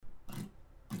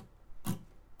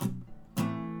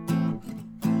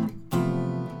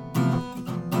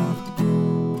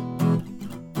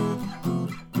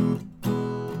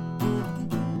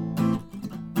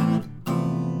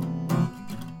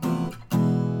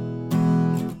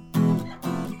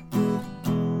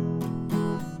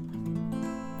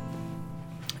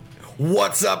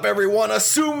What's up, everyone?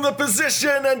 Assume the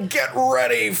position and get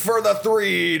ready for the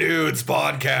Three Dudes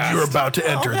podcast. You're about to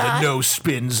enter the no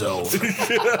spin zone.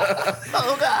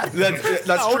 Oh God!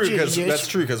 That's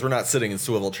true because we're not sitting in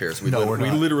swivel chairs. We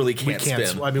literally can't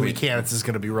spin. I mean, we can. It's just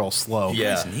going to be real slow.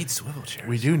 Yeah. We need swivel chairs.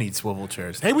 We do need swivel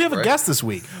chairs. Hey, we have a guest this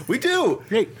week. We do.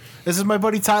 Hey, this is my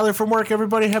buddy Tyler from work.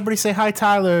 Everybody say hi,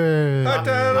 Tyler. Hi,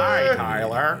 Tyler. Hi,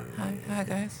 Tyler. Hi,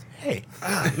 guys. Hey,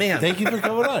 Man, thank you for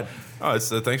coming on. Oh,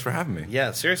 thanks for having me. yeah,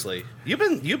 seriously, you've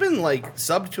been like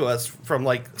subbed to us from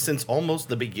like since almost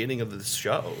the beginning of this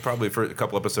show. Probably for a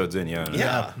couple episodes in, yeah.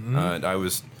 Yeah. I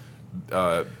was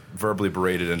verbally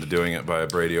berated into doing it by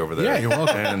Brady over there. Yeah, you're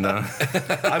welcome. And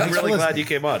I'm really glad you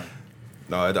came on.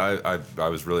 no, I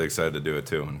was really excited to do it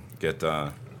too and get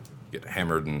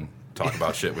hammered and talk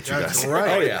about shit with you guys.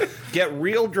 Right. Oh yeah, get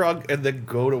real drunk and then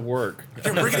go to work.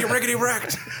 Riggedy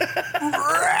wrecked.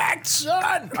 Wrecked,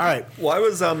 son. All right. Well,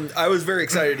 I was very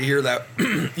excited to hear that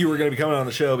you were going to be coming on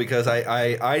the show because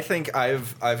I think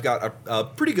I've got a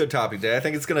pretty good topic today. I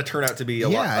think it's going to turn out to be a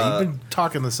lot. Yeah, you've been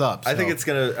talking this up. I think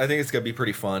so. it's gonna be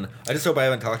pretty fun. I just hope I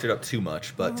haven't talked it up too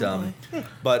much, but of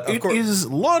It course, is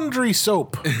laundry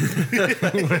soap. and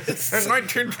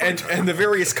the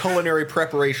various culinary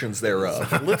preparations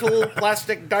thereof. Little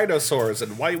plastic dinosaurs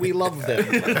and why we love them.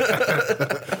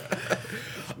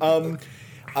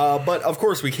 But of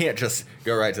course, we can't just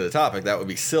go right to the topic. That would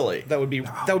be silly. That would be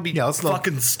Yeah, let's not-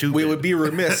 fucking stupid. We would be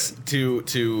remiss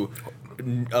to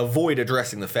avoid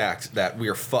addressing the fact that we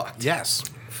are fucked. Yes.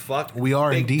 fuck. We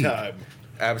are big indeed. time.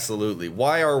 Absolutely.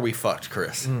 Why are we fucked,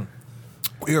 Chris?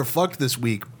 We are fucked this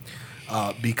week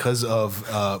because of,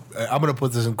 I'm going to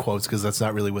put this in quotes because that's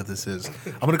not really what this is.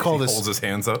 I'm going to call He this holds his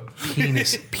hands up.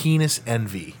 penis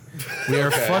envy. We are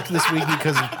fucked this week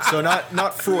because of, So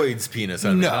not Freud's penis,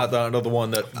 No. not the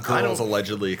one that girls don't-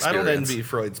 allegedly I experience. don't envy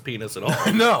Freud's penis at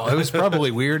all. no, it was probably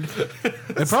weird.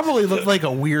 It probably looked like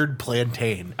a weird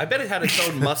plantain. I bet it had its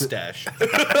own mustache.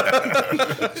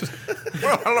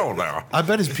 Well, hello there. I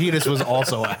bet his penis was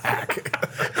also a hack.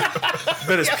 I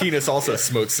bet his penis also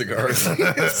smokes cigars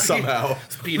somehow.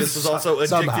 Penis was also addicted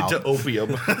Somehow. to opium.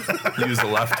 He used the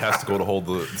left testicle to hold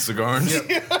the cigars.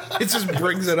 It just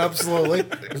brings it up slowly.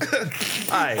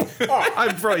 Hi,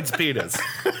 I'm Freud's penis.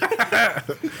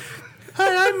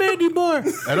 Hi, I'm Mandy Moore.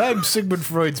 And I'm Sigmund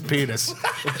Freud's penis.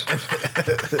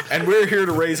 And we're here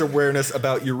to raise awareness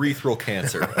about urethral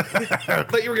cancer. I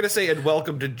thought you were going to say, and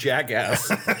welcome to Jackass.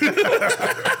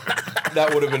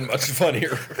 That would have been much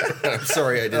funnier. I'm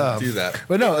sorry I didn't do that.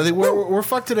 But no, we're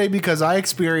fucked today because I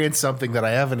experienced something that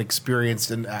I haven't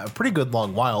experienced in a pretty good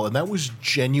long while, and that was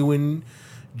genuine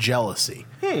jealousy.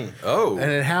 Oh. And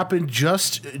it happened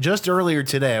just earlier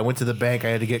today. I went to the bank. I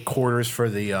had to get quarters for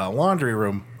the laundry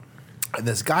room. And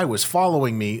this guy was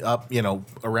following me up,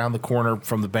 around the corner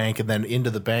from the bank and then into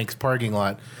the bank's parking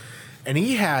lot. And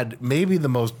he had maybe the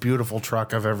most beautiful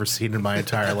truck I've ever seen in my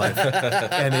entire life.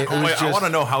 And it was Wait, just, I want to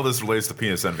know how this relates to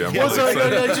penis envy. I'm Well, really so,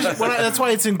 excited. that's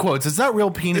why it's in quotes. It's not real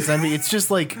penis envy. It's just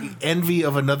like envy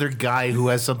of another guy who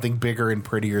has something bigger and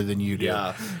prettier than you do.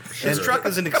 Yeah. His truck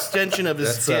is an extension of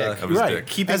his dick. Of his Right. dick.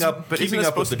 Keeping As- up, But isn't keeping it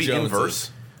up with supposed the to be Joneses.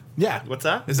 inverse? Yeah. What's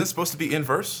that? Is this supposed to be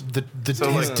inverse? His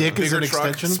like, dick is bigger an truck,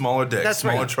 extension. smaller dick. That's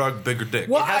Smaller right. truck, bigger dick.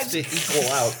 Well, It has to equal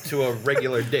out to a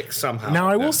regular dick somehow. Now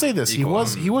I will say this: equal.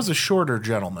 he was a shorter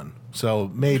gentleman,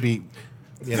 so maybe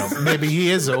maybe he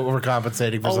is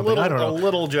overcompensating for a something. little, I don't a know.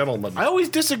 little gentleman. I always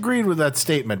disagreed with that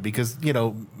statement because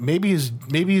maybe his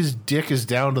dick is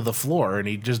down to the floor and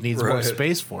he just needs more Right.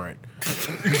 space for it.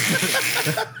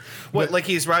 What, like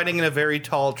he's riding in a very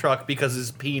tall truck because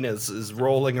his penis is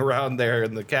rolling around there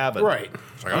in the cabin.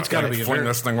 It's got to be a fling very-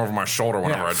 this thing over my shoulder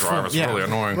whenever I drive. It's really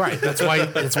annoying. Right. That's why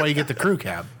you get the crew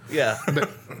cab. Yeah.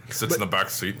 Sits in the back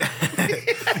seat.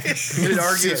 It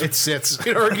argues. It sits.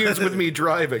 It argues with me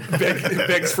driving.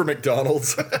 Begs for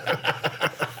McDonald's.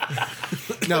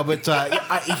 No, but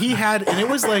he had, and it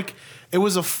was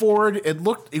a Ford. It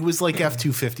was like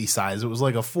F-250 size. It was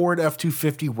like a Ford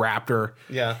F-250 Raptor.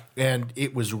 Yeah. And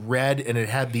it was red, and it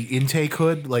had the intake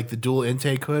hood, like the dual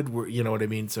intake hood, where, you know what I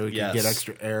mean? So you Yes. could get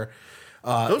extra air.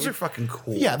 Those are fucking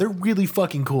cool. Yeah, they're really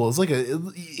fucking cool. It's like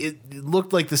it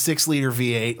looked like the 6-liter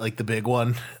V8, like the big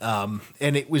one. And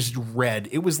it was red.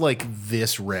 It was like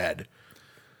this red.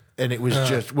 And it was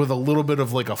just with a little bit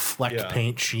of like a flecked Yeah.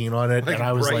 paint sheen on it. Like and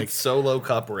I was bright like, Solo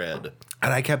Cup red.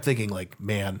 and I kept thinking, like,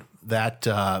 man, that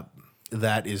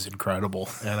that is incredible,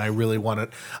 and I really want it.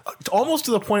 Almost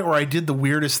to the point where I did the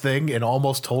weirdest thing and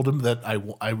almost told him that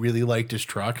I really liked his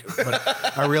truck,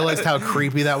 but I realized how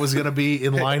creepy that was going to be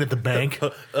in line at the bank.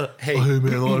 Hey, Hey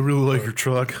man, I really like your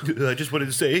truck. I just wanted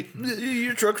to say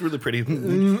your truck's really pretty.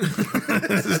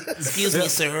 Excuse me,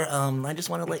 sir. I just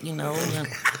want to let you know that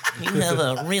you have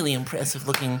a really impressive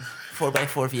looking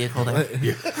 4x4 vehicle there.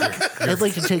 I'd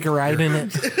like to take a ride in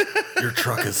it. Your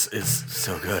truck is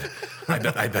so good.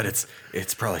 I bet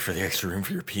it's probably for the extra room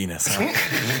for your penis. Huh?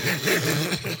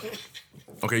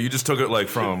 Okay, you just took it like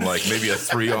from like maybe a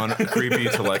 3 on creepy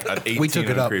to like an 18 We took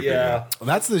it on up. creepy. Yeah.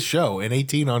 That's the show, an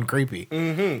 18 on creepy.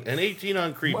 An 18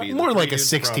 on creepy. More the like a dude's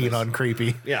 16 promise. on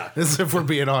creepy. Yeah. As if we're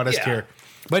being honest Yeah. here.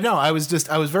 But no, I was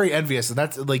very envious. And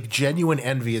that's like genuine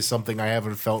envy is something I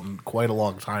haven't felt in quite a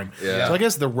long time. Yeah. So I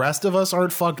guess the rest of us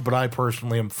aren't fucked, but I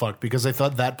personally am fucked because I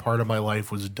thought that part of my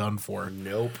life was done for.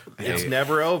 Nope. It's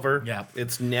never over. Yeah.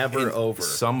 It's never over.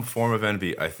 Some form of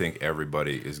envy, I think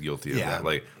everybody is guilty of Yeah. that.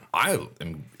 Like, I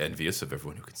am envious of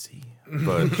everyone who can see.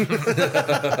 But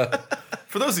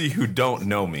for those of you who don't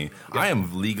know me, I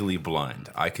am legally blind.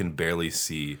 I can barely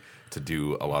see to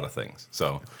do a lot of things.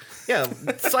 So, Yeah,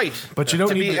 sight. But you don't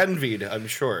to need be to- envied, I'm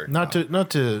sure. Not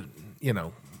to, you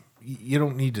know, you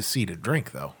don't need to see to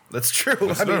drink though. That's true.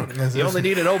 I mean, you only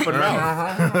need an open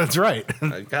mouth. That's right.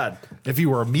 God. If you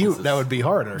were a mute, that would be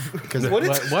harder. Because what?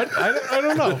 I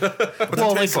don't know. what's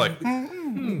it taste like?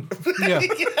 Yeah.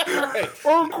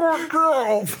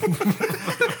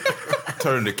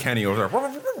 Turn into Kenny over there.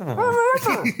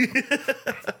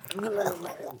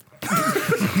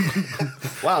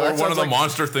 Wow, Or that one of sounds the like,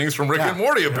 monster things from Rick and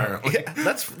Morty, apparently.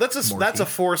 that's a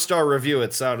 4-star review.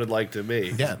 It sounded like to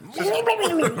me. Yeah.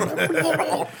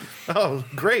 Oh,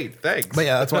 great. Thanks. But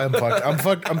yeah, that's why I'm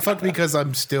fucked. I'm fucked because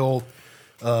I'm still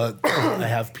I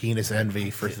have penis envy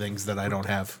for things that I don't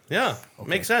have. Yeah,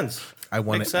 makes sense. I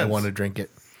want Makes it. I sense. want to drink it.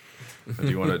 Do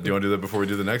you want to do that before we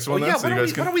do the next one? Well, then? yeah, So you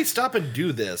guys why don't we stop and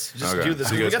do this? Just Okay, do this.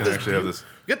 so you We guys got can actually have this.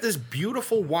 We got this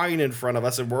beautiful wine in front of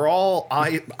us, and we're all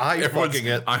eye Everyone's- fucking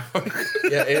it.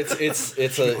 Yeah, it's a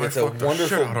fucked the shit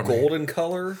wonderful out of me. golden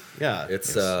color. Yeah,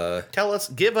 It's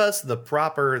give us the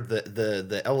proper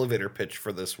the elevator pitch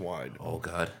for this wine. Oh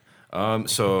God.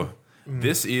 So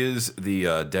this is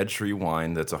the Dead Tree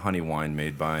wine. That's a honey wine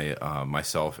made by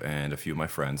myself and a few of my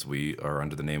friends. We are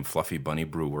under the name Fluffy Bunny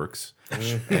Brew Works,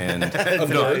 and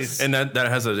and that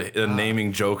has a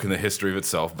naming joke in the history of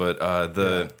itself.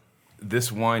 But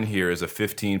this wine here is a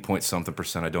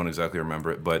 15-point-something%. I don't exactly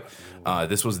remember it, but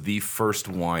this was the first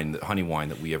wine, honey wine,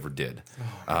 that we ever did.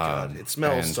 God, it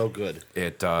smells and so good.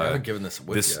 It I haven't given this a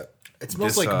whiff this yet. It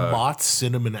smells This, like Mott's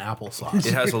cinnamon applesauce.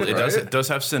 It has it does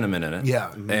have cinnamon in it.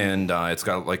 Yeah. and it's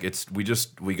got like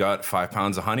we got 5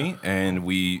 pounds of honey and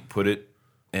we put it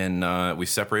and we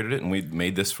separated it and we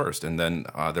made this first, and then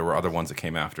there were other ones that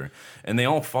came after, and they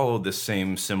all followed this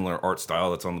same similar art style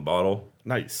that's on the bottle.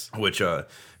 Nice. Which, for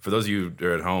those of you who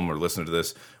are at home or listening to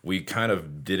this, we kind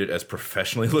of did it as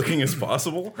professionally looking as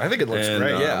possible. I think it looks And,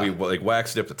 great. Yeah. we like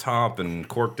waxed it up the top and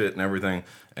corked it and everything.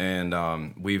 And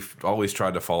we've always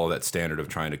tried to follow that standard of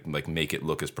trying to like make it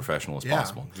look as professional as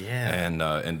possible. Yeah.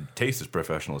 And taste as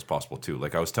professional as possible too.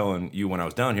 Like I was telling you when I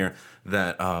was down here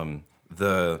that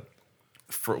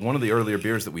for one of the earlier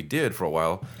beers that we did for a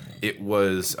while, it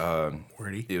was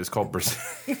Wordy. it was called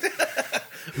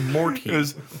Morty. It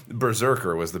was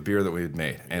Berserker was the beer that we had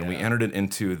made, and we entered it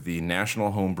into the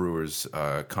National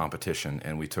Homebrewers competition,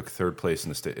 and we took third place in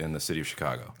the city of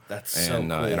Chicago. That's so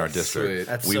and cool. in our district. Sweet.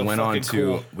 That's we so went on fucking to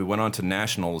cool. we went on to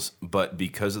nationals, but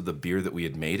because of the beer that we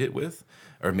had made it with.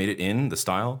 Or made it in the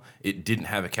style, it didn't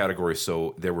have a category,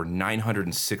 so there were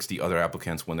 960 other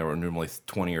applicants when there were normally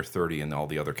 20 or 30 in all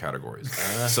the other categories.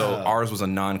 So ours was a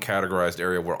non-categorized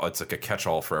area where it's like a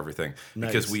catch-all for everything.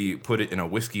 Because Nice. we put it in a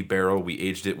whiskey barrel, we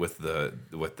aged it with the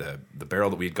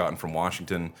barrel that we had gotten from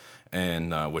Washington,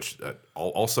 and which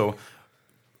also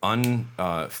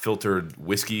unfiltered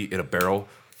whiskey in a barrel.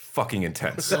 Fucking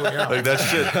intense. Like that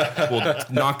shit will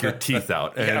knock your teeth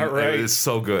out. And Yeah, right. it is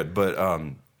so good. But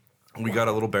we got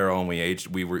a little barrel and we aged.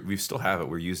 We still have it.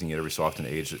 We're using it every so often to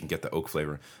age it and get the oak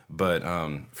flavor. But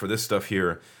for this stuff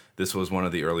here, this was one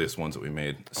of the earliest ones that we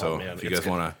made. So man. if you It's guys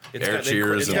got- want to It's air got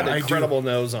cheers, It's got an and incredible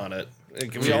nose on it.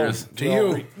 Can we all- Cheers. To we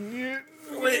all you.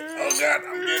 Wait, oh God,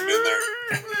 I'm getting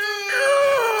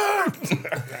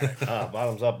in there.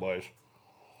 Bottoms up, boys.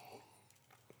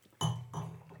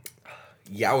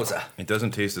 Yowza. It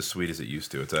doesn't taste as sweet as it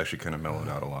used to. It's actually kind of mellowed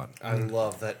out a lot. I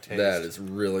love that taste. That is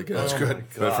really good. That's good.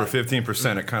 But for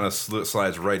 15%, it kind of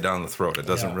slides right down the throat. It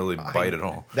doesn't really bite at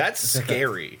all. That's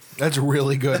scary. That's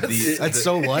really good. That's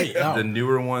so light. The Wow.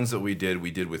 newer ones that we did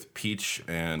with peach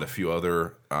and a few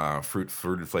other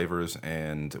fruited flavors,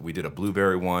 and we did a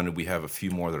blueberry one. We have a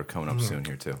few more that are coming up soon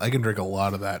here too. I can drink a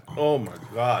lot of that. Oh my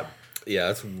god. Yeah,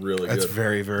 that's really That's good.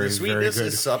 very, very, The very sweetness good.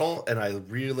 is subtle, and I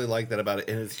really like that about it.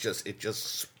 And it just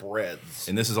spreads.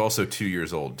 And this is also 2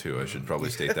 years old too. I should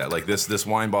probably state that. Like this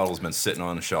wine bottle's been sitting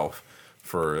on the shelf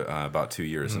for about 2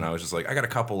 years, and I was just like, I got a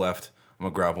couple left. I'm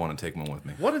gonna grab one and take one with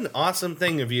me. What an awesome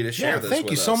thing of you to share Yeah, this thank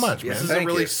with you so us. much, man. This is Thank a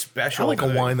really you. I special like a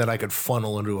thing. wine that I could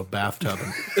funnel into a bathtub.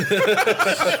 And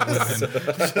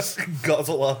Just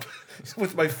guzzle up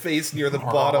with my face near the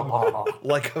bottom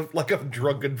like a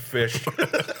drunken fish.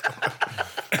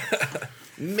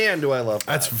 Man, do I love that.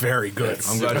 that's very good.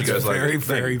 I'm glad you guys like very, it.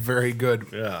 very, very good.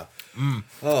 Yeah.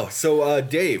 Oh, so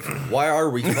Dave, why are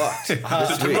we fucked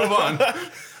this week? Move on.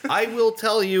 I will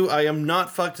tell you, I am not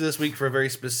fucked this week for a very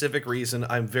specific reason.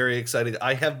 I'm very excited.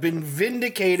 I have been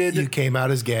vindicated. You came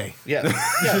out as gay. Yes.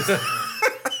 Yes.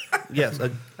 Yes.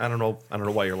 I don't know. I don't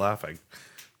know why you're laughing.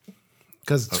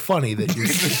 Because it's funny that you.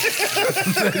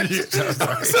 So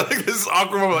like this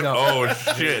awkward moment, like, oh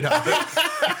shit.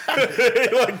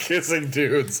 Like kissing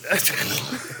dudes.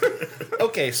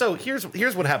 Okay, so here's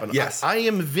what happened. Yes. I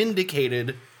am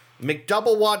vindicated.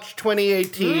 McDouble Watch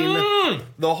 2018.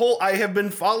 I have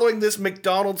been following this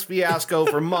McDonald's fiasco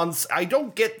for months. I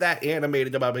don't get that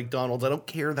animated about McDonald's. I don't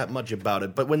care that much about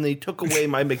it. But when they took away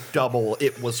my McDouble,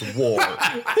 it was war.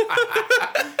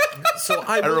 So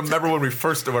I remember when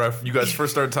you guys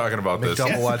first started talking about this.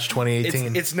 Double Watch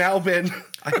 2018. It's now been.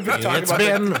 I've been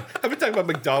talking about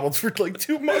McDonald's for like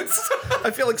 2 months.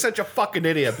 I feel like such a fucking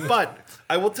idiot. But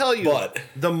I will tell you,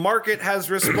 the market has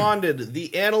responded.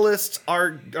 The analysts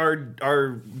are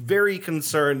very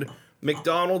concerned.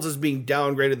 McDonald's is being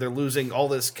downgraded. They're losing all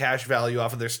this cash value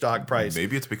off of their stock price.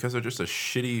 Maybe it's because they're just a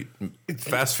shitty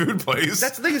fast food place.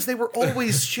 That's the thing is they were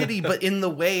always shitty, but in the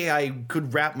way I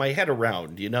could wrap my head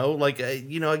around, like, I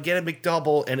get a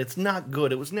McDouble and it's not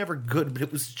good. It was never good, but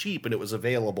it was cheap and it was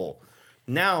available.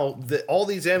 Now, all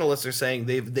these analysts are saying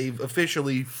they've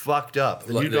officially fucked up.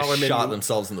 The new dollar They shot menu,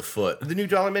 themselves in the foot. the new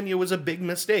dollar menu was a big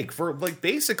mistake for like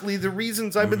basically the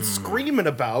reasons I've been screaming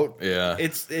about. Yeah.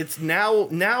 It's now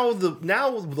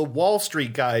the Wall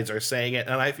Street guys are saying it,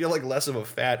 and I feel like less of a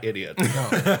fat idiot.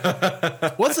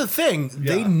 What's the thing?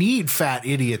 They need fat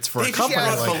idiots for a company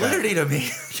like that. validity to me.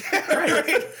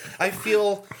 Right? I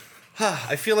feel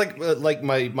like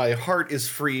my heart is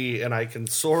free and I can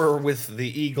soar with the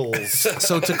eagles.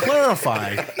 So to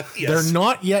clarify, they're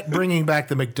not yet bringing back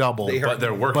the McDouble, but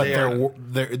they're working.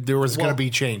 but there was going to be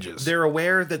changes. They're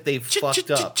aware that they've fucked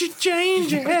up.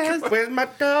 Changes. Where's my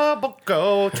double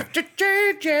go?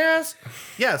 Changes.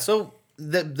 Yeah, so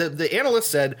the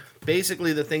analyst said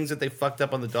basically the things that they fucked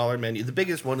up on the dollar menu. The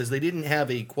biggest one is they didn't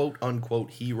have a quote unquote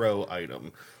hero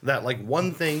item. That like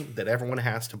one thing that everyone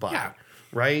has to buy. Yeah.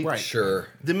 Right? Sure.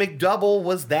 The McDouble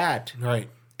was that. Right.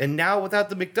 And now without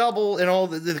the McDouble and all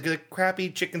the crappy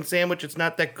chicken sandwich, it's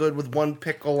not that good with one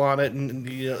pickle on it, and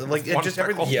like it just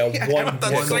everything. Yeah,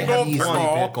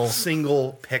 one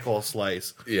single pickle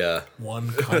slice. Yeah. One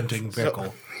cunting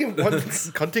pickle. One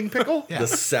cunting pickle. The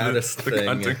saddest thing.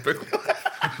 Hunting pickle.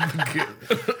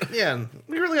 Yeah,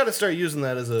 we really got to start using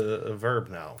that as a verb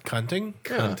now. Cunting?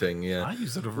 Hunting, I yeah.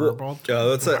 use it a verb all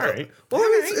That's a, right. Well,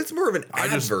 I mean, it's more of an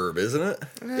adverb, isn't it?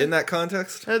 In that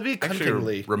context? That'd be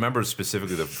Actually, cuntingly. remember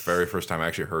specifically the very first time I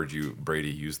actually heard you,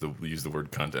 Brady, use the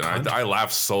word cunt, and I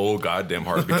laughed so goddamn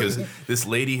hard because this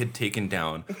lady had taken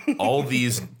down all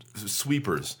these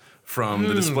sweepers from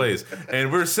the displays, and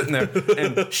we were sitting there,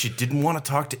 and she didn't want to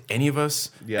talk to any of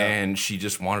us, and she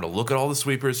just wanted to look at all the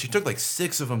sweepers. She took like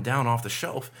 6 of them down off the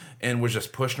shelf and was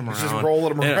just pushing them around, Just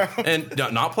rolling them around.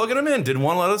 and not plugging them in. Didn't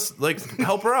want to let us like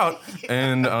help her out,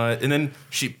 and then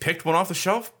she picked one off the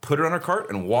shelf, put it on her cart,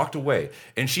 and walked away.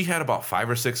 And she had about 5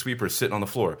 or 6 sweepers sitting on the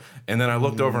floor. And then I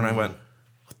looked over and I went,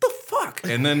 "What the fuck?"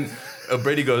 And then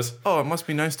Brady goes, "Oh, it must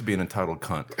be nice to be an entitled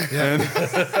cunt." And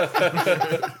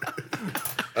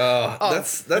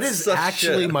That's That is such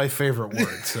actually shit. my favorite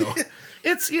word. So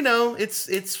It's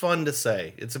it's fun to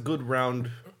say. It's a good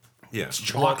round. yeah,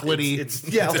 chocolatey. It's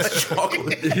like,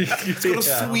 chocolate. It's got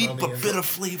a sweet on the but end. bitter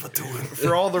flavor to it.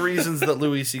 for all the reasons that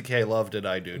Louis C.K. loved it,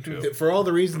 I do too. for all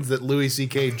the reasons that Louis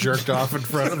C.K. jerked off in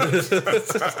front of us.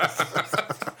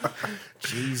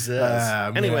 Jesus.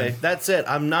 Ah, Anyway, man. that's it.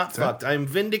 I'm not fucked. I'm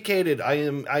vindicated. I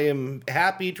am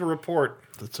happy to report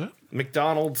That's it.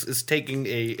 McDonald's is taking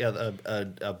a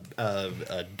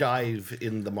dive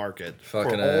in the market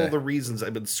Fucking for all the reasons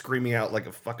I've been screaming out like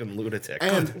a fucking lunatic.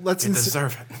 And let's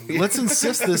deserve it. let's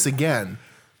insist this again.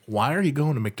 Why are you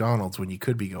going to McDonald's when you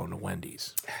could be going to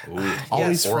Wendy's?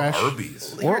 Always Or fresh.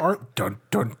 Arby's. Dun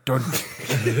dun dun.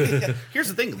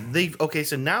 Here's the thing.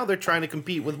 So now they're trying to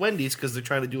compete with Wendy's because they're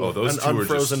trying to do those an two are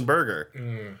unfrozen just-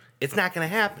 burger. It's not going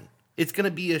to happen. It's going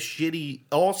to be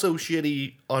a also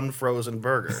shitty unfrozen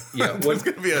burger. Yeah, What's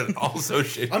going to be an also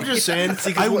shitty? I'm just saying.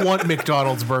 I want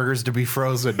McDonald's burgers to be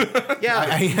frozen. Yeah.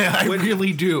 I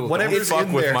really do. Whatever's fuck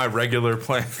in with there. my regular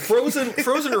plan.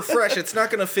 frozen or fresh, it's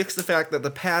not going to fix the fact that the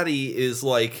patty is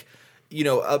like,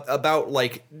 about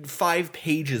like 5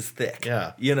 pages thick.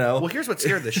 Yeah. Well, here's what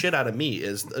scared the shit out of me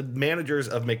is managers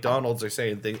of McDonald's are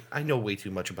saying things. I know way too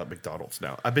much about McDonald's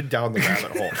now. I've been down the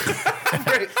rabbit hole.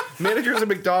 Right. Managers of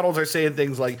McDonald's are saying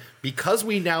things like, because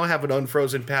we now have an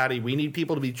unfrozen patty, we need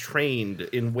people to be trained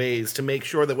in ways to make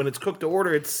sure that when it's cooked to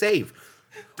order, it's safe.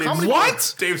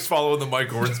 What? Dave's following the Mike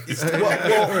Hornsby.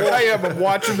 Well, I am. I'm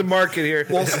watching the market here.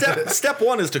 Well, step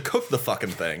one is to cook the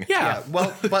fucking thing. Yeah,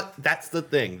 well, but that's the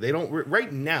thing. They don't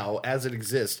right now, as it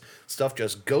exists, stuff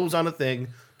just goes on a thing.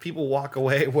 People walk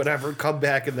away, whatever, come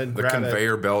back, and then The grab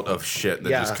conveyor belt of shit that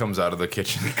Yeah. just comes out of the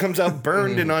kitchen. it. Comes out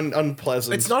burned and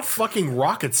unpleasant. It's not fucking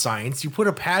rocket science. You put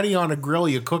a patty on a grill,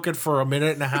 you cook it for a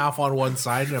minute and a half on one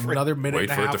side, and another minute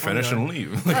Wait and a for it half to finish on the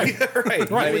and other. leave.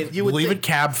 right. Right. I mean, you would leave think, it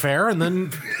cab fare, and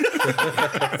then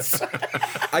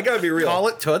I gotta be real. call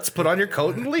it toots, put on your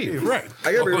coat, and leave. right.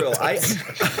 I gotta be real.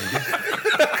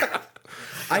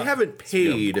 I haven't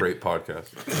paid. Great podcast.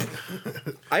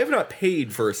 I have not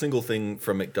paid for a single thing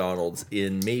from McDonald's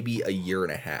in maybe a year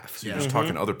and a half. You're just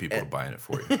talking to other people buying it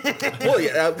for you. Well,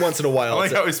 yeah, once in a while. I like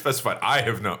it's- how he specified, I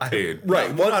have not paid.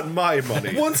 right. Not my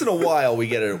money. Once in a while we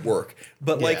get it at work,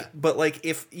 but Yeah.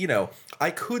 if I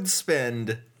could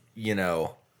spend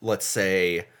let's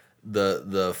say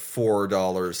the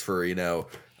 $4 for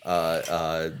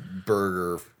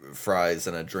burger, fries,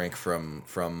 and a drink from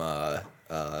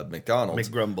McDonald's,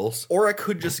 McGrumbles. or I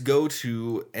could just go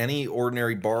to any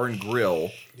ordinary bar and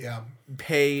grill, Yeah.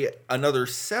 pay another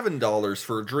 $7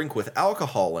 for a drink with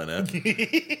alcohol in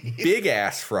it, big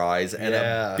ass fries, and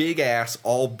Yeah. a big ass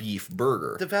all beef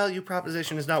burger. The value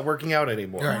proposition is not working out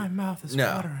anymore. Right. mouth is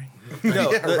No. watering.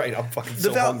 No, Yeah, the- right. I'm fucking the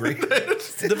so val- hungry.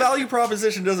 the value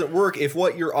proposition doesn't work if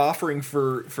what you're offering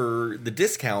for the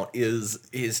discount is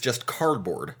just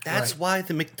cardboard. That's why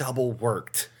the McDouble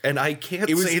worked. And I can't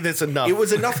It was- say this enough. It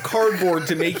was enough cardboard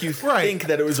to make you Right. think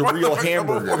that it was a real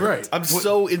hamburger. Right. I'm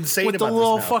so insane With the about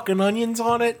little this now. fucking onions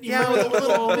on it. Yeah, with a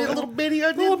little bitty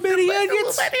onion. Little bitty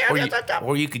onions.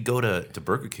 Or you could go to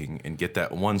Burger King and get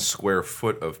that 1 square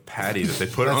foot of patty that they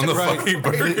put on the right. fucking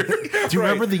burger. Do you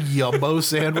remember the Yumbo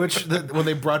sandwich when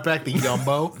they brought back the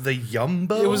Yumbo? The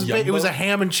Yumbo? It was a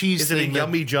ham and cheese Is it a thing.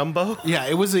 yummy jumbo? Yeah,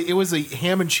 it was a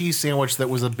ham and cheese sandwich that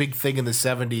was a big thing in the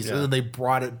 70s, and then they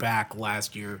brought it back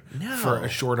last year for a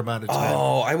short amount of time.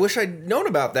 Oh, I wish I'd known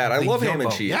about that. I The love ham and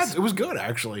Yumbo. cheese. Yeah, it was good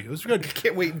actually. It was good.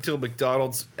 Can't wait until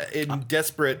McDonald's,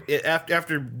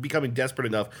 after becoming desperate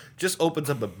enough, just opens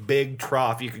up a big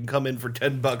trough. You can come in for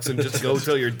 $10 and just go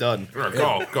till you're done.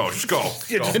 Go, just go.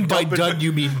 And by done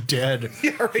you mean dead.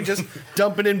 Yeah, right. Just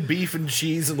dumping in beef and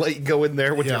cheese and let you go in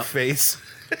there with Yeah. your face.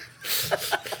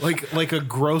 like a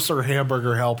grosser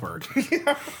hamburger helper.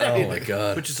 Oh my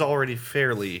god. Which is already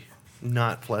fairly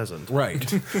not pleasant.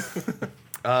 Right.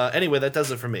 Anyway, that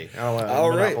does it for me. I don't want to All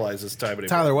right. monopolize this time anymore.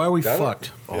 Tyler, why are we Got it?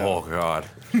 fucked? Oh God.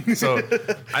 So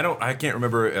I can't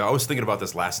remember. I was thinking about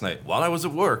this last night while I was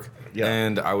at work, Yeah.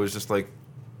 and I was just like,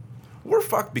 we're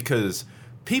fucked because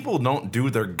people don't do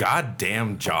their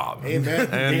goddamn job. Amen.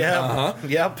 And Yeah.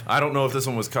 Yep. I don't know if this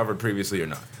one was covered previously or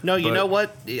not. No, you But- know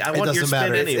what? I want your doesn't spin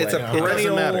matter. anyway. It's a It doesn't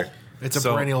perennial. matter. It's a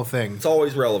So- perennial thing. It's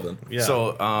always relevant. Yeah.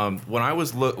 So when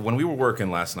when we were working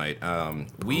last night,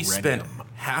 we spent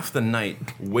half the night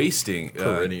wasting.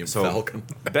 Perennium Falcon.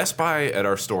 Best Buy at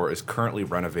our store is currently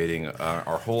renovating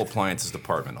our whole appliances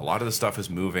department. A lot of the stuff is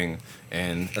moving,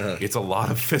 and it's a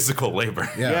lot of physical labor.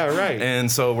 Yeah, right.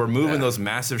 And so we're moving those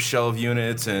massive shelf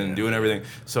units and doing everything.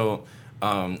 So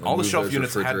all the Move shelf those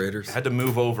units refrigerators. had to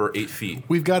move over 8 feet.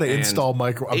 We've got to And install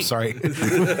I'm sorry.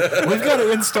 We've got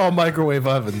to install microwave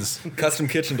ovens. Custom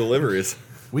kitchen deliveries.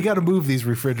 We got to move these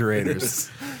refrigerators.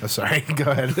 I'm sorry. Go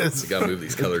ahead. It's You gotta move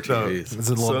these color TVs.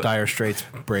 a little Dire Straits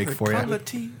break for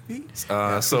you.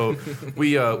 So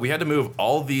we had to move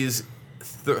all these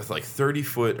like 30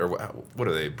 foot or what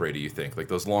are they, Brady? You think like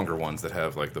those longer ones that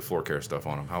have like the floor care stuff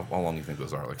on them? How long do you think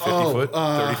those are? Like 50 foot,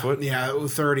 30 foot? Yeah,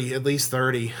 30, at least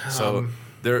 30. So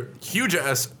they're huge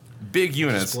ass big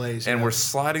units, Displays, and yeah. we're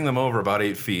sliding them over about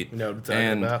 8 feet. You know what I'm talking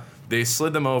and about. they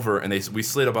slid them over, and we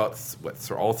slid about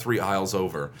all 3 aisles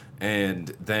over, and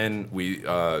then we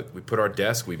put our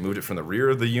desk. We moved it from the rear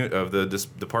of the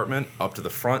department up to the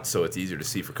front, so it's easier to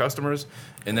see for customers.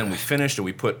 And then we finished, and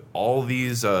we put all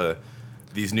these new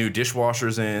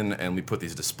dishwashers in, and we put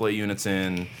these display units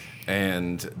in,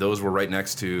 and those were right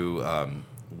next to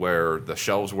where the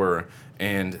shelves were.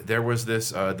 And there was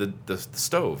this the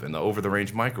stove and the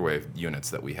over-the-range microwave units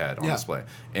that we had on display,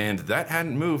 and that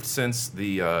hadn't moved since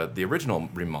the original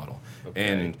remodel. Okay.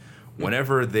 And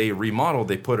whenever they remodeled,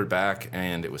 they put it back,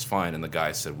 and it was fine. And the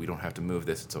guy said, "We don't have to move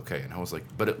this; it's okay." And I was like,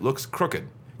 "But it looks crooked.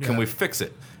 Can we fix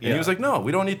it?" And he was like, "No,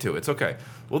 we don't need to. It's okay."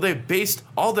 Well, they based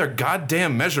all their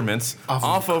goddamn measurements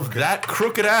off of that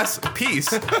crooked ass piece.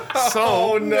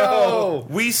 So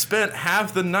we spent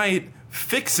half the night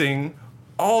fixing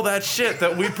all that shit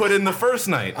that we put in the first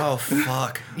night. Oh,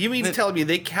 fuck. You mean to tell me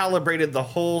they calibrated the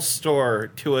whole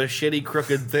store to a shitty,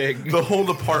 crooked thing? The whole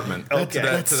department. Okay.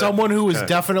 That's someone who was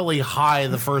definitely high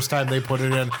the first time they put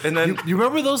it in. And then you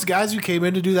remember those guys who came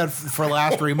in to do that for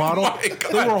last remodel?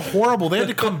 They were horrible. They had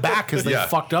to come back because they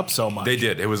fucked up so much. They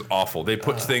did. It was awful. They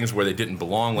put things where they didn't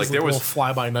belong. Like there was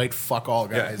fly-by-night fuck all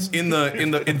guys. in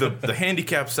the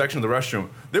handicapped section of the restroom,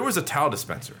 there was a towel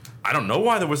dispenser. I don't know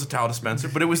why there was a towel dispenser,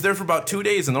 but it was there for about 2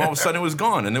 days, and then all of a sudden it was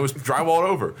gone, and it was drywalled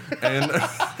over. And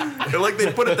like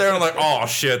they put it there, and like, oh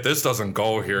shit, this doesn't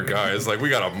go here, guys. Like we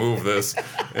gotta move this.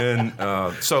 And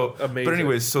so, amazing. But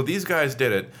anyways, so these guys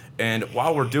did it, and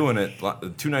while we're doing it,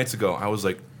 2 nights ago, I was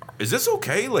like, is this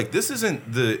okay? Like this isn't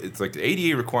it's like the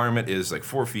ADA requirement is like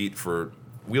 4 feet for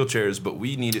wheelchairs, but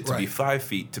we need it to be 5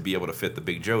 feet to be able to fit the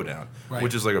Big Joe down,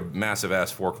 which is like a massive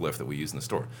ass forklift that we use in the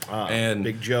store. And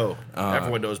Big Joe.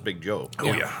 Everyone knows Big Joe.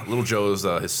 Oh yeah, Little Joe's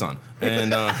his son, and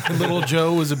Little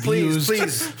Joe was abused.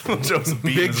 Please. Little Joe's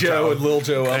Big Joe and Little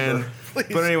Joe Umber.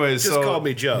 But anyways, just call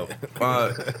me Joe.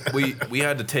 We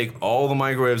had to take all the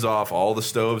microwaves off, all the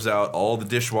stoves out, all the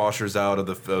dishwashers out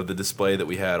of the display that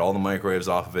we had, all the microwaves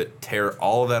off of it, tear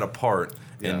all of that apart.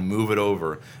 And move it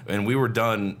over, and we were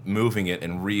done moving it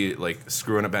and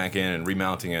screwing it back in and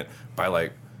remounting it by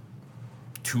like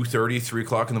 2:30, 3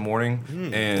 o'clock in the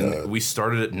morning, and we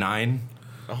started at 9.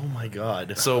 Oh my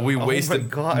god! So we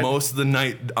wasted most of the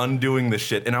night undoing this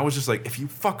shit, and I was just like, if you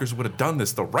fuckers would have done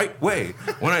this the right way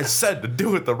when I said to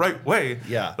do it the right way,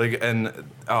 and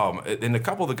a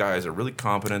couple of the guys are really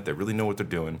competent, they really know what they're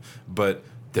doing, but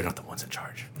they're not the ones in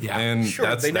charge. Yeah, and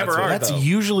sure, they never are. That's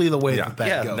usually the way that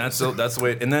goes. That's the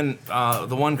way. And then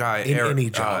the one guy, Eric, any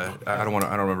job. I don't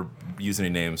remember using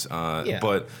any names,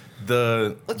 but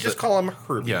let's just call him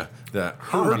Herbie. Yeah, the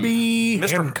Herbie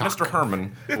Mr.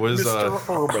 Herman was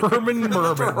Herman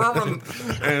Merman,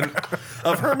 and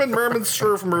of Herman Merman's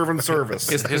Surf Mervin Service.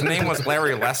 His name was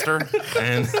Larry Lester,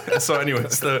 and so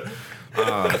anyways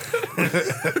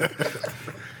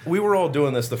we were all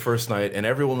doing this the first night, and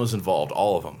everyone was involved,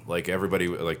 all of them, like everybody,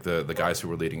 like the guys who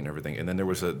were leading and everything. And then there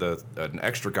was an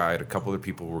extra guy and a couple other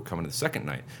people who were coming to the second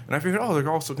night. And I figured, they're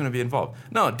also going to be involved.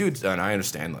 No, dudes, and I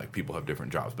understand like people have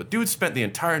different jobs, but dude spent the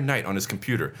entire night on his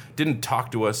computer, didn't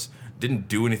talk to us, didn't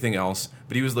do anything else,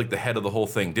 but he was like the head of the whole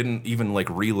thing, didn't even like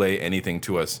relay anything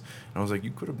to us. And I was like, you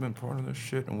could have been part of this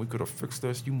shit and we could have fixed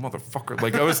this, you motherfucker.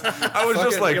 Like I was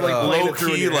just like low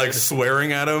key like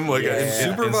swearing at him. Like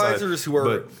supervisors who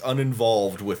are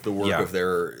uninvolved with the work of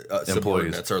their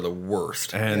subordinates are the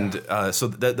worst. And so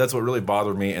that's what really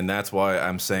bothered me, and that's why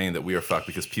I'm saying that we are fucked,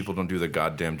 because people don't do their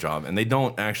goddamn job, and they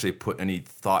don't actually put any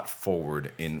thought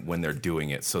forward in when they're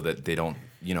doing it, so that they don't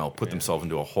put themselves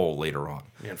into a hole later on.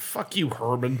 Man, fuck you,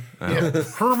 Herman.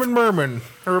 Herman Merman.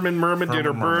 Herman Merman did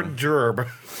a bird gerb.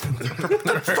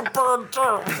 That's the bird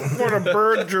gerb. What a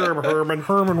bird gerb, Herman.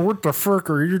 Herman, what the fuck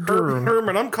are you doing?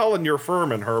 Herman, I'm calling your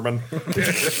Furman, Herman.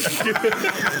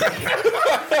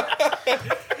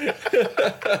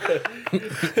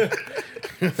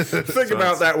 Think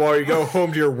about that while you go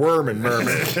home to your worm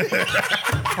Merman.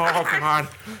 Oh, God.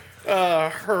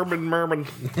 Herman Merman.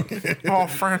 Oh,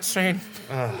 Francine.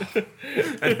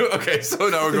 Okay, so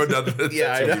now we're going down this.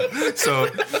 Yeah, I know. So,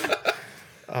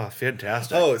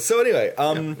 fantastic. Oh, so anyway,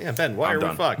 Ben, why are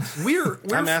we fucked? We're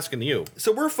I'm asking you.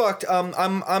 So we're fucked.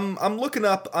 I'm looking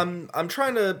up. I'm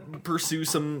trying to pursue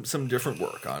some different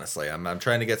work. Honestly, I'm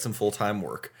trying to get some full-time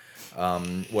work.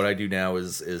 What I do now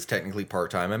is technically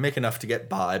part-time. I make enough to get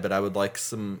by, but I would like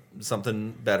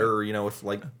something better, with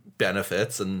like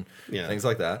benefits and things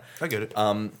like that. I get it.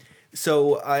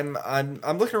 So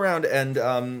I'm looking around,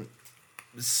 and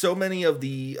so many of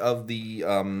the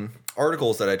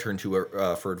articles that I turn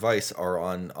to for advice are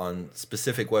on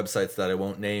specific websites that I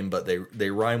won't name, but they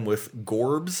rhyme with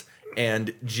Gorbs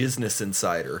and Jizness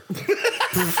Insider.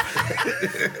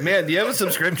 Man, do you have a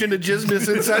subscription to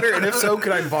Jizzness Insider? And if so,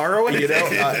 can I borrow it? You know,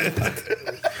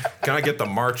 Can I get the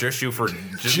March issue for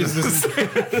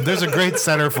Jizzness. There's a great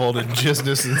centerfold in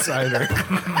Jizzness Insider.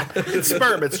 It's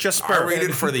sperm. It's just sperm. I read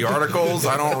it for the articles.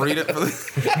 I don't read it for the.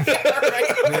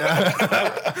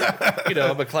 You know,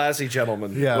 I'm a classy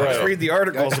gentleman. Yeah. Let's read the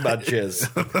articles about jizz.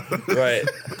 Right.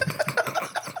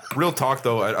 Real talk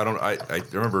though, I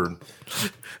remember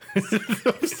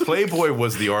Playboy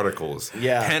was the articles.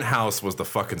 Yeah. Penthouse was the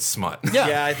fucking smut.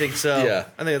 Yeah, I think so. Yeah.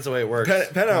 I think that's the way it works.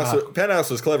 Penthouse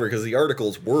was clever because the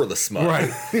articles were the smut.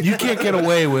 Right. You can't get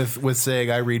away with saying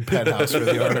I read Penthouse for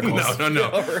the articles.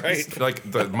 No. Right.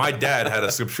 Like my dad had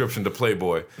a subscription to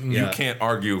Playboy. You can't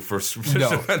argue for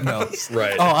No.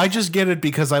 Right. Oh, I just get it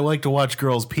because I like to watch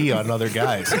girls pee on other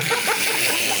guys.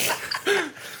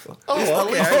 Oh,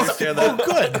 okay. I understand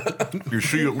that. Good. You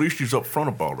see, at least he's upfront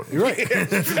about it. You're right.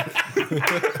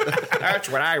 That's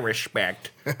what I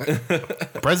respect.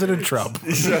 President Trump.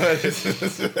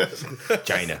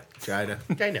 China. China.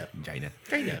 China.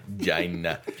 Gina.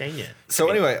 China. So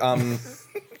anyway,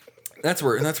 that's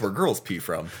where girls pee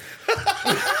from.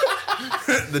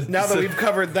 Now that we've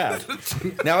covered that.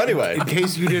 Now anyway, In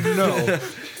case you didn't know.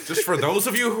 Just for those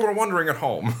of you who are wondering at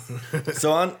home.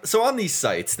 so on these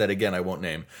sites that again I won't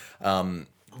name,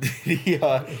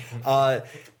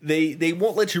 they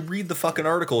won't let you read the fucking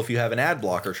article if you have an ad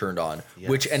blocker turned on,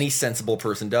 which any sensible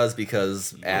person does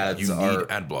because ads You are need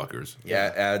ad blockers.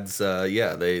 ads.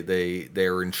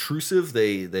 They're intrusive.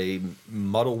 They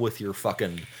muddle with your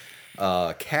fucking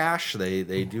cache.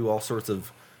 They do all sorts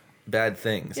of bad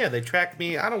things. Yeah, they track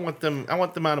me. I don't want them. I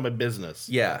want them out of my business.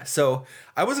 Yeah, so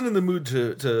I wasn't in the mood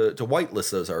to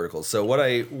whitelist those articles. So what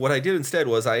I did instead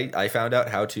was I found out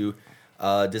how to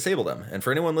disable them. And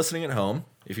for anyone listening at home,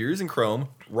 if you're using Chrome,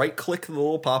 right-click the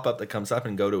little pop-up that comes up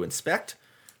and go to Inspect.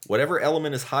 Whatever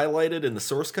element is highlighted in the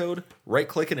source code,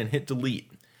 right-click it and hit Delete.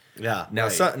 Yeah. Now,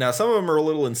 right. some of them are a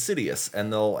little insidious,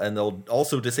 and they'll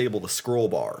also disable the scroll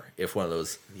bar if one of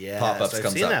those pop-ups I've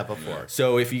comes seen up. that before.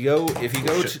 So if you go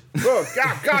to Oh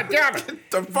God damn it!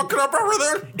 I'm fucking up over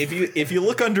there. if you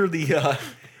look under the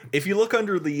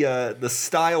the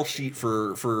style sheet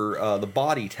for the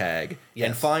body tag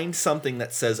and find something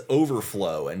that says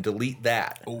overflow and delete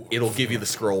that, it'll give you the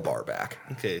scroll bar back.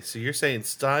 Okay, so you're saying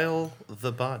style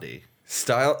the body.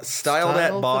 Style Style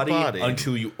that the body, body.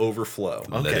 until you overflow.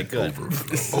 Okay, good.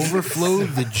 Overflow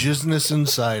the Jizzness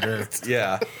Insider.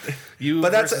 Yeah. You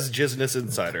But that's- versus Jizzness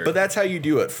Insider. But that's how you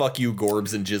do it. Fuck you,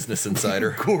 Gorbs and Jizzness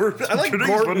Insider. Gorbs. I like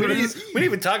Gorbs. We didn't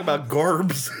even talk about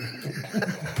Gorbs.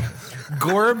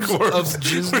 Gorbs of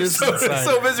Jizzness So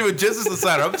Insider. busy with Jizzness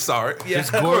Insider. I'm sorry. Yeah.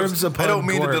 Gorbs upon I don't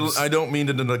mean Gorbs. I don't mean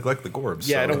to neglect the Gorbs.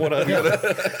 Yeah, I don't want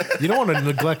to. You don't want to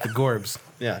neglect the Gorbs.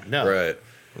 Yeah, no. Right.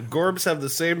 Gorbs have the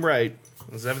same right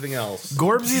as everything else.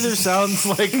 Gorbs either sounds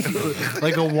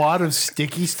like a wad of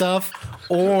sticky stuff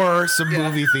or some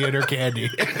movie theater candy.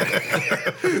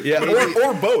 Yeah,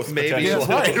 or both. Maybe.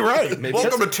 potentially. Right. Maybe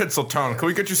Welcome to Tinseltown. Can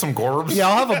we get you some Gorbs?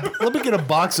 Yeah, let me get a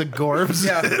box of Gorbs.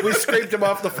 Yeah, we scraped him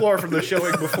off the floor from the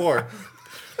showing before.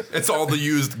 It's all the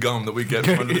used gum that we get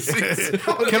from under the seats.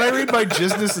 Can I read my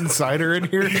Jizzness Insider in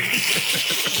here?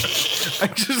 I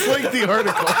just like the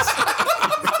articles.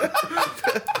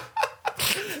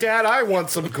 Dad, I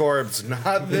want some Gorbs.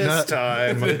 Not this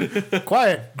time.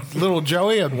 Quiet, little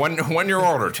Joey. When you're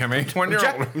older, Timmy. When you're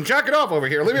older. I'm jacking off over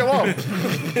here. Leave me alone.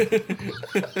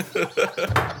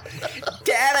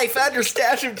 Dad, I found your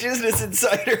stash of Jizzness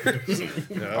Insider.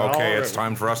 Okay, it's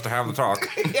time for us to have the talk.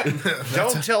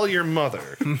 Don't tell your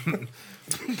mother.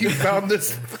 You found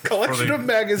this collection of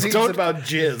magazines Don't- about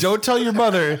jizz. Don't tell your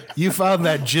mother you found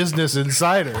that Jizzness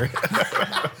Insider.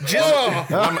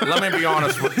 Let me be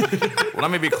honest.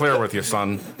 Let me be clear with you,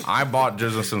 son. I bought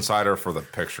Jizzness Insider for the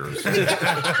pictures,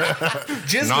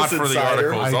 Jizzness not for the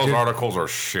Insider. articles. Those articles are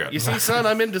shit. You see, son,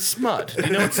 I'm into smut.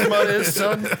 You know what smut is,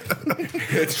 son?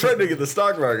 It's trending in the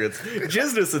stock markets.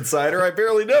 Jizzness Insider, I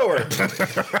barely know her.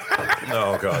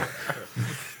 Oh god.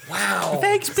 Wow.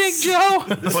 Thanks, Big Joe.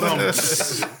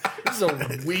 This is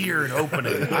a weird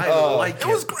opening. I like it. It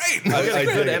was great. I got I a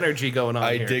good dig it. energy going on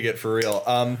I here. dig it for real.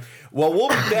 Well, we'll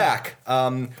be back.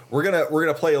 We're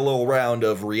gonna play a little round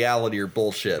of reality or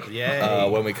bullshit Yay.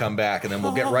 when we come back, and then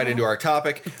we'll get right into our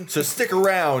topic. So stick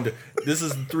around. This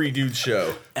is the Three Dudes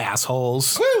Show.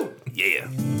 Assholes. Woo! Yeah.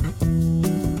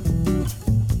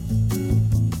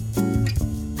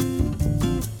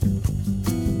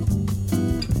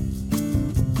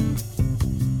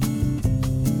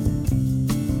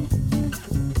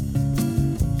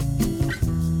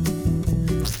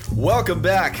 Welcome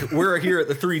back. We're here at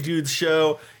the Three Dudes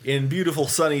Show in beautiful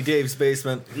sunny Dave's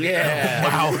basement. Yeah.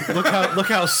 Wow, look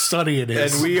how sunny it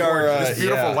is. And we are This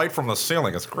beautiful light from the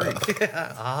ceiling is great.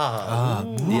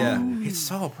 Yeah. It's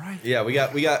so bright. Yeah, we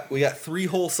got 3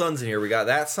 whole suns in here. We got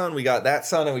that sun, and we got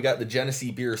the Genesee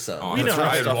beer sun. Oh, We know how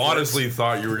I stuff honestly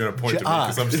thought you were going to point to me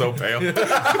because I'm so pale.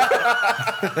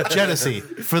 Genesee,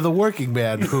 for the working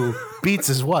man who beats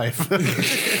his wife.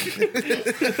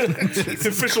 It's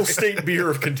official state beer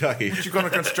of Kentucky. What you going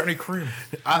against Jenny Cream?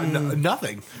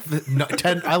 Nothing.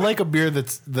 I like a beer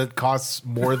that costs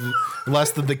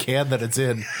less than the can that it's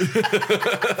in.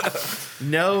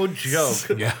 No joke.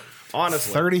 Yeah,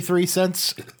 Honestly. 33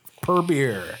 cents per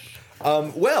beer.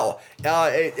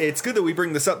 It's good that we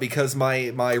bring this up because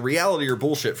my reality or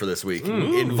bullshit for this week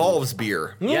involves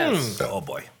beer. Yes. Oh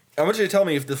boy. I want you to tell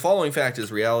me if the following fact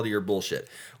is reality or bullshit.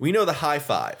 We know the high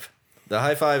five. The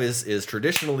high five is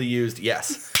traditionally used,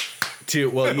 yes, to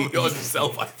you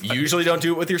usually don't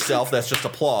do it with yourself. That's just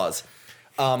applause.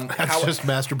 That's just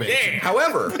masturbation.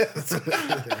 However,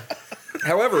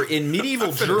 in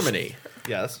medieval Germany,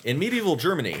 Yes. it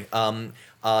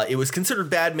was considered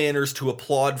bad manners to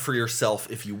applaud for yourself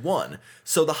if you won.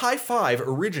 So the high five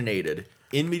originated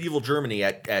in medieval Germany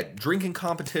at drinking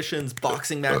competitions,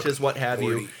 boxing matches, what have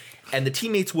you. And the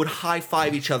teammates would high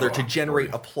five each other to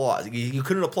generate applause. You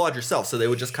couldn't applaud yourself, so they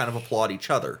would just kind of applaud each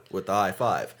other with the high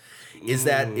five. Is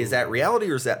that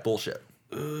reality or is that bullshit?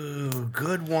 Ooh,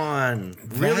 good one.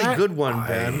 Really good one,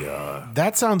 Ben.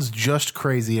 That sounds just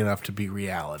crazy enough to be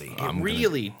reality. It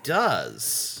really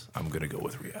does. I'm going to go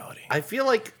with reality. I feel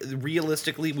like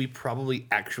realistically, we probably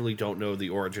actually don't know the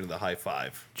origin of the high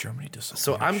five. Germany does some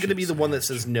So weird I'm going to shit be the one that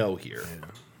says no here.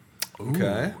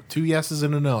 Okay. 2 yeses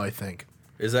and a no, I think.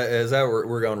 Is that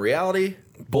we're going reality?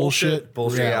 Bullshit.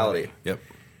 Reality. Yep.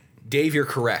 Dave, you're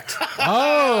correct.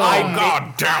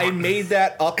 God damn I made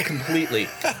that up completely.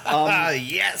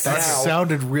 Yes. That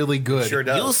sounded really good. Sure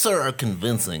does. You, sir, are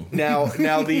convincing. It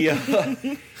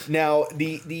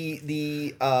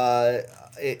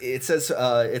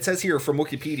says here from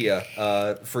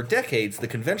Wikipedia, for decades, the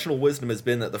conventional wisdom has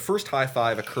been that the first high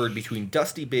five occurred between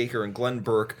Dusty Baker and Glenn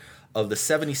Burke of the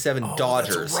 77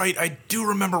 Dodgers. That's right. I do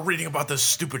remember reading about this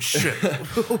stupid shit.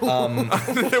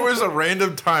 There was a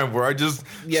random time where I just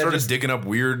started digging up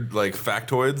weird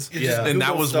factoids, and that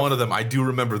Google was stuff. one of them. I do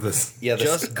remember this. Yeah,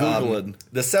 Just Googling.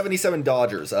 The 77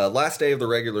 Dodgers, last day of the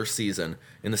regular season.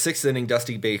 In the 6th inning,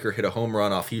 Dusty Baker hit a home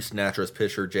run off Houston Astros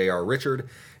pitcher J.R. Richard.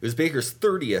 It was Baker's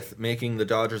 30th, making the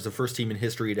Dodgers the first team in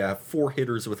history to have 4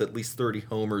 hitters with at least 30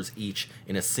 homers each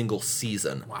in a single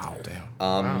season. Wow. Damn.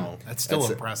 Wow. That's still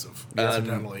impressive.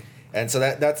 Incidentally. And so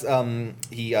that's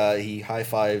he high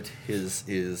fived his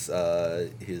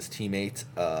teammate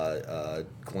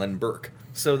Glenn Burke.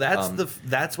 So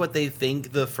that's what they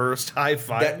think the first high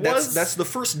five was. That's the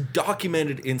first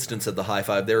documented instance of the high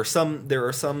five. There are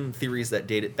some theories that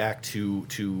date it back to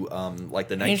like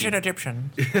the Ancient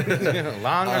Egyptian.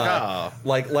 long ago.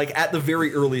 like at the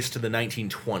very earliest to the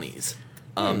 1920s.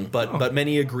 But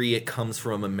many agree it comes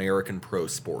from American pro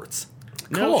sports.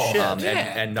 No shit.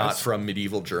 And not from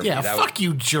medieval Germany. Yeah, fuck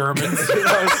you, Germans.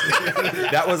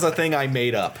 That was a thing I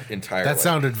made up entirely. That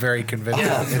sounded very convincing.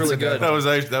 Yeah, it's really good. That was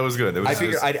good. It was I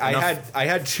figured just enough- I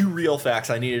had 2 real facts.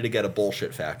 I needed to get a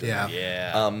bullshit fact. In Yeah. there.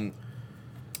 Yeah.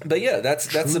 But yeah, that's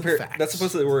facts. that's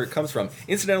supposedly where it comes from.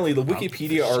 Incidentally, the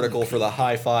Wikipedia article for the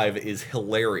high five is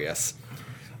hilarious.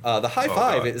 The high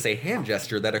five is a hand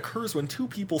gesture that occurs when 2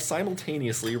 people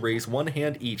simultaneously raise one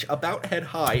hand each, about head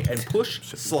high, and push,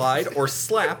 slide, or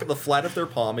slap the flat of their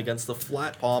palm against the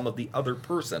flat palm of the other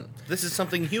person. This is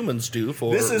something humans do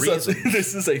for This is reasons.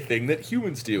 this is a thing that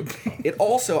humans do. It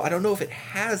also, I don't know if it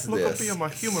has Look this. at me, I'm a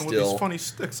human with still. these funny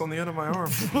sticks on the end of my arm.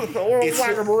 It's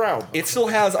still- It still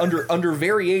has under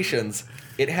variations.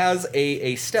 It has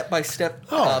a step-by-step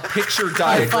picture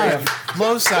diagram.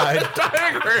 Low side.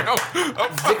 Diagram.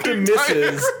 Victim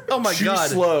misses. Oh my too God.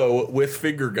 slow with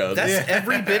finger guns. That's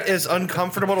every bit as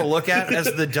uncomfortable to look at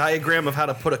as the diagram of how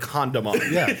to put a condom on.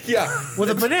 Yeah. yeah. With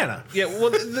a banana. Yeah,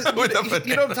 well, you know what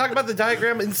I'm talking about? The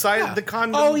diagram inside the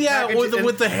condom. Oh, yeah. package,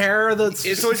 With the hair that's.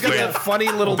 so he's got that funny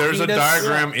little. There's a penis.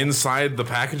 diagram inside the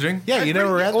packaging. Yeah, you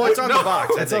never read Oh, it's on that? the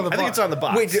box. I It's on think. the I think it's box. on the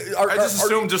box. Wait, I just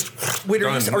assumed just. Wait,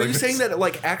 done. are you saying that it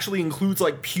actually includes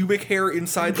like pubic hair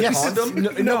inside the Yes.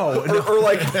 condom? No. Or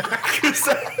like,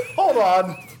 hold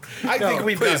on. I think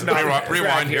we've Please got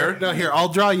rewind here. No, here, I'll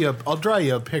draw you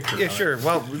a picture. Yeah, of it. sure.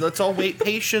 Well, let's all wait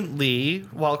patiently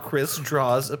while Chris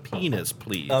draws a penis,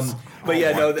 please. But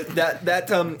yeah, no,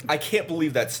 that I can't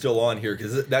believe that's still on here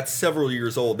because that's several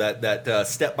years old. That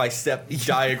step-by-step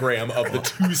diagram of the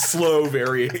too slow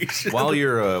variation. While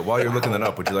you're looking that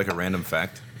up, would you like a random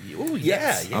fact? Ooh,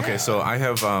 Yes. yeah. Okay, so I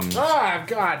have.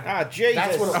 God. Jesus.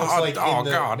 That's what it looks like in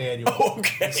the God. manual.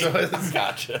 Okay.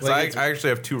 Gotcha. So I actually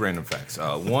have two random facts.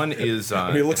 One is. I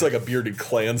mean, it looks like a bearded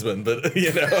Klansman, but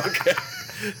you know. Okay.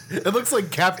 It looks like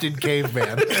Captain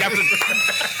Caveman.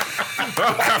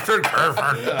 Captain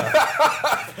Caveman.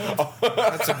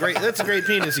 That's a great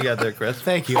penis you got there, Chris.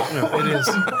 Thank you.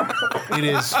 It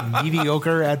is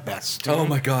mediocre at best. Oh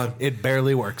my God. It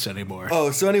barely works anymore.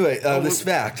 Oh, so anyway, this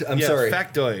fact. I'm Yeah, sorry.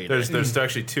 factoid. There's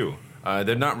actually two.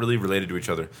 They're not really related to each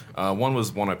other. One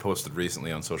was one I posted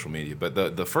recently on social media, but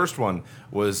the first one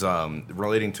was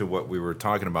relating to what we were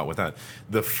talking about with that.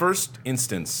 The first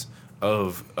instance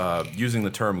of using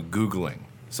the term Googling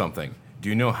something. Do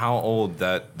you know how old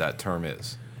that term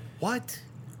is? What?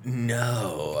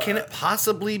 No. Can it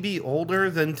possibly be older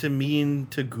than to mean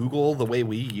to Google the way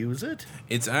we use it?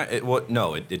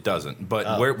 No, it doesn't.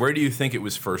 But where do you think it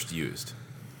was first used?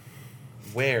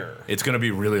 Where? It's going to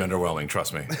be really underwhelming,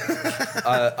 trust me.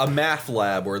 A math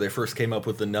lab where they first came up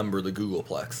with the number, the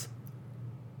Googleplex.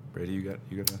 Brady, you got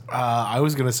that? I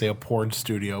was going to say a porn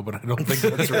studio, but I don't think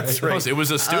that's right. That's right. It was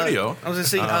a studio. I was going to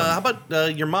say, how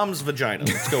about your mom's vagina?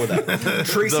 Let's go with that.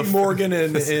 Tracy Morgan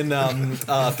in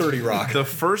 30 Rock. The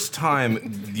first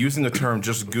time using the term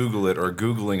just Google it or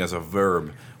Googling as a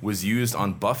verb was used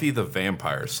on Buffy the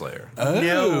Vampire Slayer.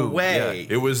 No way.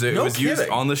 It was No used kidding.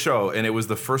 on the show, and it was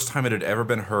the first time it had ever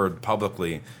been heard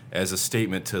publicly as a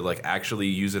statement to like actually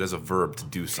use it as a verb to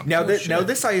do something. Now,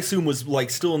 this I assume was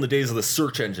like still in the days of the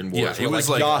search engine wars. Yeah, it where, was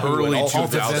like Yahoo early and all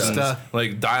 2000s. Vista.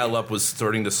 Like dial-up was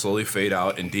starting to slowly fade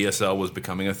out, and DSL was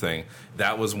becoming a thing.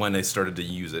 That was when they started to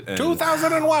use it. And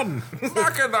 2001.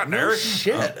 Knock it on there.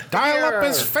 Shit. Dial-up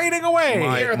is fading away.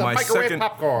 Here, the my microwave second-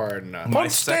 popcorn. My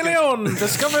Ponce de second- Leon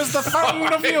discovers the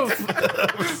fountain of youth.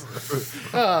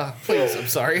 Please, I'm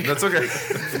sorry. That's okay.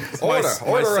 Order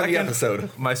on the second- episode.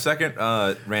 My second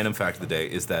random fact of the day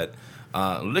is that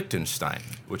Liechtenstein,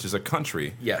 which is a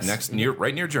country Yes.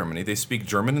 right near Germany, they speak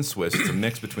German and Swiss. It's a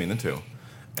mix between the two,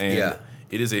 and Yeah.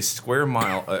 it is a square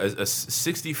mile,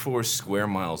 64 square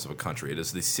miles of a country. It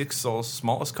is the sixth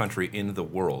smallest country in the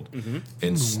world,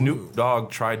 and Snoop Dogg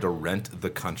tried to rent the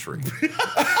country.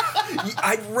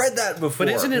 I read that before.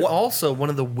 But isn't it What- also one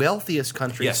of the wealthiest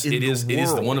countries Yes, in it the is. world? It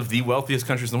is one of the wealthiest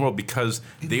countries in the world because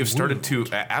they have started to.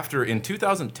 After in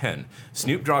 2010,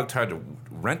 Snoop Dogg tried to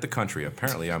rent the country.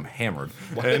 Apparently, I'm hammered,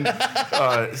 and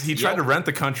he tried to rent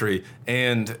the country,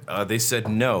 and they said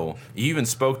no. He even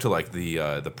spoke to like the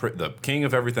king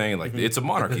of everything, and like it's a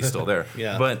monarchy still there.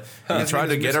 Yeah. But he tried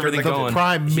to get everything the going.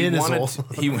 Prime He Minister.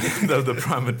 wanted- the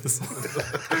Prime Minister.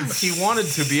 He wanted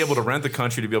to be able to rent the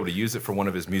country to be able to use it for one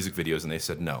of his music videos, and they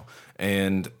said no.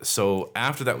 And so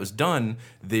after that was done,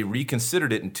 they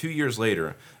reconsidered it, and 2 years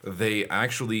later, they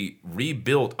actually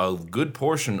rebuilt a good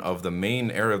portion of the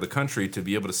main area of the country to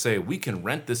be able to say, we can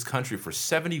rent this country for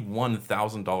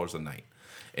 $71,000 a night.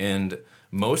 And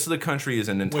most of the country is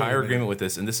in entire agreement with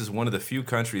this, and this is one of the few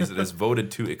countries that has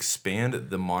voted to expand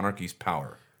the monarchy's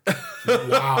power.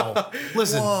 Wow.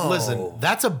 Listen.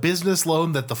 That's a business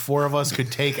loan that the four of us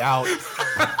could take out.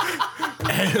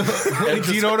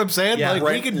 Do you know what I'm saying? Yeah, like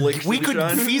rent we could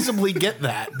Liechtenstein. feasibly get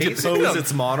that. Depose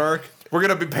its monarch. We're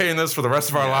going to be paying this for the rest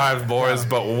of our lives, boys,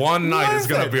 but one night is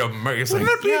going to be amazing.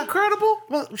 Wouldn't that be incredible?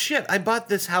 Well, shit, I bought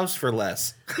this house for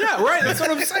less. Yeah, right. That's what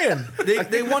I'm saying.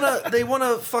 They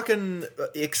wanna fucking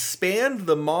expand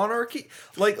the monarchy.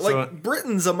 So-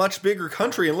 Britain's a much bigger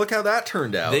country, and look how that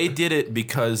turned out. They did it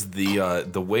because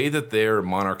the way that their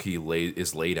monarchy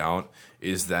is laid out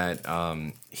is that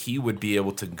he would be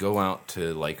able to go out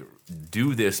to like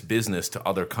do this business to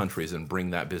other countries and bring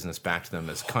that business back to them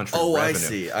as country Oh, I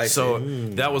revenue. see, So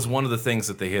that was one of the things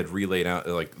that they had laid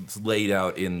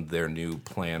out in their new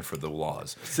plan for the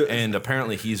laws. And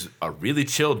apparently he's a really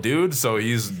chill dude, so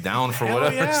he's down for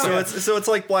whatever. yeah. So it's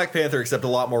like Black Panther, except a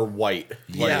lot more white.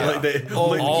 Yeah.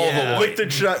 yeah.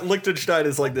 Liechtenstein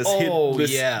is like this,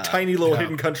 tiny little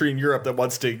hidden country in Europe that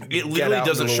wants to. It literally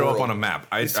doesn't show up on a map.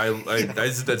 I just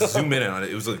had to zoom in on it.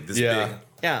 It was like this big.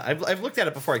 Yeah, I've looked at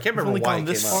it before. I can't remember only why gone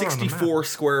it this came out. far. 64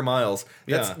 square miles.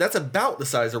 Yeah. That's about the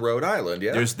size of Rhode Island.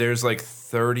 Yeah, There's like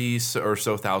 30 or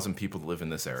so thousand people that live in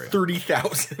this area.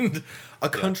 30,000.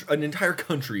 An entire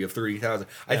country of 30,000.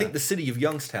 I think the city of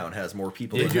Youngstown has more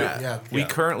people than that. Yeah. We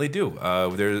currently do.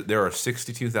 There are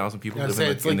 62,000 people I was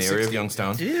living gonna say, in it's the like area 60. of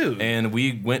Youngstown. Dude. And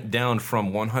we went down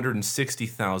from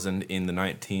 160,000 in the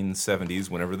 1970s,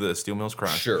 whenever the steel mills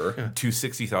crashed, Sure. to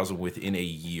 60,000 within a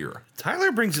year.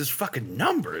 Tyler brings his fucking nose.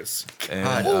 numbers.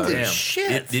 And, Holy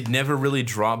shit. It never really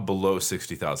dropped below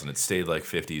 60,000. It stayed like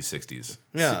 50s, 60s.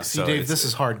 Yeah. See, Dave, this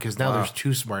is hard because now there's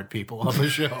two smart people on the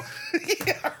show.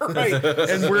 Right.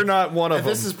 And we're not one of them.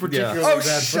 This is particularly Oh,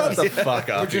 bad. shut the fuck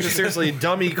up. Seriously,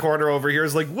 dummy corner over here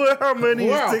is like, well, how many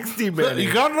Wow. 60 many?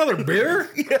 You got another beer?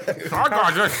 I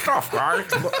got this stuff, guys.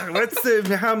 What's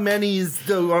the, how many is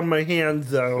though on my hands,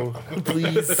 though?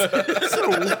 Please.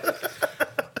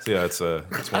 So yeah, it's one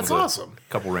That's of the awesome.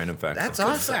 couple random facts. That's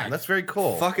awesome. That's very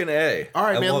cool. Fucking A. All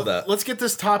right, I man. love that. Let's get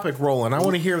this topic rolling. I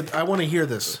want to hear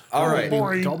this. All right.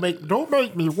 Don't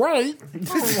make me wait.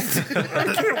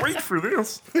 I can't wait for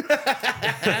this.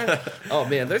 Oh,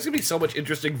 man, there's going to be so much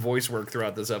interesting voice work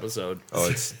throughout this episode. Oh,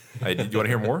 it's. Do you want to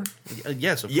hear more?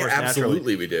 Yes, of Yeah, course.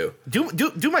 absolutely we do.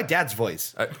 Naturally. Do my dad's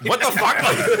voice. What the fuck?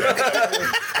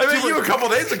 I met you a couple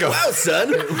days ago. Wow,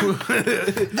 son.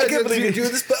 I can't believe you're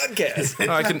doing this podcast.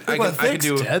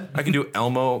 I can do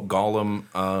Elmo, Gollum.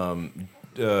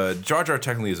 Jar Jar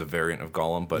technically is a variant of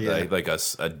Gollum, but like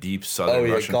a deep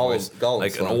Southern Russian voice, Gollum's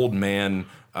like an fun. old man.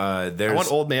 I There's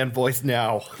want old man voice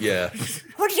now. Yeah.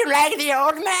 Would you like the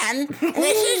old man?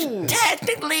 This is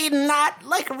technically not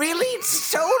like really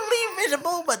solely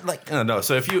visible, but like, no.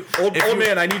 So if you Old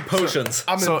man, I need potions.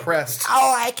 I'm So- impressed.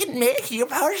 oh, I can make you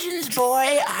potions,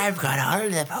 boy. I've got all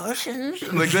the potions.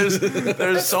 like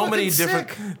there's so many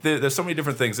different there's so many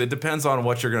different things. It depends on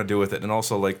what you're gonna do with it, and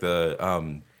also like the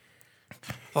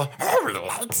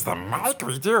That's the mic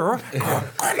we do.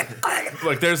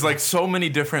 like there's like so many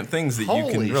different things that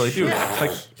you can really do.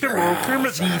 Like Hello,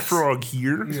 Kermit the Frog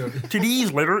here.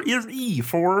 Today's letter is E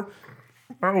for.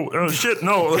 Shit,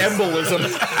 no. Embolism.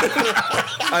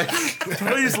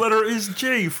 Today's letter is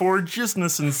J for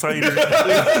Jisness Insider.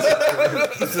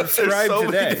 Subscribe so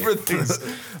today. many different things.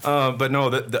 But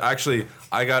no, actually,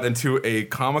 I got into a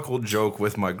comical joke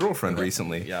with my girlfriend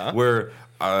recently. Yeah. Where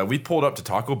we pulled up to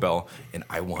Taco Bell, and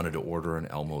I wanted to order an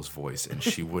Elmo's voice, and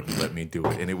she wouldn't let me do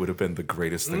it, and it would have been the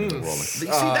greatest thing in the world. See,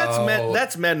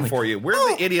 that's men for you. We're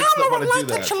the idiots that want to do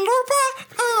that.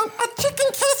 A chicken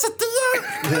quesadilla,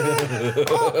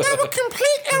 a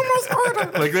complete Elmo's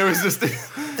order. Like there was just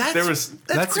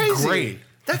That's crazy. great.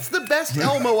 That's the best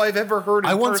Elmo I've ever heard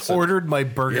in I once person. ordered my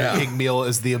Burger King meal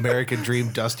as the American Dream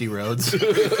Dusty Rhodes. And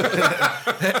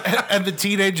the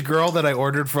teenage girl that I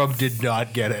ordered from did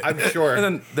not get it. I'm sure.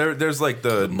 and then there's like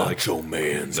the Macho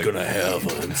Man's gonna have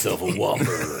himself a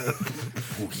Whopper.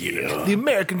 Yeah. The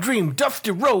American Dream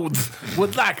Dusty Rhodes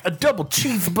would like a double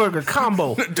cheeseburger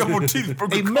combo. double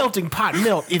cheeseburger. A melting pot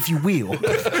melt, if you will.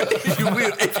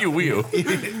 if you will.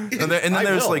 And then I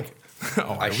there's will. like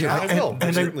I will.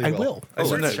 And certainly I will. I and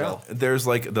certainly then will. there's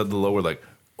like the lower like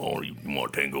Oh, you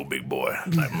want tango, big boy?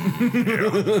 Yeah.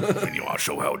 And you want to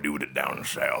show how to do it down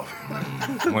south?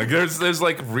 like there's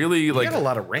like really You like got a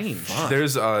lot of range.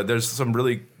 there's some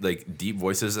really like deep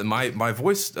voices, and my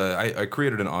voice I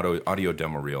created an audio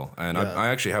demo reel, and I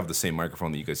actually have the same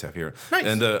microphone that you guys have here. Nice.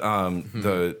 And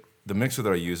the mixer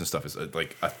that I use and stuff is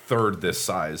like a third this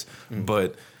size,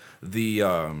 but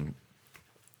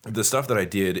the stuff that I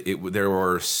did, there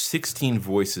were 16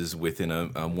 voices within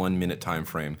a 1 minute time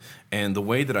frame, and the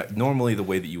way that the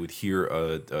way that you would hear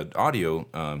an audio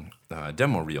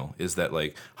demo reel is that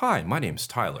like, hi, my name's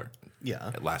Tyler.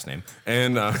 Yeah. Last name.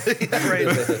 And Right.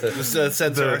 Just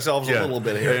censor ourselves a little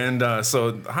bit here. And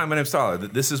so, hi, my name's Tyler.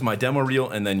 This is my demo reel,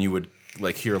 and then you would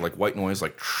like hear like white noise,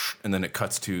 like, and then it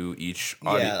cuts to each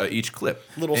each clip.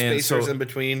 Little And spacers so- in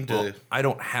between. well, I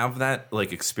don't have that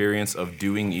like experience of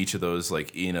doing each of those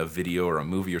like in a video or a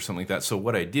movie or something like that. So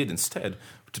what I did instead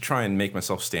to try and make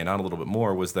myself stand out a little bit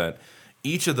more was that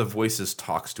each of the voices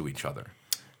talks to each other.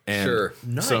 And Sure.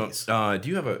 Nice. So, do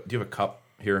you have a cup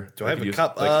here? Do I have could a use?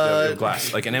 cup? Like, a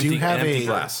glass, like an Do you empty, have an empty a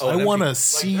glass. I want a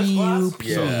CUP.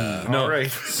 All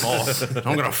right.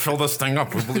 I'm gonna fill this thing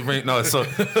up. Believe me. No, so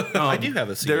I do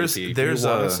have a CUP. There's You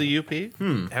want a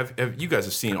CUP? Have you guys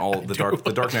have seen all the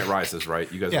Dark Knight Rises,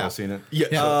 right? You guys have all seen it.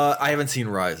 Yeah. I haven't seen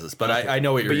Rises, but I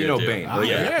know what you're But you know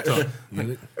gonna do.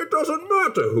 Bane. It doesn't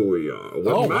matter who we are.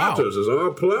 What matters is our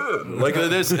plan. Like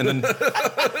this, and then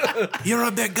you're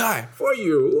a big guy. For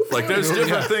you. Like there's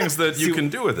different things that you can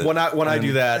do with it. When I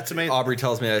do that, That's amazing. Aubrey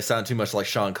tells me I sound too much like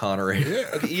Sean Connery.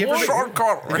 You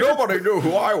ever, Nobody knew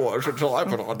who I was until I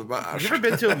put on the mask. you ever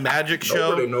been to a magic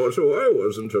Nobody show? knows who I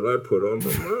was until I put on the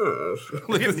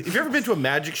mask. Have you ever been to a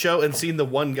magic show and seen the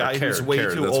one guy who's way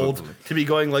Karen, too that's old what- to be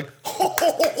going like,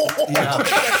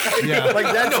 Yeah.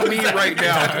 like that's me right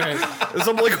now.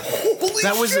 So I'm like,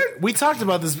 We talked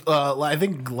about this. I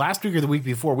think last week or the week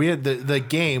before. We had the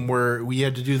game where we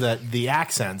had to do the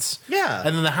accents. Yeah.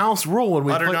 and then the house rule when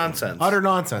we Utter play, nonsense. Utter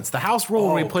nonsense. The house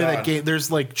rule when Oh, we play God. that game.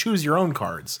 There's like choose your own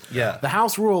cards. Yeah. The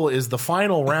house rule is the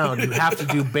final round. You have to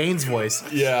do Bane's voice.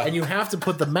 Yeah. and you have to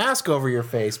put the mask over your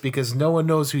face because no one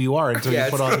knows who you are until you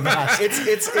put on the mask.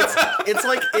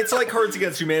 It's like Cards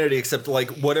Against Humanity, except like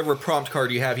whatever prompt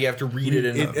card you have to read it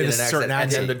in In an a certain accent, and then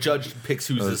accent. the judge picks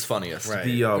who's the funniest. Right.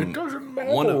 The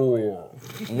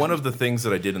one of the things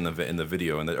that I did in the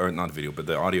video, or not the video, but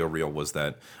the audio reel was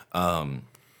that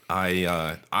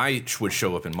I would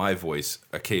show up in my voice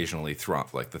occasionally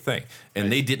throughout like the thing,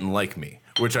 and they didn't like me,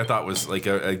 which I thought was like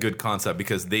a good concept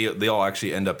because they all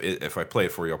actually end up, if I play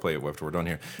it for you, I'll play it after we're done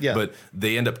here. Yeah. But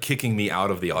they end up kicking me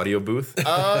out of the audio booth.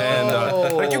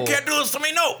 And like, you can't do this to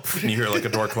me, no! And you hear like a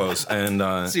door close. And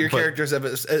So your characters have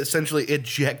essentially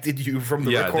ejected you from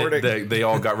the yeah, recording. they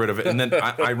all got rid of it. And then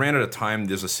I ran out of time.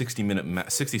 There's a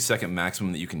 60-second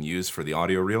maximum that you can use for the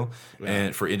audio reel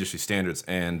and for industry standards.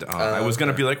 And I was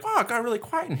going to be like, wow, it got really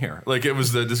quiet in here. Like it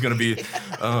was just going to be,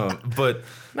 but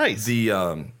Nice.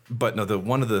 But no,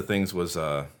 one of the things was,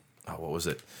 what was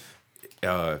it?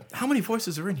 How many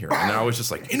voices are in here? And I was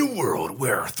just like, in a world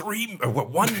where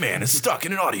one man is stuck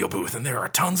in an audio booth and there are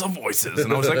tons of voices.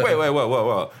 And I was like, wait,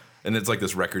 whoa. And it's like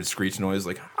this record screech noise,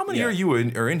 like, how many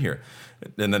are in here?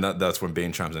 And then that's when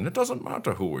Bane chimes in. It doesn't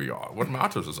matter who we are. What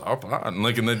matters is our plan. And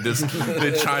then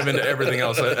they chime into everything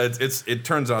else. It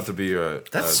turns out to be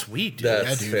That's sweet, dude.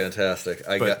 That's fantastic.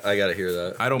 I got to hear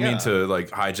that. I don't mean to like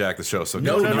hijack the show. So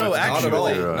No. Not at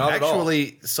all.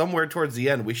 Actually, somewhere towards the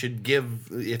end, we should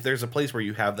give, if there's a place where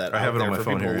you have that, I have out it there on my for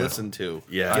phone people here, to yeah. listen to.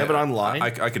 Yeah. Do you have it online?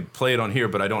 I could play it on here,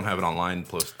 but I don't have it online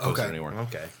posted Okay. anywhere.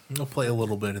 Okay. I'll play a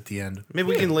little bit at the end. Maybe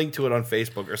we can link to it on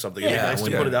Facebook or something. It'd be nice to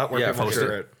put it out where people for hear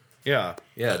sure. it. Yeah.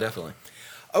 Yeah, definitely.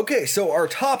 Okay, so our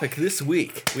topic this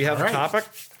week. We have a topic.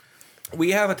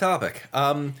 We have a topic.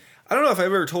 I don't know if I've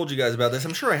ever told you guys about this.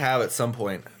 I'm sure I have at some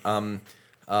point.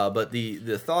 But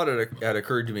the thought had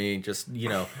occurred to me, just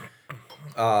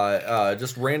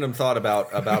just random thought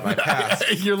about my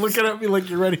past. You're looking at me like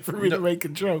you're ready for me to make a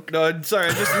joke. No, I'm sorry.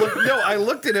 I just looked. No, I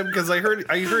looked at him because I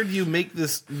heard you make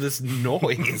this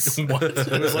noise. What?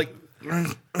 And I was like,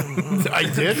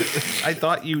 I did. I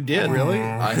thought you did. Really?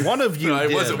 One of you No,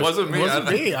 did. it wasn't me. It wasn't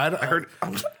me. I heard.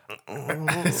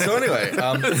 So anyway,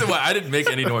 That's why I didn't make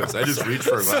any noise. I just reached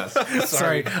for a glass.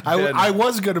 Sorry, Ben. I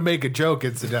was going to make a joke.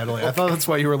 Incidentally, I thought that's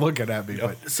why you were looking at me.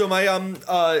 But so my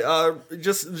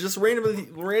just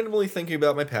randomly thinking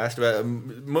about my past, about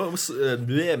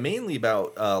mainly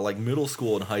about like middle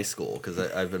school and high school, because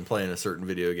I've been playing a certain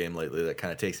video game lately that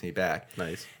kind of takes me back.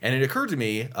 Nice. And it occurred to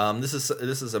me, this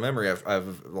is a memory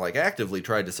I've like actively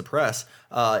tried to suppress.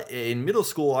 In middle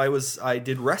school, I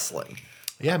did wrestling.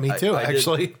 yeah, me too.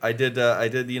 Actually, I did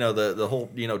the whole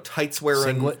tights wearing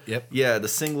Singlet, yep. Yeah, the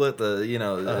singlet, I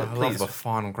love the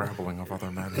fond grappling of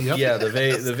other men. Yep. yeah, the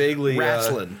vaguely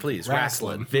Wrestling, please.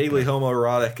 wrestling. vaguely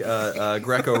homoerotic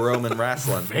Greco-Roman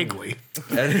wrestling. Vaguely.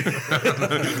 And-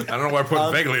 I don't know why I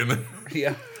put vaguely in there.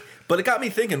 Yeah. but it got me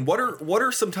thinking. What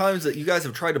are some times that you guys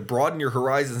have tried to broaden your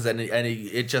horizons and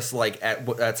it just like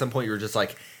at some point you were just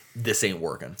like, this ain't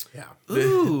working. Yeah.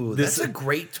 Ooh, This- that's a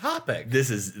great topic. This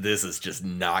is just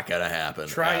not gonna happen. at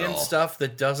Trying all. stuff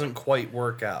that doesn't quite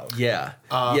work out. Yeah,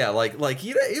 like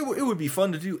it would be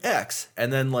fun to do X,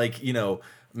 and then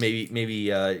maybe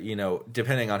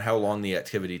depending on how long the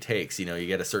activity takes, you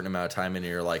get a certain amount of time in,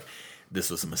 and you're like, this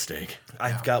was a mistake.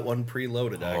 I've got one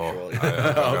preloaded actually.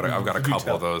 I've got a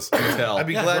couple of those. Tell. I'd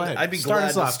be Yeah, go glad. ahead. I'd be Start glad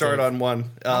us to off, start Dave. on one,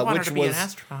 which was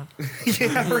astronaut.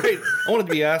 yeah, right. I wanted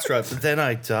to be astronaut, but then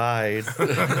I died.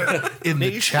 In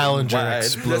the Challenger Nationwide.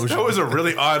 explosion. That was a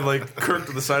really odd, like, kirk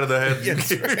to the side of the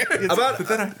head.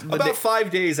 About 5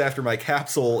 days after my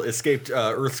capsule escaped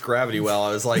Earth's gravity well,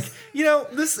 I was like,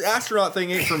 this astronaut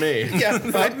thing ain't for me. Yeah,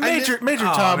 Major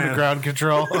Tom to ground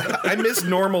control. I miss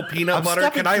normal peanut butter.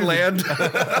 stepping Can I through land?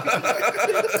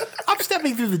 I'm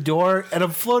stepping through the door and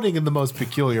I'm floating in the most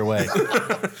peculiar way.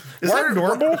 Is that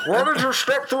normal? Why did you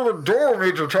step through the door,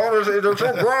 Major Tom? There's no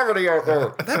gravity out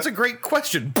there. That's a great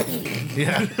question.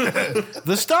 Yeah.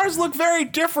 The stars look very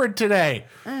different today.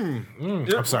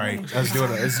 I'm sorry. I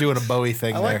was doing a Bowie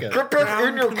thing there. like it. Get back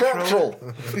in your capsule.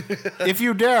 If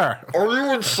you dare. Are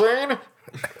you insane?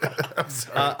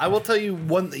 I will tell you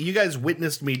one. You guys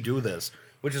witnessed me do this.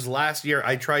 which is last year,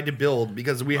 I tried to build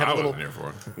because we had I a little. wasn't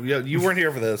here for it. Yeah, you weren't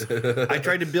here for this. I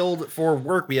tried to build for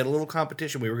work. We had a little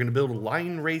competition. We were going to build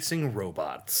line racing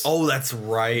robots. Oh, that's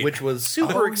right. Which was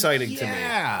super exciting to me.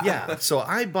 yeah. Yeah. So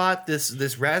I bought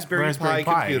this Raspberry Pi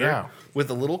computer yeah. with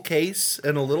a little case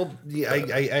and a little.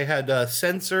 I had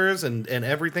sensors and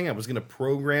everything. I was going to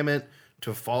program it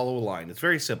to follow a line. It's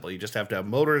very simple. You just have to have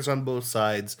motors on both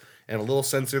sides and a little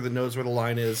sensor that knows where the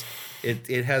line is.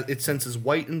 It senses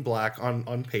white and black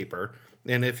on paper,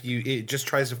 and it just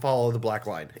tries to follow the black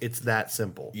line. It's that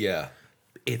simple. Yeah.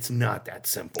 It's not that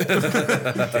simple.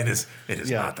 It is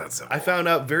Yeah. not that simple. I found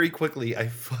out very quickly I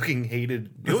fucking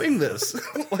hated doing this.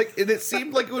 And it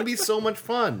seemed like it would be so much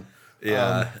fun.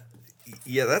 Yeah.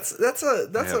 Yeah, that's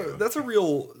a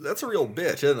real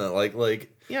bitch, isn't it? Like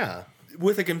Yeah.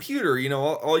 with a computer,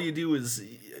 all you do is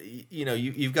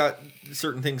you've got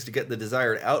certain things to get the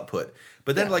desired output.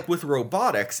 But then like with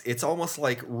robotics, it's almost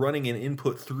like running an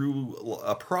input through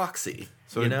a proxy.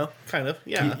 So Kind of.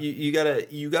 Yeah. you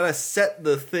gotta set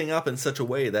the thing up in such a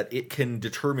way that it can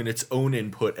determine its own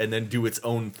input and then do its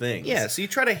own things. Yeah, so you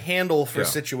try to handle for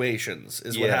situations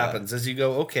is what happens as you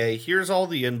go, okay, here's all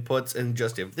the inputs, and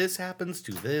just if this happens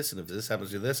to this, and if this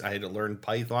happens to this, I had to learn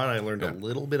Python. I learned a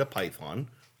little bit of Python.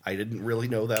 I didn't really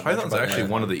know that much Python's about actually Python.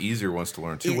 one of the easier ones to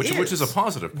learn too, It which is a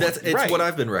positive point. It's Right. what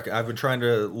I've been I've been trying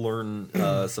to learn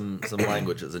some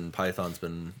languages, and Python's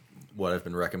been what I've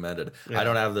been recommended. I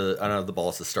don't have the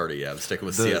balls to start it yet. I'm sticking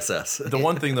with CSS. The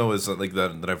one thing though is like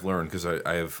that I've learned, because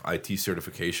I have IT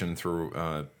certification through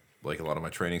like a lot of my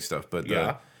training stuff, but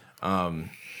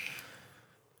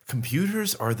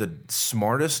computers are the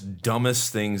smartest,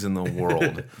 dumbest things in the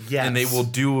world. Yes. And they will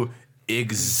do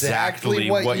exactly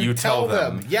what you tell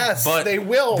them. Yes, they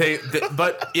will.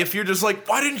 But if you're just like,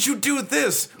 why didn't you do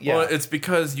this? Yeah. Well, it's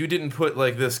because you didn't put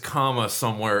like this comma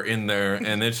somewhere in there,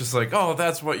 and it's just like, oh,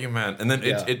 that's what you meant. And then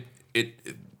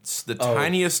it's the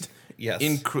tiniest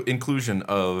inclusion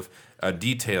of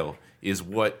detail is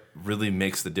what really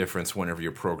makes the difference whenever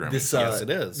you're programming. Yes, it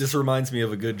is. This reminds me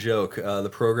of a good joke. The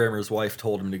programmer's wife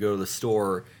told him to go to the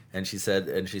store, and she said,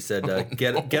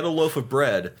 get a loaf of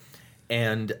bread.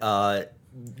 And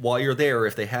while you're there,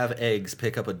 if they have eggs,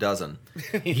 pick up a dozen.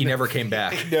 He never came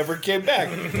back. Never came back.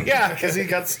 Yeah, because he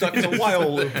got stuck in a while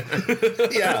loop.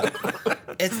 Yeah,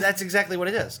 that's exactly what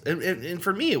it is. And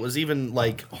for me, it was even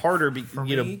like harder. For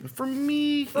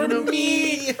me,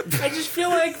 I just feel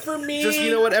like for me. just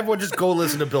everyone just go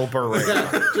listen to Bill Burr right now.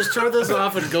 Just turn this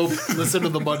off and go listen to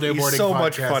the Monday morning. so podcast.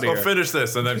 much funnier. So finish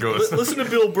this and then go. Listen to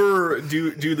Bill Burr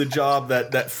do the job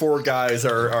that four guys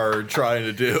are trying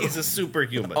to do He's a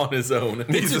superhuman. on his own.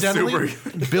 He's a Incidentally,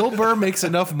 super. Bill Burr makes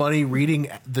enough money reading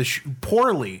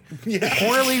poorly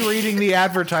reading the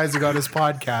advertising on his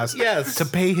podcast Yes. to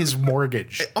pay his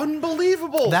mortgage.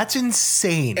 Unbelievable. That's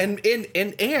insane.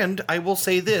 And I will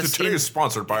say The this. training is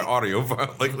sponsored by Audio.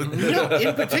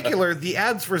 In particular, the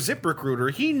ads for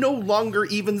ZipRecruiter, he no longer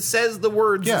even says the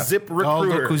words ZipRecruiter. Oh,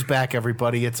 look who's back,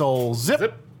 everybody. It's old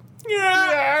Zip.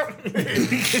 Yeah.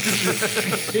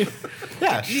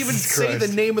 Yeah. He even say the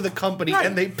name of the company,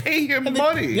 and they pay him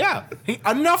money. Yeah.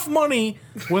 Enough money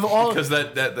with all. Because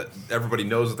that everybody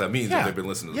knows what that means if they've been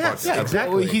listening to the podcast. Yeah,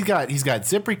 exactly. He's got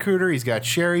ZipRecruiter. He's got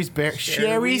Sherry's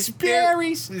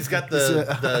Berries. He's got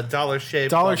the Dollar Shave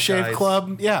Dollar Club Shave guys.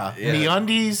 Club. Yeah.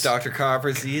 MeUndies. Dr.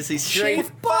 Carver's Easy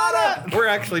Shave butter. We're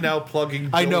actually now plugging.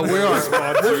 I know we are.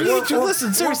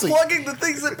 Listen, seriously. We're plugging the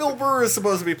things that Bill Burr is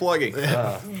supposed to be plugging.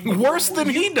 Worse than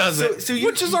he does it,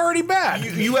 which is already bad.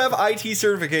 You have IT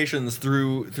certifications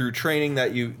through training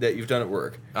that you've done at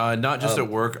work. Not just at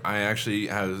work. I actually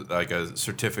have like a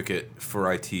certificate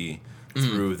for IT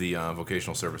through the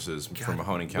vocational services from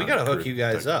Mahoning County. We gotta hook Career you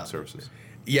guys Technical up. Services.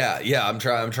 Yeah. I'm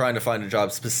trying to find a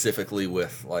job specifically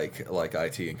with like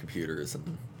IT and computers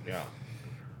and. Yeah.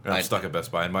 And I'm stuck at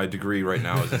Best Buy, and my degree right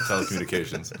now is in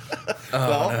telecommunications.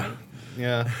 Well,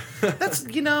 yeah. That's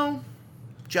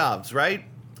jobs, right?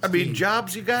 I mean,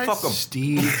 jobs, you guys. Fuck 'em.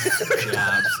 Steve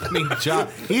Jobs. I mean,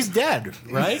 Jobs. He's dead,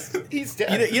 right? He's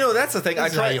dead. You know that's the thing.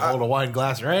 That's how you hold a wine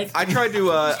glass, right? I tried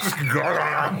to.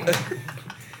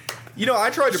 I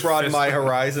tried to broaden my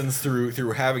horizons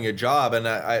through having a job, and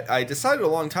I decided a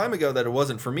long time ago that it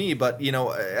wasn't for me. But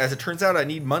as it turns out, I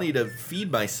need money to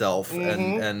feed myself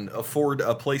and afford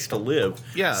a place to live.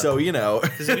 Yeah. So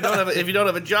Because if you don't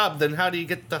have a job, then how do you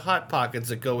get the hot pockets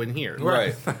that go in here?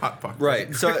 right,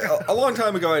 right. So a long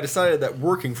time ago, I decided that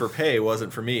working for pay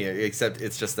wasn't for me. Except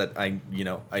it's just that I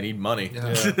need money.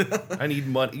 I need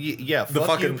money. Yeah. The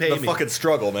fucking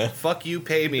struggle, man. Fuck you,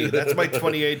 pay me. That's my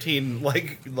 2018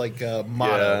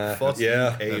 motto. Fuck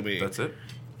you, pay me. That's it.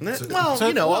 Also,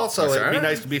 it'd be Sorry?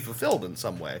 nice to be fulfilled in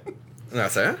some way.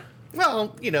 That's it.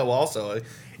 Well, also, I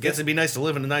guess it'd be nice to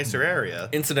live in a nicer area.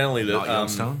 Incidentally, Not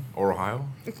Youngstown or Ohio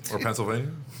or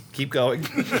Pennsylvania. Keep going.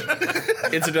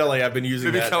 Incidentally, I've been using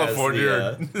Maybe that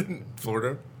California as or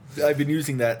Florida. I've been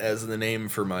using that as the name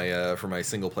for my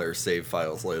single player save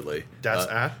files lately. Das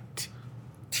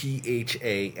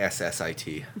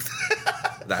THASSIT.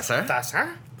 That's her. Das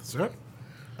her? That's it.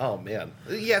 Oh man.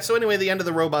 Yeah, so anyway, the end of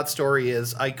the robot story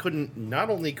is not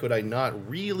only could I not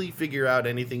really figure out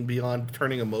anything beyond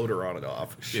turning a motor on and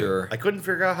off. Sure. I couldn't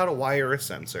figure out how to wire a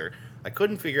sensor. I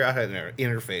couldn't figure out how to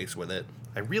interface with it.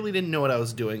 I really didn't know what I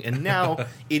was doing, and now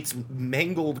its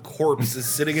mangled corpse is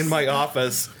sitting in my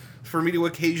office for me to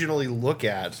occasionally look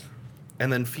at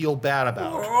and then feel bad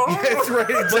about. That's right,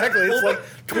 exactly. It's like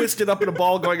twisted up in a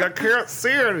ball going, I can't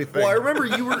see anything. Well, I remember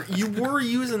you were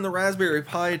using the Raspberry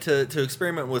Pi to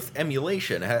experiment with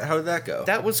emulation. How did that go?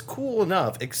 That was cool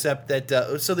enough, except that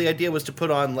so the idea was to put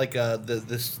on like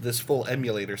this full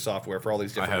emulator software for all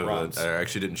these different ROMs. I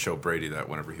actually didn't show Brady that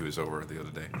whenever he was over the other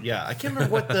day. Yeah, I can't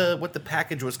remember what the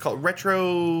package was called.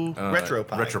 RetroPie.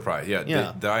 RetroPie, yeah.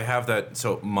 Yeah. I have that.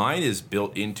 So mine is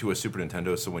built into a Super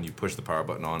Nintendo. So when you push the power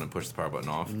button on and push the power button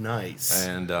off, Nice.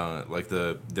 And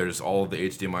there's all of the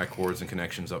HDMI cords and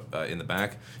connections up in the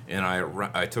back. And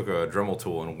I took a Dremel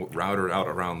tool and routed out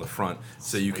around the front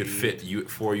so you could fit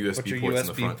 4 USB Put your ports in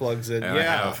the USB front. plugs in. And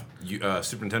Yeah. I have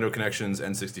Super Nintendo connections,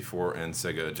 N64, and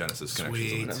Sega Genesis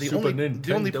connections. On it.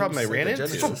 The only problem I ran into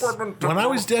When I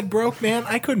was dead broke, man,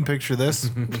 I couldn't picture this.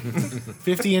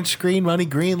 50-inch screen, money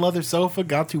green, leather sofa,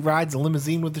 got to rides a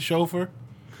limousine with the chauffeur.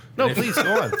 No, please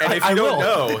go on. and if you don't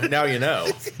know, now you know,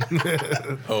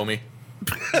 homie.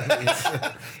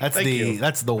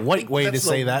 That's the white way to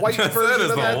say that. White version That is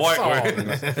of the that white song. way.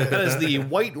 That is the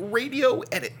white radio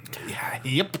edit.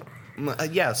 Yep.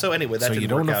 Yeah. So anyway, that So didn't you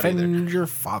don't work out either. offend your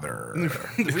father.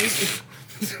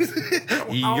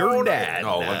 Your dad.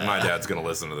 Oh, like my dad's gonna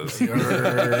listen to this.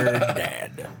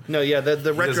 Dad. No, yeah,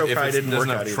 the retro If pie it didn't work doesn't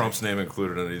out have either. Trump's name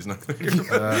included in it, he's not.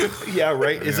 Yeah,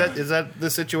 right. Is that the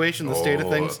situation, the state of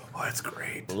things? Oh, that's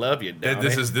great. Love you, Donnie.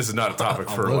 This is not a topic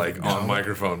for love like it, on no.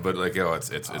 microphone, but like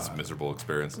it's a miserable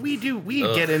experience. We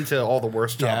get into all the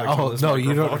worst Yeah. topics. on Oh this no, you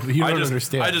microphone. don't. You don't I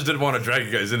understand. just didn't want to drag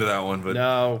you guys into that one, but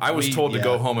No, I was told to yeah.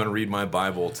 go home and read my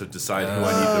Bible to decide who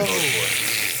I need to vote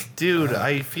for. Dude,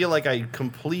 I feel like I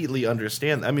completely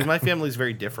understand. I mean, my family's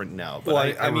very different now, but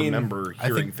Well, I mean, remember I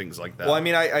hearing think- things like that. Well, I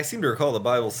mean, I seem to recall the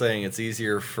Bible saying it's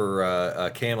easier for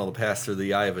a camel to pass through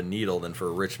the eye of a needle than for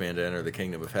a rich man to enter the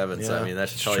kingdom of heaven. So, Yeah. I mean, that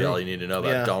should tell you all you need to know about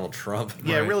Yeah. Donald Trump.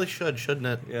 yeah, it really should, shouldn't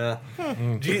it? Yeah.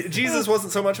 Jesus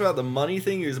wasn't so much about the money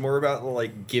thing. He was more about,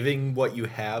 like, giving what you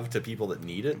have to people that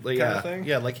need it, kind Yeah, of thing.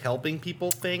 yeah, like helping people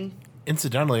thing.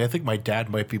 Incidentally, I think my dad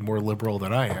might be more liberal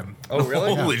than I am. Oh,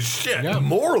 really? Holy shit! Yeah.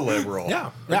 More liberal. Yeah.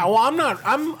 Yeah. Well, I'm not.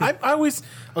 I always.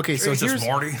 Okay. So Jesus,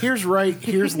 Morty. here's right.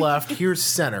 Here's left. Here's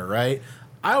center. Right.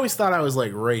 I always thought I was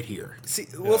like right here. See,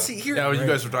 here. Yeah, you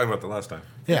guys were talking about the last time.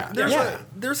 Yeah.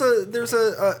 There's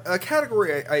a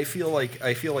category I feel like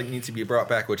needs to be brought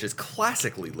back, which is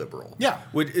classically liberal. Yeah.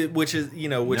 Which is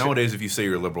Nowadays, if you say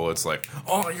you're liberal, it's like,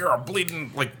 oh, you're a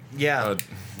bleeding like Yeah.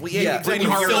 Well, yeah, exactly.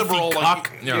 when you're Filthy liberal,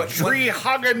 cock. like, yeah. Tree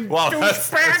hugging Well, that's-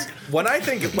 douchebag. when I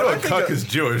think No, cuck is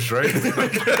Jewish, right?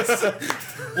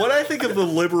 when I think of the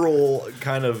liberal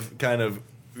kind of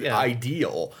Yeah.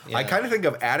 ideal, I Yeah. kind of think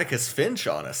of Atticus Finch,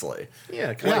 honestly.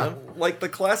 Yeah, kind Like, of. like the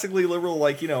classically liberal,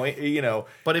 like you know.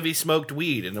 But if he smoked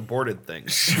weed and aborted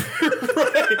things,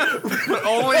 But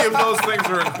only if those things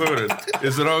are included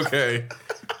is it okay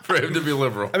for him to be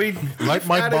liberal. I mean, Like if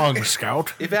my Attic- bong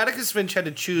scout. If Atticus Finch had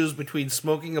to choose between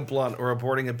smoking a blunt or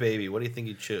aborting a baby, what do you think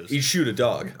he'd choose? He'd shoot a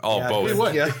dog. Oh, Yeah, both. he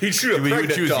would. Yeah. He'd shoot a You would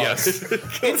pregnant choose dog.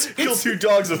 yes. Kill two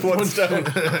dogs with one stone.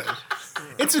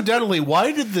 Incidentally,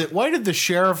 why did the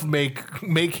sheriff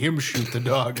make him shoot the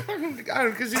dog?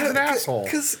 Because he's an asshole.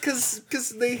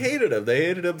 Because they hated him. They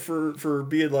hated him for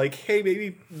being like, hey,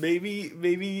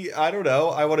 maybe I don't know.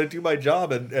 I want to do my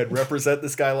job and represent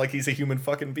this guy like he's a human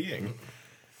fucking being.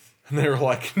 And they were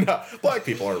like, no, black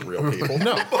people aren't real people.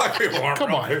 No. Black people aren't Come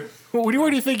real on. people. Where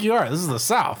do you think you are? This is the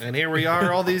South. And here we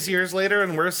are, all these years later,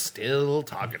 and we're still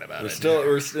talking about it.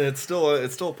 It's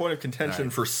still a point of contention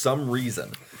for some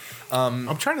reason.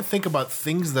 I'm trying to think about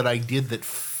things that I did that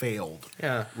failed.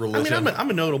 Yeah, Religion. I mean, I'm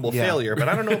a notable Yeah. failure, but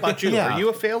I don't know about you. Yeah. Are you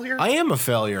a failure? I am a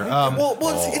failure. Well,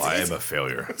 I am a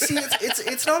failure. see,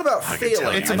 it's not about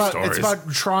failing. it's my about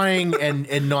stories. trying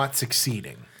and not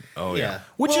succeeding, Oh yeah.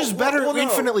 which is better, no.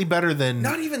 infinitely better than.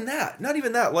 Not even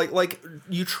that. Like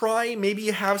you try. Maybe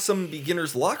you have some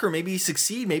beginner's luck, or maybe you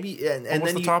succeed. Maybe and What's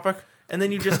then the you, topic? and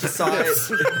then you just decide.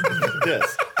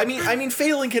 This. I mean,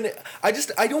 failing can. I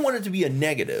don't want it to be a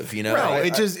negative, you know. No,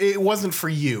 it wasn't for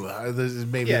you. This is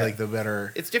maybe Yeah. like the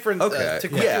better. It's different. Okay. To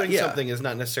quit Yeah, doing yeah. something is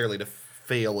not necessarily to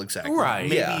fail exactly. Right.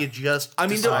 Maybe Yeah. you just. I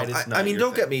mean, decide it's not your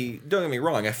don't thing. get me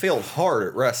wrong. I failed hard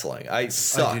at wrestling. I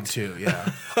sucked. I did too.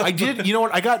 Yeah, I did. You know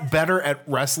what? I got better at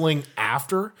wrestling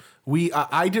after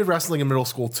I did wrestling in middle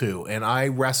school too, and I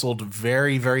wrestled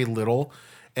very, very little.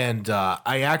 And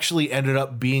I actually ended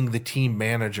up being the team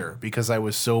manager because I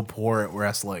was so poor at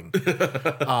wrestling.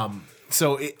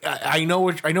 I know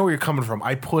where you're coming from.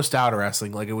 I pussed out of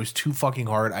wrestling. Like, it was too fucking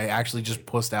hard. I actually just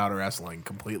pussed out of wrestling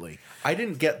completely. I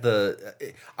didn't get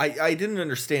I didn't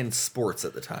understand sports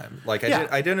at the time. Like Yeah.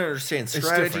 I didn't understand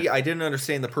strategy. different. I didn't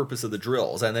understand the purpose of the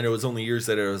drills. And then it was only years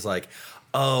that it was like,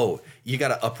 oh, you got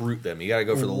to uproot them. You got to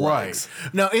go for the legs.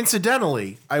 Now,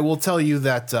 incidentally, I will tell you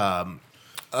that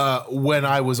when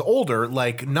I was older,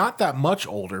 like not that much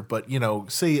older, but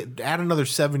say add another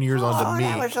 7 years onto me.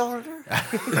 I was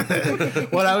older.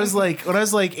 When I was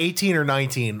like 18 or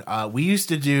 19, we used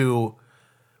to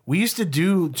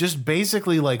do just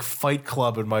basically like Fight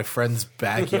Club in my friend's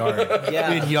backyard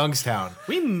in Youngstown.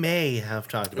 We may have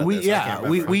talked about this. I can't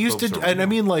we remember. used to, and I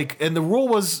mean and the rule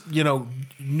was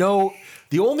no.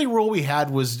 The only rule we had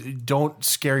was don't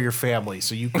scare your family,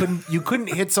 so you couldn't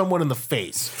hit someone in the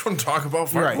face. Don't talk about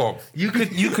Fight Club. You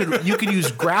could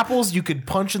use grapples. You could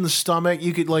punch in the stomach.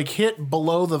 You could like hit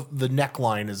below the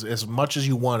neckline as much as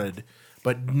you wanted,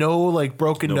 but no like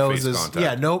broken No face noses. contact.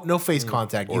 Yeah, no face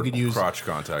contact. Or you could use crotch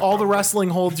contact. all the wrestling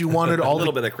holds you wanted. All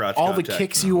little the, bit of crotch all the contact.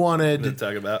 kicks you wanted. To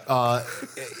talk about.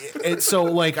 And so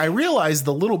like I realized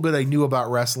the little bit I knew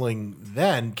about wrestling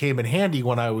then came in handy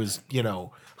when I was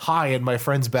high in my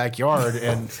friend's backyard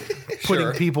and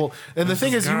putting people. And the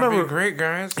thing is, you remember, great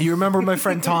guys. you remember my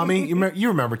friend Tommy. You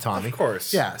remember Tommy, Of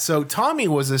course. Yeah. So Tommy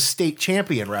was a state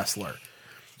champion wrestler.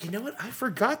 You know what? I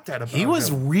forgot that about He was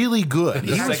him. really good.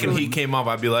 The second he came up,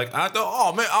 I'd be like,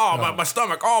 my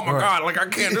stomach, oh my god, like I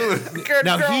can't do it.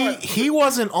 Now he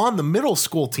wasn't on the middle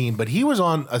school team, but he was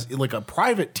on a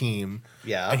private team.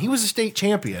 Yeah. And he was a state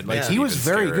champion. Like Yeah. he was Even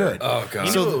very scarier. good. Oh god.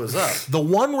 He knew it was up. The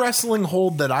one wrestling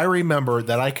hold that I remember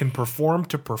that I can perform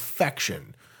to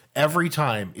perfection every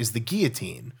time is the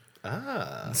guillotine.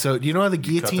 So do you know how the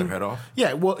guillotine? their head off?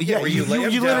 Yeah, well, yeah. where You, you lay you,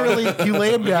 'em you down. literally you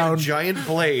lay him down Giant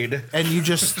blade. and you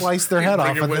just slice their head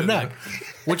off it at the with neck,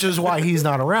 which is why he's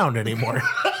not around anymore.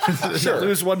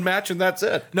 Lose one match and that's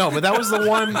it. No, but that was the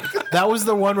one. That was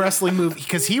the one wrestling move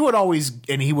because he would always,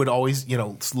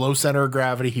 low center of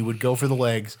gravity. He would go for the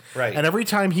legs, Right. And every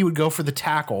time he would go for the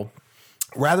tackle,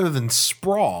 rather than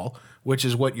sprawl, which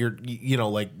is what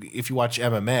like if you watch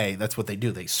MMA, that's what they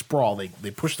do. They sprawl.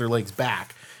 They push their legs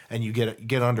back, and you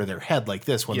get under their head like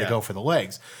this when they Yeah. go for the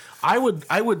legs. I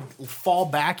would fall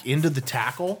back into the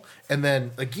tackle, and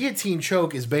then a guillotine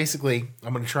choke is basically.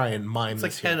 I'm going to try and mime It's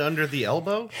this like here. head under the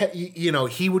elbow.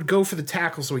 He would go for the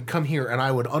tackle, so he'd come here, and I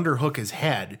would underhook his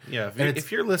head. Yeah, and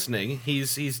if you're listening,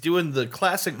 he's doing the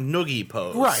classic noogie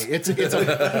pose. right.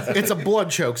 It's a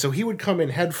blood choke. So he would come in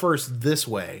head first this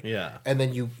way. Yeah. and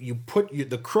then you put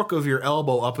the crook of your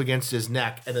elbow up against his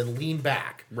neck, and then lean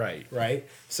back. Right. right.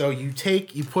 So you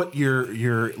put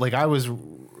your like I was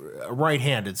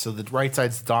right-handed, so the right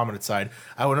side's the dominant side.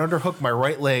 I would underhook my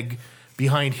right leg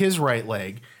behind his right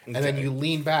leg, and then you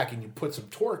lean back and you put some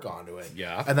torque onto it.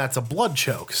 Yeah. And that's a blood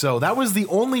choke. So that was the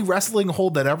only wrestling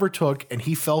hold that ever took, and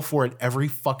he fell for it every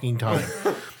fucking time.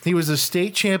 He was a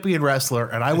state champion wrestler,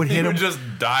 and I would hit He him. would just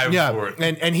dive for it.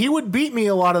 And he would beat me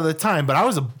a lot of the time, but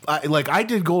I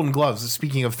did Golden Gloves.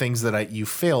 Speaking of things that you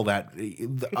failed at,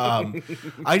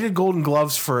 I did Golden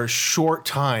Gloves for a short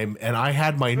time, and I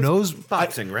had my nose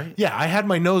boxing, right? Yeah, I had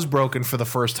my nose broken for the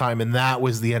first time, and that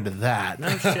was the end of that.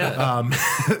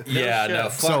 Yeah, no,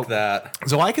 fuck that.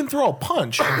 So I can throw a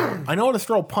punch. I know how to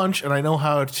throw a punch, and I know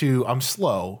how to. I'm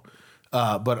slow,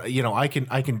 but I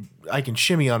can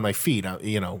shimmy on my feet.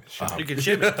 You can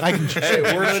shimmy. I can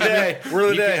Word of the day. Word of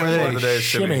the day. Word of the day is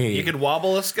shimmy. You could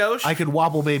wobble a skosh. I could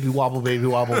wobble, baby, wobble, baby,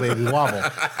 wobble, baby, wobble.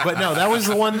 But no, that was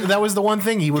the one. That was the one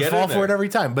thing he would Get fall in for there. it every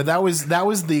time. But that was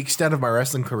the extent of my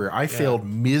wrestling career. I failed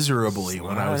miserably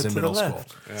when I was in middle school.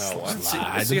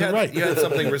 Slide to you the had, right. you had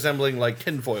something resembling like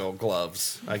tinfoil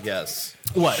gloves, I guess.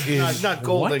 What? Not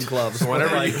golden What? gloves.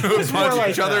 Whenever like, you punch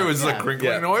like each other, it was a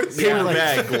crinkling noise. paper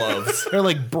bag gloves They're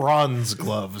like bronze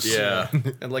gloves. Yeah.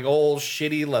 and like old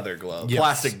shitty leather gloves.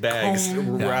 Plastic bags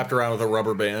wrapped around with a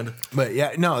rubber band. But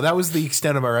yeah, no, that was the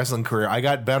extent of my wrestling career. I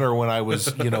got better when I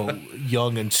was,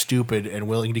 young and stupid and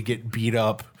willing to get beat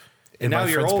up in now my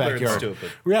you're friend's older and backyard.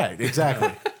 stupid. Right,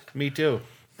 exactly. Me too.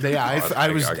 Yeah, I I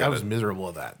was got I was it. miserable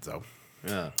at that. So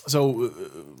Yeah. so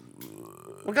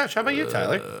Well, gosh, how about you,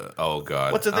 Tyler? Oh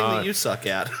God. What's the thing that you suck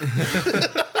at?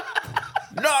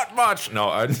 Not much. No,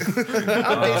 I'm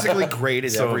basically great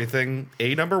at so- everything.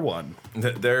 A number one.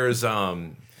 there's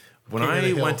when I the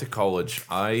hill. went to college,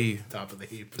 Top of the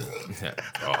heap.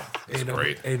 it's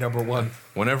great. A number one.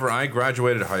 Whenever I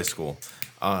graduated high school,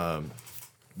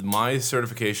 my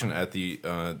certification at the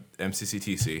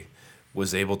MCCTC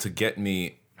was able to get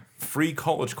me free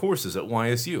college courses at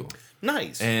YSU.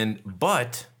 Nice.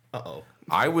 But Uh-oh.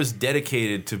 I was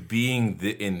dedicated to being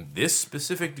in this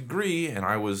specific degree, and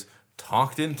I was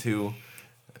talked into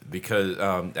because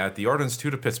at the Art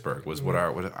Institute of Pittsburgh was what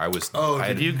I was. Oh, I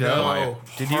did had you go? My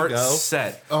Did you heart go?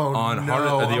 set Oh, on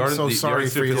no. the I'm Art, so the sorry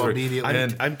Art for you Institute of Pittsburgh. immediately.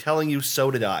 And I'm telling you,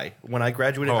 so did I. When I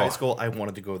graduated high school, I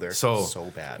wanted to go there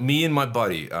so bad. Me and my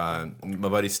buddy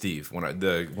Steve, one of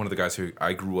the guys who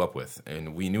I grew up with,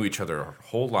 and we knew each other our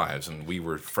whole lives, and we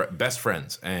were best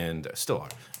friends, and still are.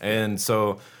 And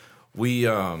so we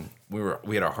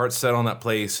had our hearts set on that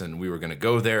place, and we were going to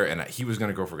go there. And he was going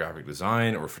to go for graphic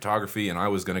design or photography, and I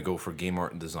was going to go for game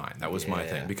art and design. That was my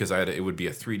thing because it would be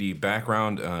a 3D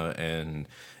background, and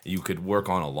you could work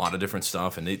on a lot of different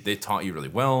stuff. And they taught you really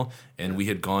well. And we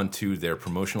had gone to their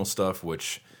promotional stuff,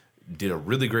 which did a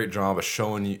really great job of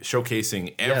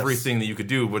showcasing everything that you could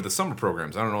do with the summer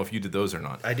programs. I don't know if you did those or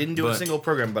not. I didn't do a single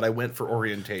program, but I went for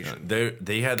orientation.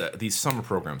 They had these summer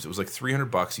programs. It was like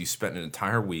 $300. You spent an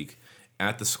entire week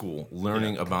at the school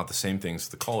learning about the same things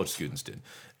the college students did.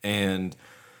 And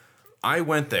I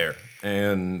went there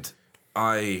and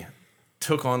I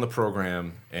took on the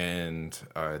program, and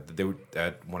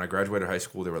when I graduated high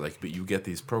school, they were like, but you get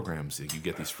these programs, you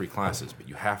get these free classes, but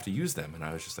you have to use them. And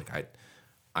I was just like,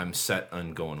 I'm set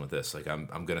on going with this. Like, I'm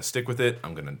going to stick with it.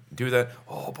 I'm going to do that.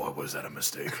 Oh boy, was that a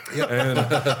mistake. And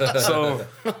so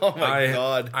Oh my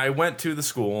God. I went to the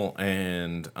school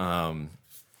and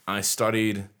I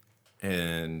studied,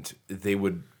 and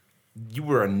you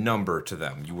were a number to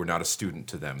them. You were not a student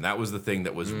to them. That was the thing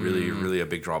that was really, really a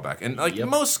big drawback. And like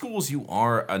most schools, you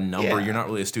are a number. Yeah. You're not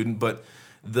really a student. But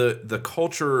the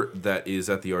culture that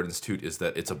is at the Art Institute is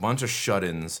that it's a bunch of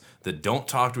shut-ins that don't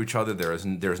talk to each other.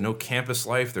 There's no campus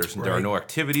life. There are no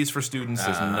activities for students.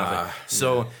 There's nothing.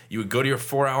 So you would go to your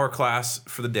 4-hour class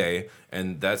for the day,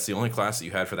 and that's the only class that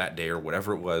you had for that day or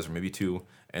whatever it was, or maybe 2.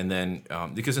 And then,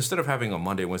 because instead of having a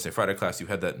Monday, Wednesday, Friday class, you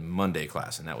had that Monday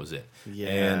class, and that was it. Yeah.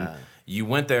 And you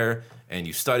went there, and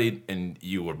you studied, and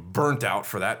you were burnt out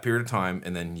for that period of time,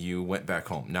 and then you went back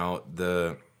home. Now,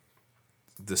 the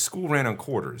school ran on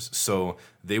quarters, so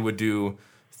they would do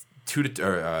 10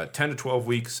 to 12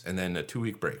 weeks, and then a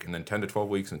 2-week break, and then 10 to 12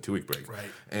 weeks and a 2-week break.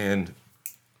 Right. And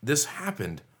this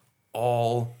happened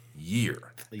all year.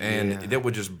 And that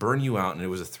would just burn you out, and it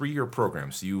was a 3-year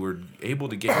program, so you were able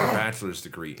to get your bachelor's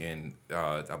degree in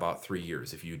about 3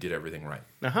 years if you did everything right.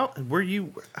 Now, how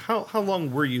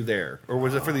long were you there? Or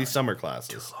was it for these summer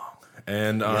classes?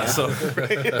 And so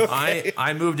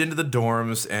I moved into the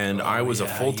dorms, and I was a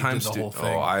full-time did the whole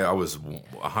student. thing. I was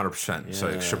 100%,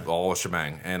 so all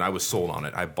shebang, and I was sold on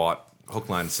it. I bought hook,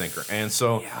 line, and sinker. And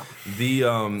so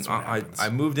I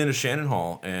moved into Shannon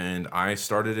Hall, and I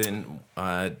started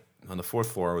on the 4th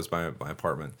floor was my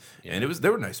apartment, and they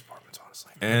were nice apartments,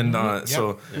 honestly. And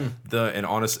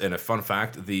and a fun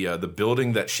fact, the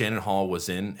building that Shannon Hall was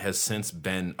in has since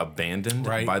been abandoned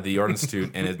by the Art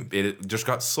Institute, and it just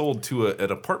got sold to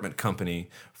an apartment company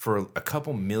for a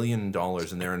couple $1 million,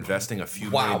 and they're investing a few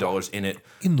 $1 million in it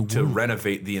to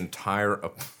renovate the entire.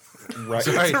 Right.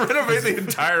 To renovate the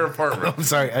entire apartment. I'm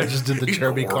sorry, I just did the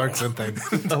Jeremy Clarkson thing.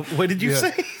 What did you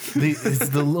say? It's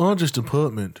the largest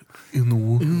apartment in the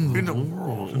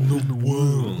world.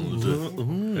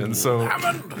 And so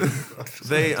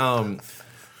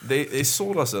they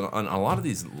sold us on a lot of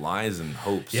these lies and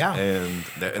hopes. Yeah. And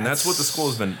that's what the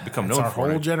school has become known Our for.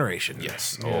 whole generation.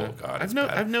 Yes. Oh God.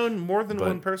 I've known more than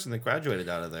one person that graduated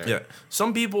out of there. Yeah,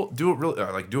 some people do it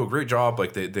really do a great job.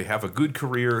 Like they have a good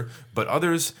career, but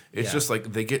others it's just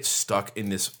like they get stuck in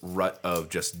this rut of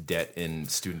just debt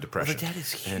and student depression. But that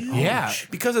is huge. Yeah.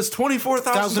 because it's $24,000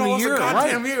 $1,000 a year,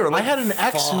 goddamn right? year. I Like, had an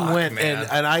ex who went,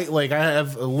 and I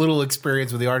have a little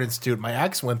experience with the Art Institute. My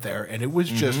ex went there, and it was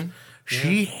just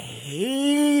she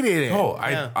hated it. Oh,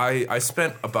 I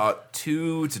spent about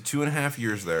 2 to 2.5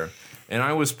 years there, and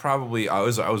I was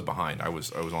behind. I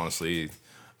was honestly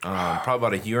probably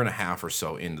about a year and a half or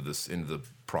so into the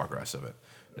progress of it.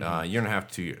 A year and a half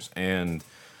to 2 years, and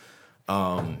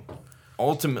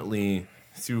ultimately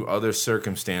through other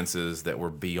circumstances that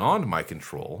were beyond my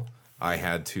control, I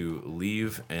had to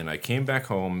leave, and I came back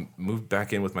home, moved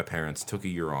back in with my parents, took a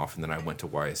year off, and then I went to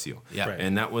YSU. Yeah. Right.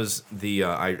 And that was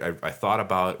I thought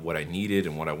about what I needed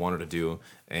and what I wanted to do,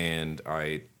 and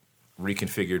I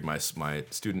reconfigured my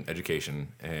student education,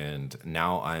 and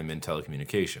now I'm in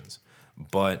telecommunications.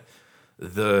 But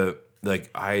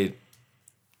I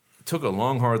took a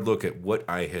long, hard look at what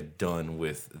I had done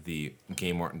with the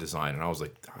game art and design, and I was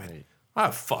like, I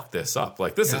fucked this up.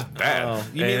 Like, this is bad.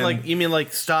 You mean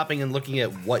like stopping and looking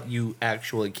at what you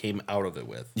actually came out of it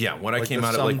with? Yeah, what I came the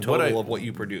out of, sum like total of what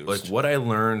you produced, like what I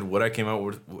learned, what I came out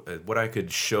with, what I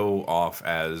could show off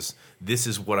as this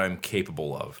is what I'm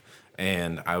capable of.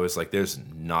 And I was like, there's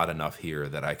not enough here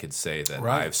that I could say that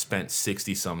I've spent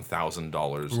 $60-some thousand.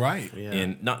 Right. Yeah.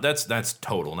 In not that's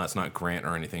total, and that's not grant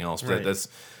or anything else. But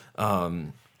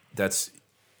that's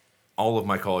all of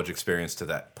my college experience to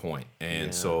that point.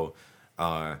 And so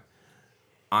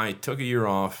I took a year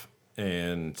off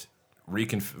and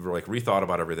rethought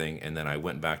about everything, and then I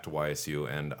went back to YSU,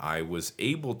 and I was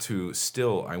able to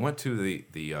I went to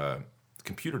the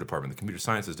computer department, the computer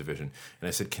sciences division, and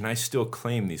I said, can I still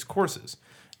claim these courses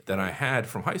that I had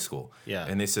from high school? Yeah.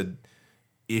 And they said,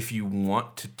 if you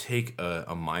want to take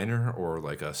a minor or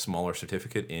like a smaller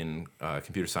certificate in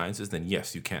computer sciences, then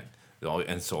yes, you can.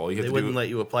 And so all you have to do. They wouldn't let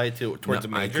you apply it towards a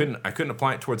major? I couldn't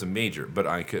apply it towards a major, but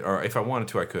I could, or if I wanted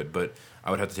to, I could, but I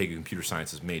would have to take a computer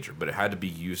sciences major, but it had to be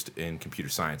used in computer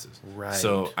sciences. Right.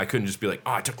 So I couldn't just be like,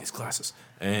 I took these classes.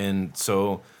 And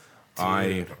so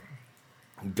I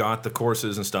got the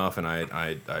courses and stuff, and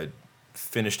I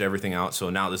finished everything out. So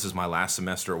now this is my last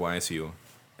semester at YSU,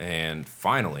 and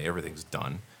finally everything's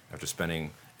done after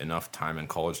spending enough time in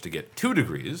college to get 2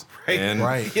 degrees.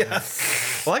 Right. Yeah.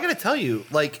 Well, I got to tell you,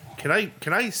 like, can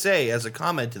I say as a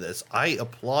comment to this, I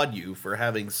applaud you for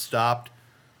having stopped,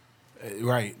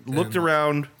 looked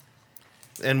around,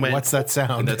 and went. What's that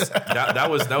sound? And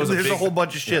that was There's a whole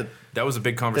bunch of shit. That was a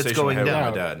big conversation I going had down.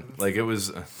 with my dad. Like, it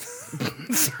was.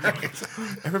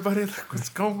 Everybody, look what's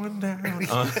going down.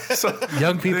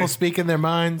 Young people speaking their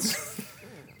minds.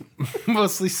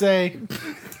 Mostly say,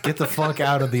 get the fuck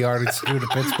out of the Art Institute of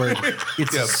Pittsburgh.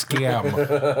 It's a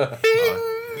scam.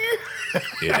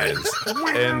 It is.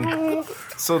 And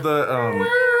so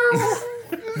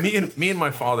me and my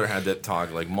father had that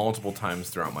talk like multiple times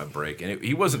throughout my break, and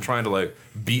he wasn't trying to like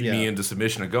beat me into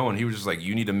submission and going. He was just like,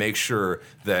 you need to make sure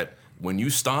that when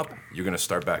you stop, you're going to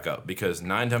start back up, because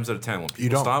 9 times out of 10 when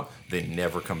people stop, they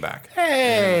never come back.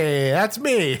 Hey, that's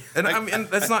me. And I mean,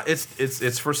 that's not.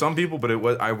 It's for some people, but it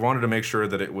was. I wanted to make sure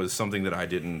that it was something that I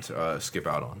didn't skip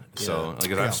out on. Yeah. So,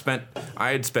 like,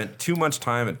 I had spent too much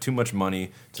time and too much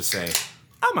money to say,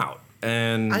 I'm out.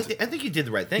 And I think you did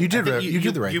the right thing. You did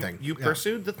the right thing. You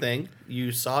pursued the thing.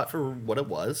 You saw it for what it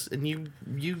was, and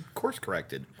you course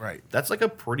corrected. Right. That's like a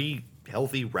pretty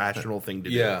healthy, rational thing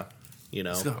to do. Yeah. You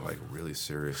know. it's not like really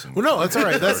serious. And Well, no, that's all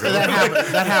right.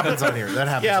 That happens on here. That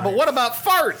happens. Yeah, on but here. what about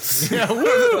farts?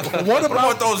 What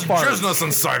about those farts? business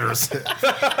insiders? Let's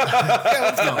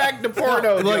get back to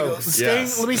porno jokes.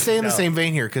 Let me stay in the same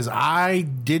vein here, because I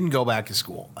didn't go back to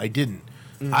school. I didn't.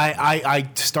 I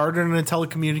started in a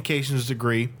telecommunications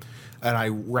degree, and I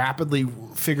rapidly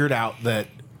figured out that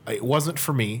it wasn't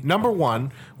for me. Number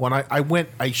one, when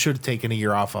I should have taken a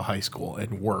year off of high school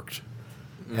and worked,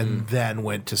 and then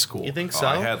went to school. You think so?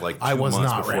 I had like 2 I was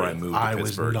months not before ready. I moved I to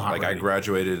was Pittsburgh. not Like, I ready.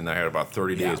 graduated and I had about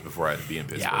 30 days before I had to be in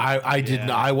Pittsburgh. Yeah, I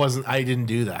didn't. I wasn't. I didn't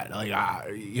do that. Like, I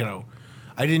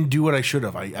didn't do what I should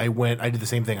have. I did the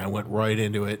same thing. I went right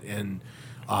into it, and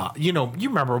you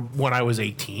remember when I was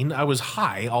 18, I was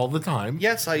high all the time.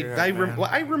 Yes, I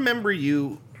remember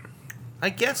you. I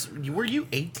guess, were you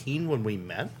 18 when we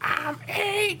met? I'm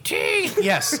 18.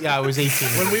 Yes, yeah, I was 18.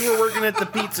 When we were working at the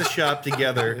pizza shop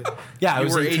together. Yeah, I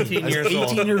was were 18 18 years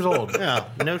old. 18 years old. Yeah,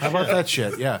 no shit. How about that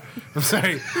shit? Yeah. I'm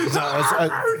sorry.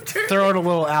 I was throwing a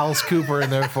little Alice Cooper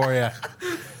in there for you.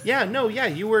 Yeah,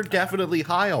 you were definitely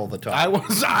high all the time.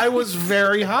 I was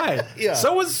very high. Yeah.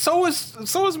 So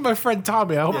was my friend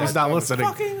Tommy. I hope he's not listening.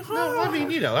 No, I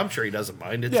mean, I'm sure he doesn't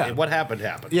mind. What happened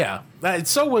happened. Yeah.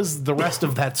 So was the rest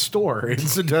of that store,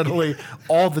 incidentally,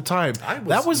 all the time.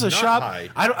 That was a not shop.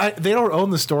 high. They don't own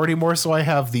the store anymore, so I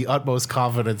have the utmost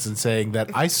confidence in saying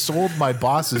that I sold my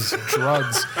boss's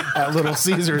drugs at Little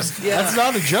Caesars. Yeah. That's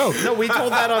not a joke. No, we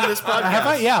told that on this podcast. Have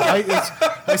I?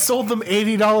 Yeah. I sold them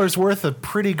 $80 worth of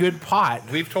pretty good pot.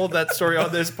 We've told that story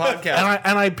on this podcast.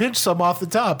 And I pinched some off the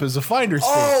top as a finder's fee.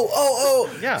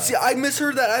 Oh. Yeah. See, I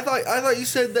misheard that. I thought you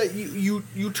said that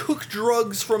you took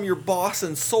drugs from your boss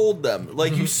and sold them.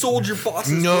 Like, you sold your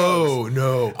boss's drugs.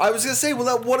 No. I was gonna say,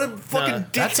 well, what a fucking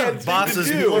That's dickhead a thing bosses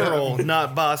to do. plural,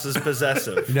 not bosses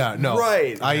possessive. No.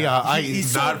 Right. I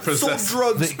sold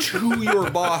drugs to your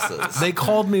bosses. They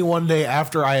called me one day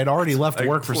after I had already left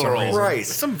work for some plural. reason. Right.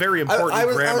 Some very important I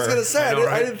was grammar. gonna say,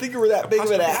 I didn't think you were that big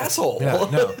of an asshole. Yeah,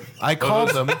 no. I called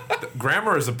them.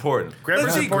 Grammar is important. Grammar's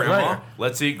Let's eat important. grandma. Right.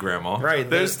 Let's eat grandma. Right.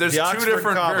 There's The two Oxford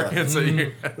different comma. variants. That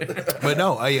you, But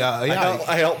no, I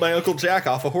helped my Uncle Jack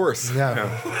off a horse.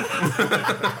 yeah.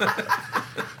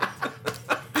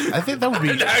 I think that would be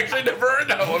I actually never heard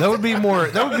that one. that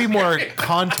would be more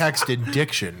context and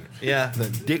diction. Yeah, the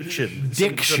diction.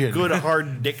 Diction. Some good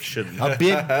hard diction. A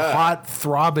big hot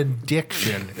throbbing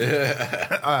diction.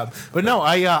 But no,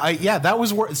 yeah, that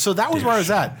was where. So that was where I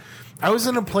was at. I was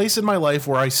in a place in my life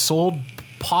where I sold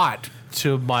pot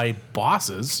to my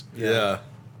bosses. Yeah.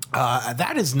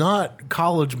 That is not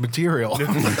college material.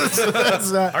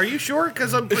 That's not- Are you sure?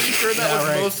 Because I'm pretty sure that was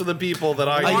right. most of the people that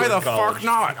I Why knew the in college. fuck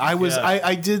not? I was Yeah.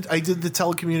 I did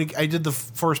the I did the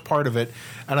first part of it,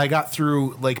 and I got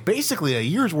through like basically a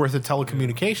year's worth of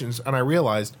telecommunications, and I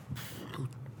realized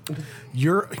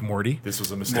you're Morty. This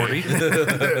was a mistake.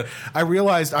 I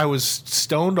realized I was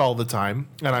stoned all the time,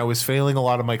 and I was failing a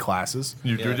lot of my classes.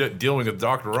 You're dealing with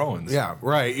Dr. Owens. Yeah,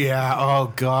 right. Yeah.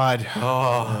 Oh God.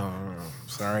 Oh,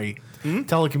 sorry.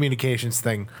 Telecommunications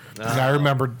thing. I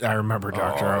remember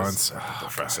Dr. Owens.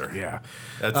 Professor. Yeah.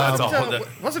 That's all. That,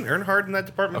 Wasn't Earnhardt in that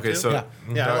department okay, too? so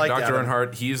Yeah, I like Dr. that.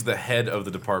 Earnhardt, he's the head of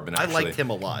the department. I Actually. liked him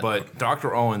a lot. But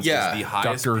Dr. Owens Yeah. is the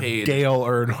highest Dr. paid. Dale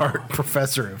Earnhardt,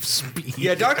 professor of speed.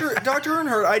 Yeah, Dr.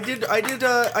 Earnhardt.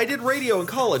 I did radio in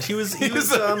college. He was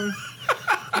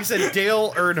He said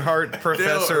Dale Earnhardt,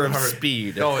 professor of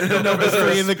speed. No, Number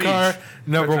 3 in the car,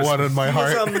 number 1 in my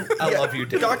heart. I love you,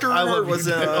 Dale. Dr. I love Earnhardt was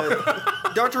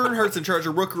Dr. Earnhardt's in charge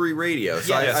of Rookery Radio,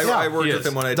 so Yes. I worked he with is.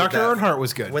 him when I did Dr. that. Earnhardt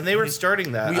was good. When they were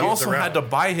starting that, we I was also around. had to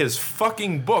buy his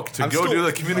fucking book to go still- do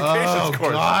the communications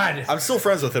course. I'm still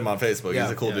friends with him on Facebook. He's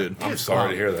a cool dude. I'm sorry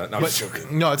to hear that. No, I'm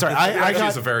joking. No, it's all right. Actually,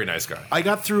 he's a very nice guy. I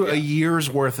got through a year's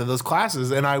worth of those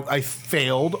classes, and I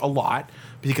failed a lot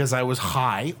because I was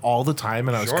high all the time,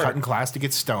 and I was Sure. cutting class to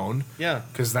get stoned. Yeah.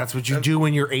 Because that's what you do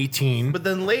when you're 18. But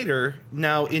then later,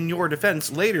 now in your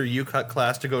defense, later you cut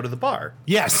class to go to the bar.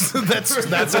 Yes,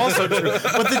 that's also true.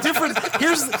 But the difference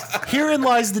herein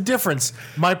lies the difference.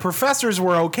 My professors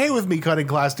were okay with me cutting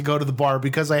class to go to the bar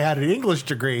because I had an English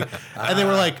degree, and they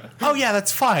were like, "Oh yeah,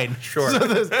 that's fine. Sure. So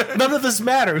none of this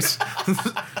matters."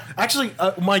 Actually,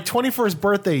 my 21st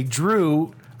birthday,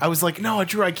 Drew. I was like, "No,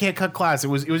 Drew, I can't cut class. It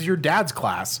was your dad's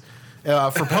class."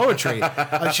 For poetry,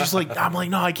 she's like, I'm like,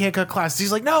 no, I can't cut class.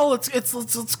 He's like, no,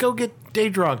 let's go get day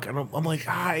drunk, and I'm like,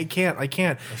 I can't.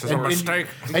 This is a mistake.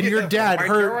 And your dad, my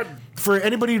her, God. for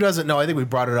anybody who doesn't know, I think we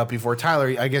brought it up before.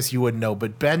 Tyler, I guess you wouldn't know,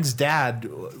 but Ben's dad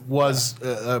was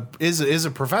is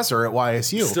a professor at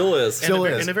YSU. Still is. Still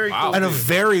And a is, very Wow. cool and a dude.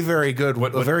 very very good,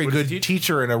 What a very does he good teach?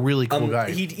 teacher and a really cool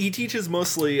guy. He teaches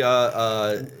mostly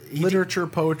Literature,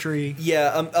 poetry.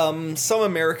 some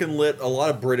American lit, a lot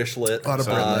of British lit, A lot of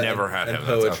British lit. Never had and him.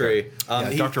 That's poetry.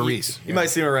 okay. Dr. Reese. You might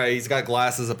see him around. He's got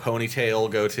glasses, a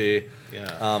ponytail, goatee.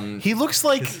 Yeah. He looks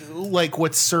like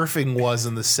what surfing was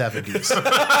in the 70s.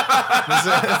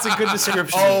 That's a good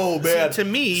description. Oh man! to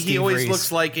me, he Steve always Reese.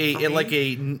 looks like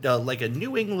a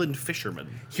New England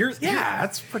fisherman. Here's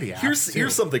That's pretty apt, Here's too.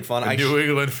 something fun. I New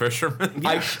England fisherman.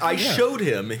 I showed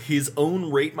him his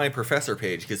own Rate My Professor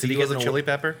page because Did he get wasn't no chili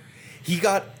pepper? He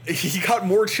got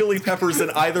more chili peppers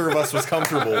than either of us was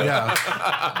comfortable with.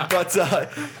 Yeah.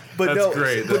 But That's no,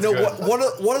 great. But That's no, good.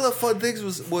 one of the fun things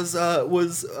was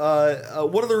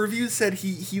one of the reviews said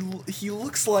he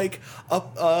looks like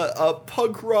a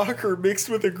punk rocker mixed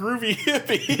with a groovy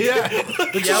hippie. Yeah,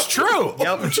 which is true.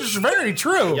 Yep. Which is very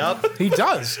true. Yep. He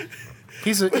does.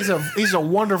 He's a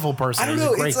wonderful person. I don't He's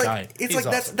know. a great It's like guy. it's He's like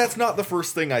awesome. that's not the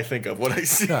first thing I think of when I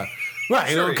see. Yeah.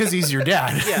 Right, because he's your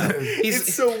dad. Yeah,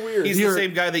 It's so weird. He's You're- the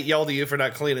same guy that yelled at you for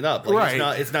not cleaning up. Like,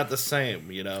 Right. It's not the same,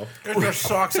 you know. Get your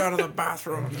socks out of the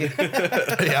bathroom.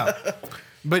 Yeah.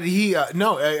 But he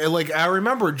like I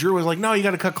remember Drew was like, "No, you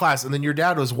got to cut class," and then your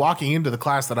dad was walking into the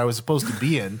class that I was supposed to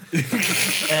be in,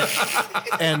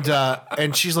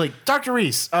 and she's like, "Dr.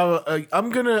 Reese, I'm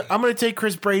gonna take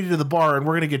Chris Brady to the bar and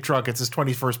we're gonna get drunk. It's his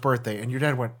 21st birthday." And your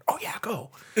dad went, "Oh yeah,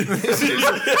 go."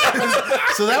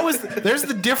 So there's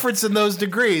the difference in those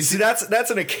degrees. See, that's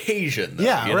an occasion. Though,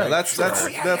 Yeah, you know? right.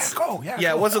 That's go.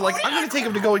 Yeah, it wasn't like I'm going to take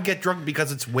him to go and get drunk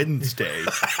because it's Wednesday.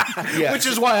 yeah. Which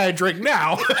is why I drink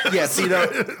now. Yeah,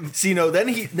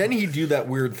 then he do that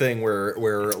weird thing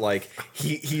where like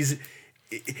he's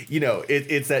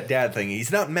it's that dad thing.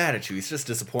 He's not mad at you. He's just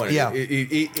disappointed. Yeah.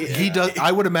 He does.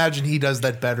 I would imagine he does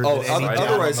that better than any dad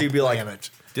otherwise on the he'd be like, planet.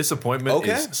 Disappointment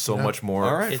Okay. is so much more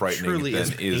All right. It frightening truly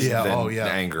than is.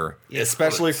 anger.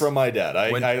 especially from my dad.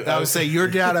 I would say your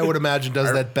dad, I would imagine,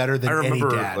 does that better than I remember,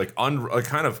 any dad. like,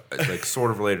 kind of, like,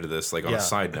 sort of related to this, like, on Yeah. a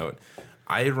side note.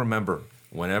 I remember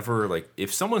whenever, like,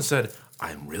 if someone said,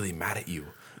 "I'm really mad at you,"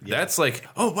 That's like,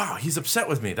 oh wow, he's upset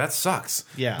with me. That sucks.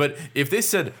 Yeah. But if they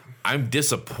said, I'm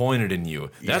disappointed in you,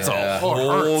 that's Yeah. a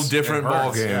whole different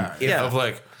hurts, ballgame. yeah. Of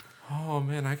like, oh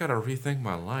man, I gotta rethink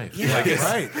my life. Yeah. Like, it's-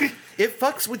 Right. It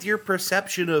fucks with your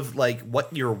perception of like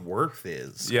what your worth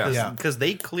is. Yeah. Yeah. Because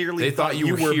they clearly They thought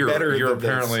you were here. better You're than this.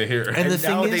 apparently here. And the thing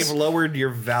Now is, they've lowered your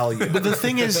value. but the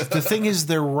thing is,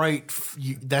 they're right.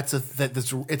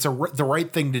 The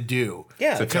right thing to do.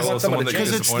 Yeah, To tell someone that you're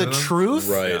Because it's the disappointed in them? truth.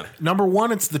 Right. Yeah. Number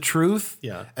one, it's the truth.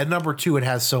 Yeah. And number two, it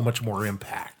has so much more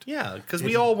impact. Yeah, because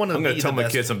we all want to. I'm gonna be tell the my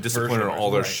best kids I'm disappointed in version of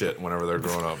all their ourselves. shit whenever they're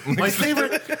growing up. My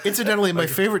favorite, incidentally, my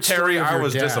favorite story Terry, of I your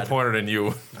was dad- disappointed in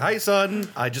you. Hi, son.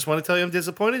 I just want to tell you I'm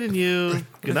disappointed in you.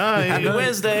 Good night. Happy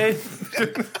Wednesday.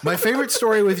 My favorite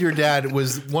story with your dad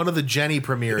was one of the Jenny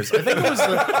premieres. I think it was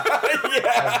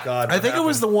Oh, God, I think it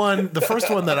was the first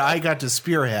one that I got to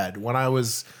spearhead when I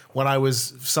was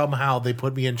somehow they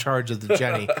put me in charge of the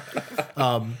Jenny.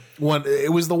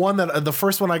 It was the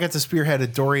first one I got to spearhead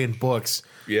at Dorian Books.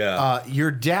 Yeah.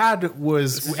 Your dad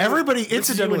was everybody This is you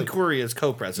incidentally. and Corey as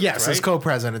co-presidents. Yes, right? as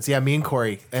co-presidents. Yeah, me and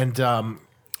Corey. And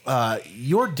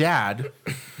your dad,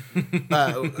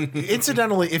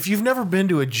 incidentally, if you've never been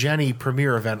to a Jenny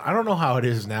premiere event, I don't know how it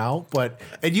is now, but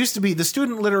it used to be the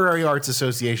Student Literary Arts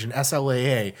Association,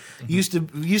 SLAA, used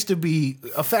to be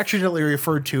affectionately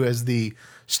referred to as the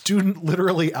Student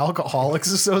Literally Alcoholics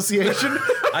Association.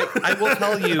 I will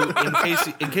tell you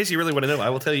in case you really want to know. I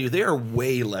will tell you they are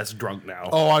way less drunk now.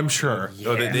 Oh, I'm sure.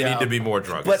 No, they need to be more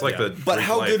drunk. But, It's like the but Greek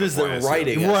how life good of is their YSL.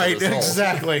 writing? as a Right, result?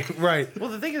 exactly. Right. Well,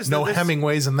 the thing is, No that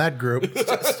Hemingways in that group.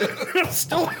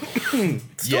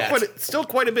 still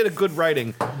quite a bit of good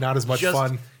writing. Not as much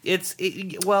fun.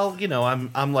 Well, you know,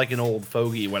 I'm like an old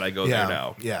fogey when I go Yeah. there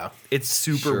now. Yeah. It's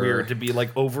super Sure. weird to be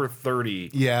like over 30.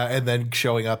 Yeah, and then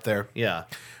showing up there. Yeah.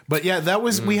 But yeah, that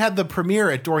was we had the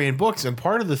premiere at Dorian Books, and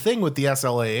part of the thing with the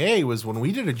SLAA was when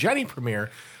we did a Jenny premiere,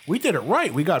 we did it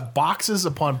right. We got boxes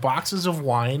upon boxes of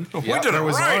wine. We did it There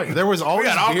was right. there was always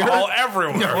We had beer. alcohol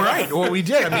everywhere. Yeah, right. Well, we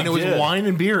did. I mean, it was wine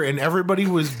and beer, and everybody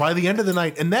was by the end of the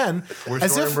night. And then, Where's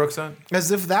as Dorian if Brooks at?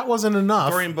 as if that wasn't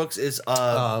enough. Dorian Books is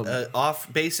off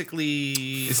basically.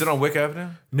 Is it on Wick Avenue?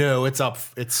 No, it's up.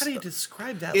 It's How do you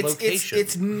describe that It's location?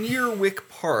 it's near Wick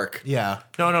Park. yeah.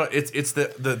 No, it's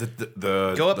the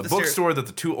Go up the the bookstore that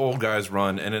the two old guys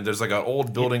run, and then there's like an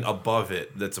old building above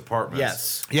it that's apartments.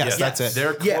 Yes. Yes, that's it.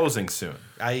 They're Yeah. closing soon.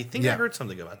 I think I Yeah. heard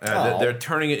something about that. They're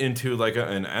turning it into like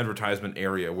an advertisement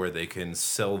area where they can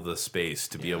sell the space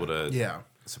to be able to Yeah.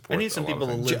 support. I need some a lot people of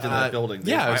who things. lived in that building.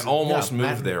 yeah, I almost moved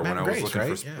Matt- there Matt when I and was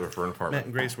Grace, looking right? for an apartment. Matt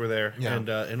and Grace were there, Yeah.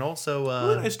 and also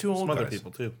Really nice two old some other guys.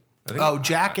 people too. Oh,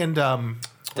 Jack and Diane.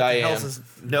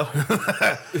 No,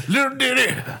 Little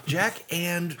Diddy. Jack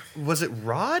and was it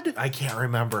Rod? I can't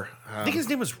remember. I think his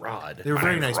name was Rod. They were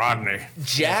very nice. Rodney.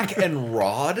 Jack and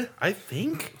Rod. I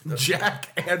think Jack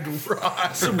and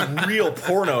Rod. Some real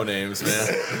porno names,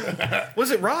 man.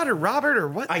 was it Rod or Robert or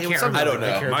what? I It was can't something remember.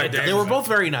 I don't know. like My They were both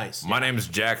very nice. My name's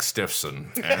Jack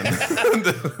Stiffson, and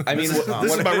I mean, that.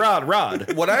 This is my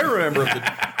Rod. what I remember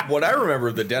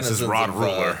of the denizens this is Rod of,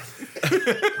 Ruler.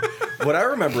 what I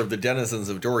remember of the denizens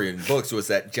of Dorian Books was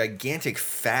that gigantic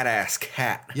fat ass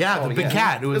cat. Yeah, the big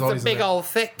cat. It was always there. old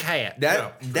thick cat.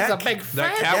 That that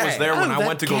cat was there when I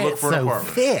went to go look for an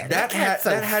apartment. that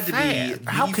had to be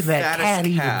the How could that fattest cat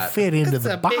even fit into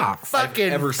the box? I've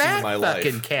ever seen in my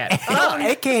life. cat.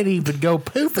 It can't even go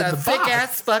poop in the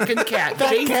box. fucking cat.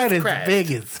 That cat is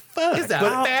big as fuck. It's a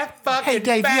fat fucking Hey,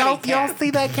 Dave, y'all see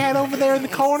that cat over there in the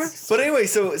corner? But anyway,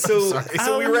 so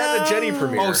we were at the Jenny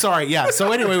premiere. Oh, sorry. Yeah.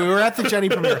 So anyway, we were at the Jenny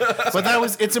premiere, but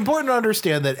it's important to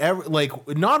understand that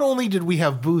not only did we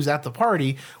have booze at the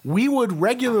party, we would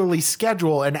regularly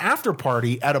schedule an after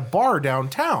party at a bar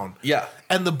downtown. Yeah.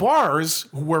 And the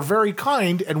bars were very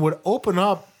kind and would open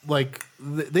up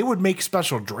they would make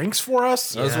special drinks for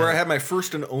us. That was where I had my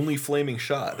first and only flaming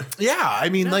shot. Yeah, I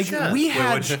mean, shit. we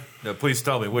had Please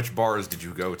tell me, which bars did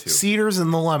you go to? Cedars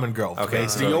and the Lemon Grove. Okay,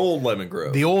 basically. The old Lemon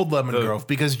Grove. The old Lemon Grove,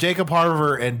 because Jacob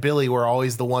Harver and Billy were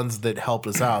always the ones that helped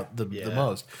us out the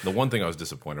most. The one thing I was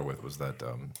disappointed with was that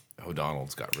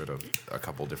O'Donnell's got rid of a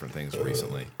couple different things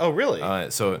recently. Oh, really?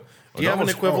 So Do you have an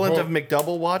O'Donnell's- equivalent of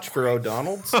McDouble watch for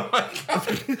O'Donnell's?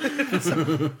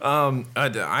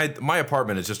 my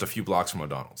apartment is just a few blocks from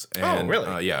O'Donnell's. And,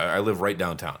 really? Yeah, I live right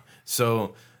downtown.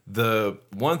 So the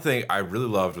one thing I really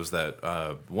loved was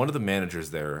that one of the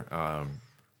managers there,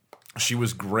 she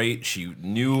was great. She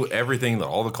knew everything that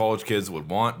all the college kids would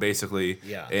want, basically.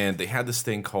 Yeah. And they had this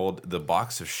thing called the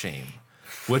Box of Shame,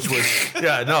 which was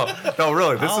no,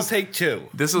 really. I'll take two.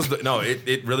 This was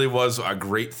it really was a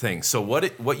great thing. So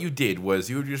what you did was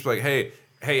you would just be like,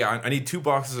 hey, I need 2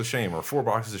 boxes of shame or 4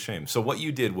 boxes of shame. So what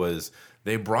you did was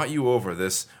they brought you over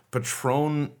this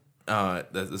Patron,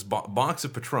 this box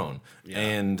of Patron,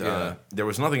 and there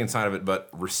was nothing inside of it but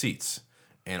receipts,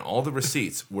 and all the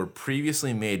receipts were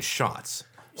previously made shots.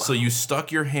 So you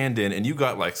stuck your hand in and you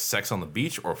got like Sex on the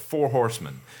Beach or Four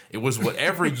Horsemen. It was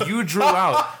whatever you drew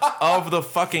out of the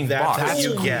fucking box. That's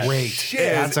you get. great.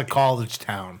 That's a college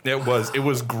town. It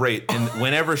was great. And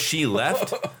whenever she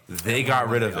left, they got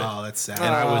rid of it. Oh, that's sad.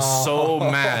 And I was so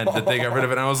mad that they got rid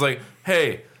of it. And I was like,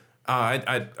 hey,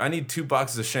 I need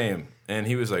 $2 of shame. And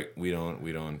he was like, we don't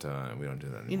do that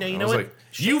anymore. You know I what? was like,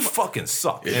 you fucking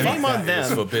suck. Shame on them.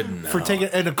 It's forbidden now. For taking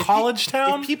in a college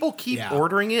town. If people keep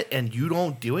ordering it and you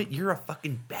don't do it, you're a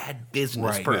fucking bad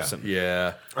business Right. person.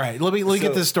 Yeah. All right, let me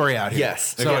get this story out here.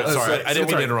 Yes. Okay, sorry, I didn't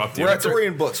mean to interrupt you. We're at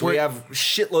Dorian Books. We have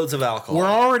shitloads of alcohol.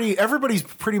 Everybody's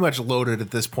pretty much loaded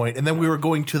at this point, and then we were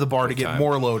going to the bar to get time.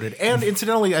 more loaded. And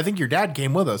incidentally, I think your dad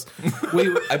came with us.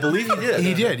 I believe he did.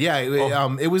 He did, yeah.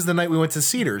 It was the night we went to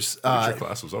Cedars. Your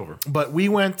class was over. But we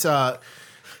went.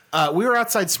 We were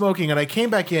outside smoking, and I came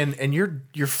back in, and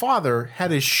your father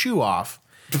had his shoe off,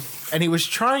 and he was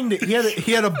trying to.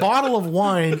 He had a bottle of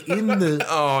wine in the.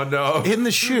 Oh no! In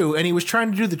the shoe, and he was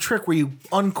trying to do the trick where you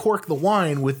uncork the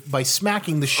wine by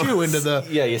smacking the shoe into the.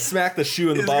 Yeah, you smack the shoe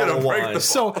in the bottle of wine.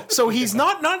 So he's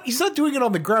not doing it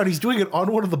on the ground. He's doing it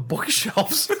on one of the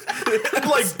bookshelves.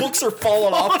 Like books are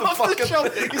falling off the fucking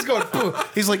shelf. He's going. Boo.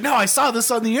 He's like, no, I saw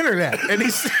this on the internet, and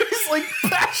he's like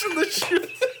bashing the shoe.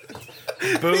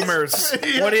 Boomers.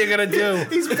 What are you gonna do?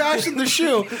 He's bashing the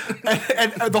shoe,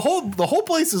 and the whole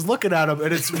place is looking at him,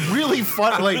 and it's really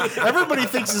fun. Like everybody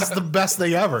thinks it's the best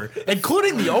thing ever,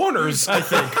 including the owners. I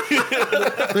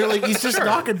think they're like, he's just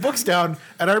knocking books down.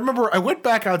 And I remember I went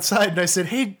back outside and I said,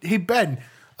 "Hey Ben,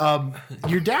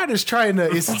 your dad is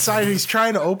inside. He's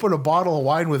trying to open a bottle of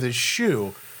wine with his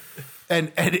shoe."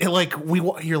 And you're like,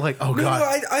 oh god.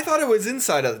 No, I thought it was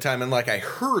inside at the time, and like I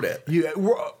heard it.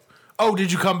 Oh,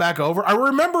 did you come back over? I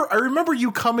remember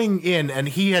you coming in, and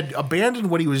he had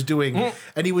abandoned what he was doing,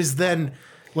 and he was then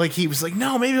like, he was like,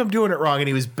 no, maybe I'm doing it wrong, and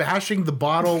he was bashing the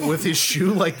bottle with his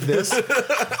shoe like this.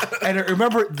 And I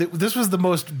remember this is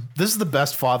the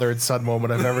best father and son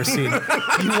moment I've ever seen.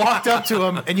 You walked up to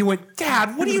him and you went,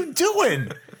 Dad, what are you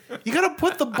doing? You gotta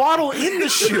put the bottle in the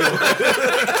shoe.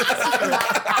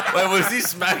 Like, was he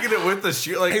smacking it with the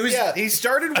shoe? Like He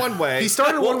started one way. He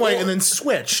started one way and then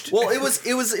switched. Well, it was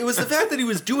the fact that he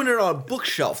was doing it on a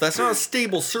bookshelf. That's not a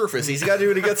stable surface. He's got to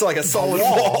do it against like a solid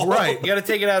wall. Right. You got to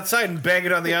take it outside and bang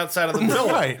it on the outside of the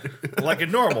pillow. Right. Like a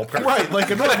normal person. Right, like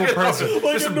a normal person.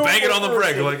 just bang it on the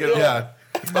brick. Like Yeah.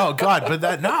 Oh God! But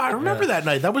I remember that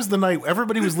night. That was the night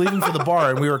everybody was leaving for the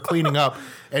bar and we were cleaning up.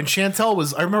 And I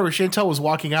remember Chantel was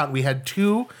walking out and we had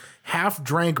 2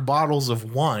 half-drank bottles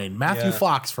of wine, Matthew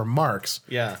Fox from Mark's,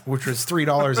 which was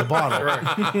 $3 a bottle.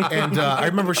 And I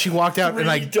remember she walked out and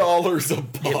 $3 a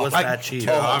bottle. It was that cheap.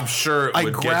 I'm sure it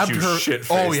would get you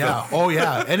shit-faced. Oh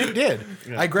yeah, and it did.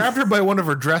 I grabbed her by one of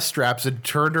her dress straps and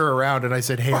turned her around, and I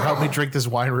said, "Hey, help me drink this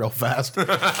wine real fast."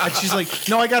 And she's like,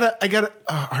 "No, I gotta."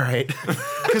 All right,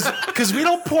 because we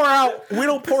don't pour out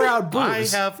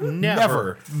booze. I have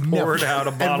never poured out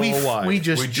a bottle of wine. We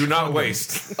do not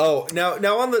waste. Oh, now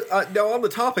on the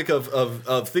topic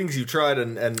of things you've tried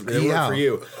and it worked for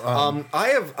you.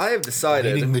 I have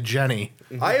decided eating the Jenny.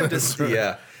 I have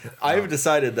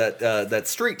decided that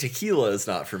straight tequila is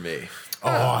not for me. Oh,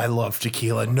 I love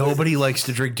tequila. Nobody likes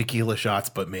to drink tequila shots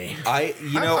but me. I'm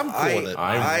cool with it.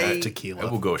 I love tequila. I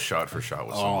will go shot for shot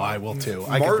with someone. Oh, I will too.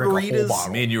 I can drink a whole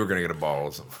bottle. Me and you are gonna get a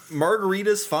bottle.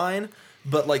 Margarita's fine,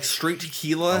 but like straight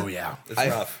tequila. Oh yeah, It's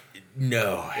rough.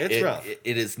 No, It's rough.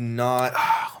 It is not.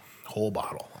 whole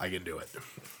bottle. I can do it.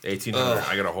 1800.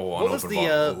 I got a whole What was unopened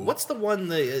bottle. the what's the one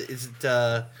that is it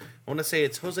I want to say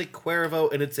it's Jose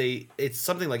Cuervo and it's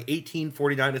something like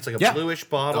 1849. It's like a bluish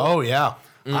bottle. Oh yeah.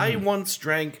 I once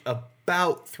drank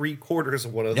about 3/4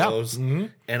 of one of those,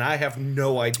 and I have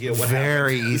no idea what happened.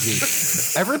 Very easy.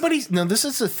 This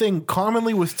is a thing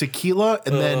commonly with tequila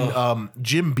and then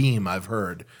Jim Beam, I've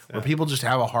heard, where people just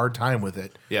have a hard time with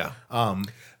it. Yeah.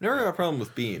 Never had a problem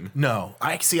with Beam. No,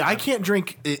 I can't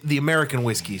drink the American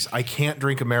whiskeys. I can't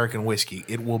drink American whiskey.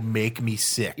 It will make me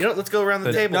sick. You know, let's go around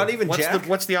the table. not even Jack?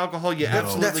 What's the alcohol you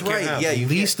absolutely That's can't right. have? Yeah, you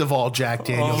Least of all Jack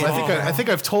Daniels. I think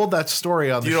I've told that story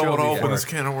on the You show. don't want to before. open this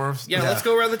can of worms? Yeah, let's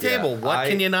go around the table. What I-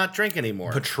 can you not drink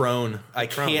anymore? Patron. I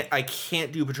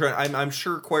can't do Patron. I'm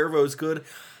sure Cuervo's good,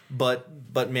 but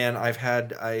man, I've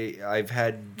had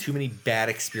too many bad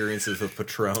experiences with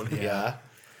Patron. Yeah.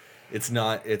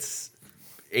 It's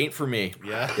ain't for me.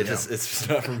 Yeah? It's just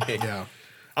not for me. Yeah.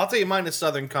 I'll tell you mine is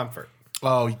Southern Comfort.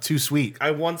 Oh, too sweet.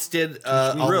 I once did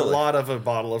a lot of a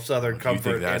bottle of Southern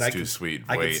Comfort, that's and too sweet?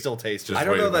 I can Wait. still taste it. I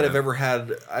don't wait know a that I've minute. ever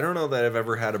had. I don't know that I've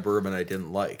ever had a bourbon I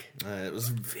didn't like. It was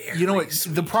very. You know what?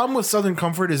 The problem with Southern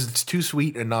Comfort is it's too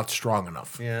sweet and not strong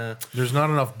enough. Yeah. There's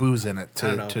not enough booze in it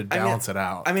don't know. to balance it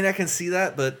out. I mean, I can see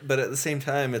that, but at the same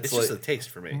time, It's it's like just a taste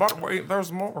for me. But wait,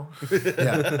 there's more.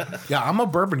 Yeah, I'm a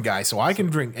bourbon guy, so I can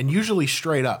drink, and usually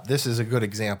straight up. This is a good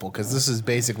example because this is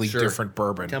basically different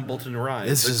bourbon. Templeton Rye.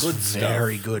 This the is good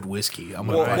very stuff. good whiskey. I'm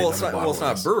gonna buy well, it's another not bottle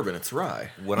of this. bourbon, it's rye.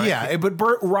 Yeah, but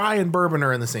rye and bourbon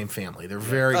are in the same family. They're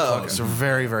very close. They're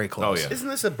very, very close. Oh, yeah. Isn't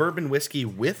this a bourbon whiskey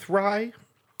with rye?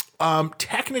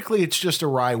 Technically, it's just a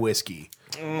rye whiskey,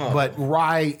 but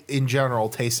rye in general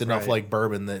tastes enough like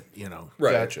bourbon that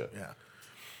Right. Gotcha.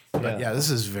 But yeah, this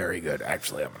is very good.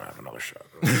 Actually, I'm gonna have another shot.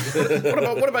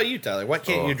 What about you, Tyler? What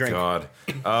can't you drink? God,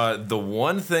 the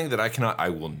one thing that I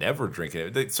will never drink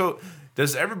it. So,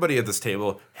 does everybody at this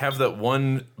table have that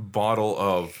one bottle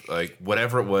of like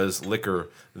whatever it was liquor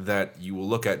that you will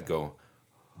look at and go,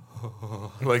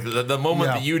 like the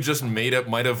moment that you just made it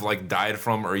might have like died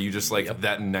from, or you just like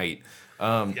that night.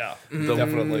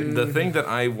 Definitely. The thing that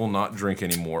I will not drink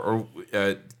anymore, or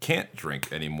can't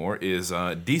drink anymore, is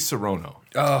Di Serono.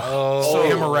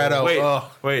 Amaretto.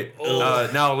 Wait.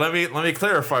 Now let me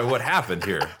clarify what happened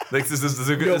here. Like this is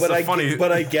a good. Funny.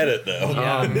 But I get it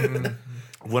though.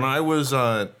 When I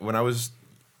was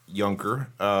younger,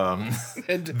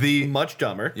 And much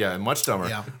dumber. yeah, much dumber.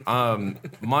 Yeah.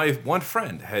 My one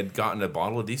friend had gotten a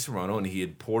bottle of Di Serono and he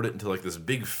had poured it into like this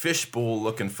big fishbowl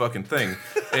looking fucking thing,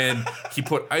 and he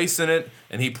put ice in it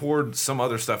and he poured some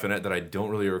other stuff in it that I don't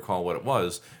really recall what it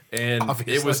was. And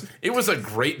Obviously. it was a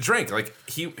great drink. Like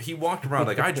he walked around,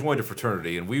 like I joined a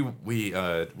fraternity and we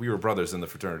were brothers in the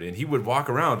fraternity, and he would walk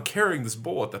around carrying this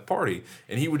bowl at the party,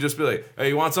 and he would just be like, "Hey,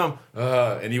 you want some?"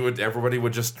 And everybody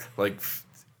would just like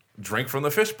drink from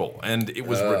the fishbowl, and it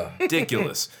was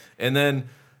ridiculous. And then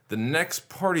the next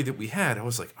party that we had, I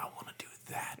was like, I want to do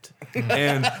that,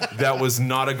 and that was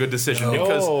not a good decision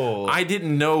because I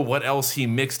didn't know what else he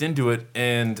mixed into it,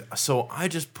 and so I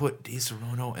just put Di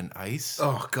Serono and ice.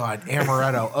 Oh God,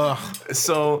 amaretto. Ugh.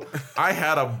 So I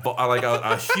had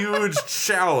a huge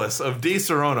chalice of Di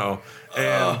Serono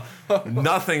and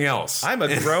nothing else. I'm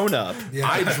a grown up.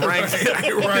 I drank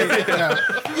Right. Yeah.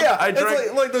 Yeah, I drank-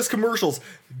 it's like those commercials.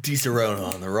 Di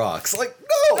Serono on the rocks. Like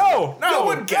No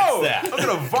one gets that. I'm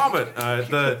gonna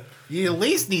vomit. You at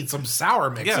least need some sour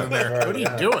mix Yeah. in there. What are you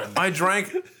doing? I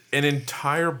drank an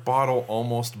entire bottle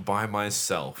almost by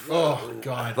myself. Oh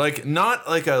God. Like not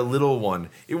like a little one.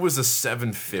 It was a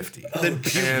 750. And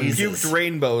Puked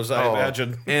rainbows, I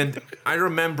imagine. And I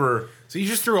remember So you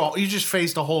just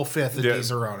faced a whole fifth of Yeah. Di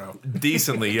Serono.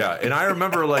 decently, yeah. And I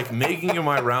remember like making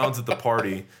my rounds at the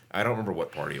party. I don't remember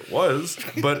what party it was,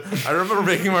 but I remember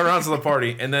making my rounds at the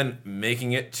party and then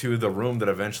making it to the room that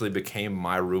eventually became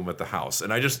my room at the house.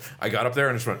 And I got up there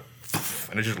and just went,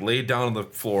 and I just laid down on the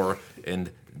floor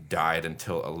and died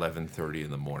until 11:30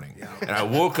 in the morning. And I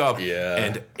woke up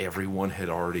and everyone had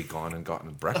already gone and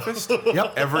gotten breakfast.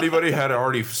 Yep. Everybody had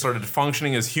already started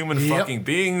functioning as human fucking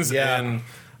beings. Yeah. And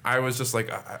I was just like,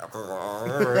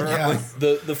 Yeah.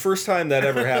 the first time that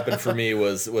ever happened for me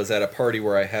was at a party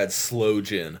where I had slow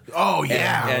gin. Oh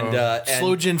yeah. And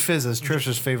Slow gin fizz is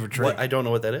Trisha's favorite drink. I don't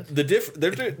know what that is. the It's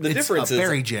difference a is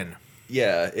berry gin.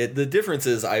 the difference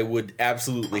is I would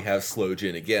absolutely have slow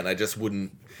gin again. I just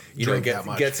wouldn't Drink that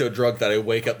much. get so drunk that I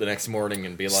wake up the next morning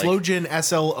and be like, Slow gin,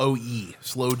 SLOE.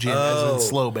 Slow gin, as in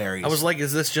slow berries. I was like,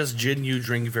 is this just gin you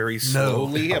drink very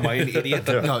slowly? Am I an idiot?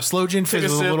 no, slow gin fizz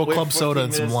with a little club soda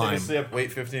and some lime.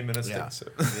 Wait 15 minutes. Yeah. Take a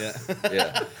sip.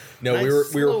 yeah. No, Nice we were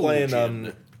slow playing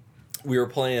gin. we were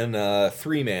playing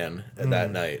 3-man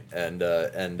that night, and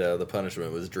the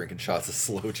punishment was drinking shots of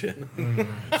slow gin.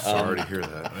 Sorry to hear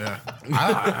that.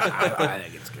 I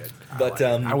think it's good. But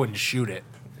I wouldn't shoot it.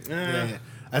 Yeah.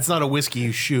 That's not a whiskey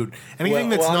you shoot. Anything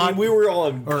that's I not mean, we were all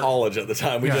in college at the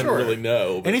time. We didn't really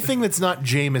know. But, anything that's not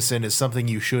Jameson is something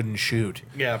you shouldn't shoot.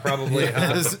 Yeah, probably.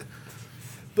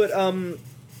 but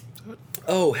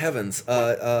oh heavens,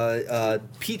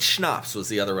 peach schnapps was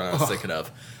the other one I was thinking of.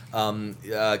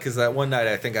 Because that one night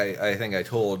I think I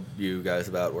told you guys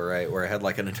about where I had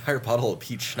like an entire bottle of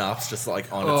peach schnapps just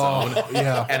like on its own,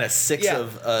 yeah. and a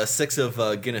six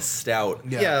of Guinness Stout,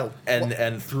 Yeah.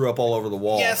 and threw up all over the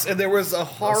wall. Yes, and there was a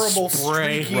horrible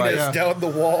spray. streakiness Right, yeah. down the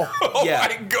wall. yeah.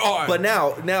 my God. But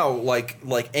now,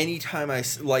 like anytime I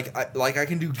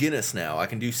can do Guinness now. I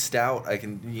can do Stout. I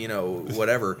can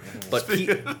whatever.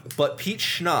 But peach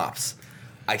schnapps,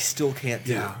 I still can't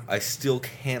do. Yeah. I still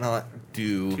cannot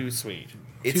do. Too sweet.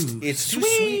 It's too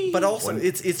sweet, but also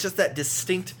it's just that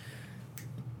distinct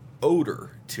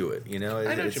odor to it. You know,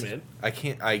 I know what you mean. I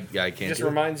can't. I can't. It just do it.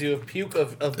 reminds you of puke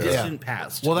of distant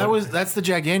past. Well, that's the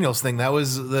Jack Daniels thing. That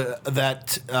was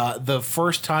the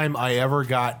first time I ever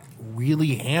got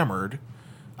really hammered.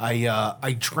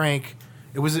 I drank.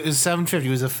 It was $7.50. It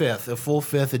was a full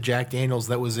fifth of Jack Daniels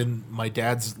that was in my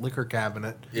dad's liquor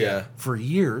cabinet. Yeah. For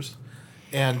years.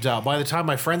 And by the time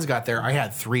my friends got there, I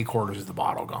had 3/4 of the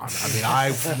bottle gone.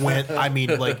 When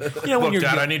Look, you're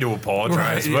Dad, I need to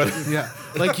apologize, but yeah,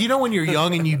 like when you're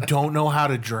young and you don't know how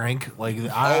to drink. Like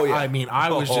I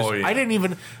was just I didn't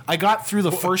even. I got through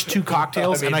the first 2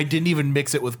 cocktails and I didn't even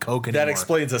mix it with Coke anymore. That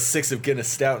explains a 6 of Guinness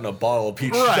Stout and a bottle of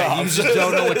peach right. schnapps. You just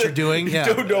don't know what you're doing. Yeah.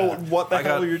 You don't know what the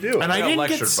hell you're doing. And I got didn't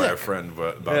lectured get by a sick. friend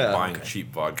about buying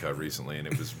cheap vodka recently, and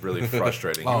it was really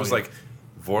frustrating. He was yeah. like,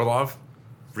 "Vorlov,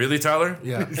 really, Tyler?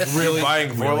 Yeah, really buying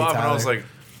Vorlov?" really, and I was Tyler.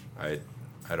 like,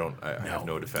 I have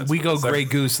no defense. We for go this. Grey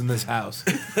Goose in this house.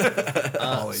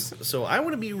 Always. So I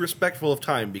want to be respectful of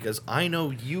time because I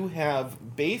know you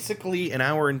have basically an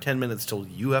hour and 10 minutes till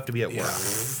you have to be at work.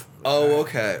 Oh,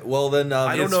 okay. Well then,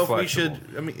 I don't It's know if we flexible.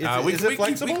 should. I mean, We is can it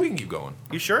flexible? we can keep going.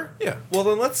 You sure? Yeah. Well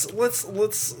then, let's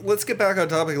get back on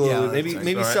topic a little bit.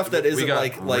 Maybe All right, stuff that we isn't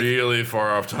got like really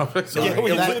far off topic. So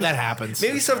that happens.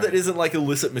 maybe stuff that isn't like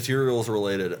illicit materials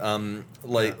related.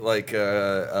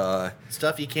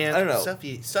 Stuff you can't. I don't know.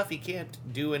 Stuff you can't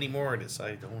do anymore.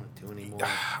 Decide don't want to do anymore.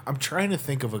 I'm trying to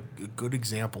think of a good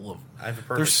example of. I have a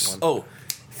perfect one. Oh,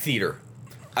 theater.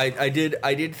 I did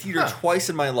theater twice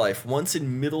in my life. Once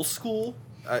in middle school,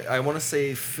 I want to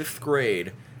say 5th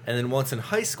grade, and then once in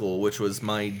high school, which was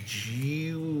my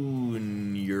junior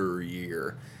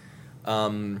year.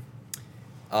 The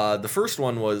first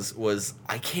one was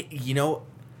I can't.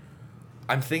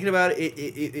 I'm thinking about it.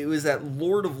 It was at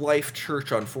Lord of Life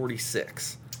Church on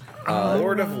 46.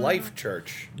 Lord of Life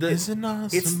Church. Is an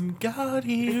awesome God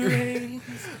he reigns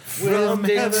From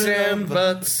dicks and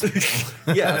butts.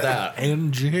 Yeah, that.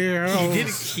 and Gerald.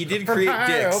 He did create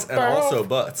dicks and also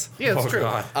butts. Yeah, it's true.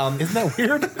 Isn't that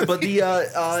weird? But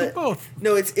the both.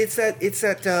 no, it's that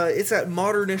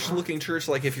modernish looking church.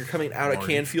 Like if you're coming out of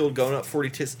Canfield, going up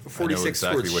 46 I know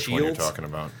exactly towards which Shields. one you're talking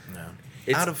about.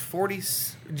 It's Out of 40.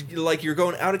 like you're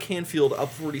going out of Canfield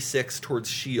up 46 towards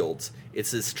Shields.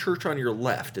 It's this church on your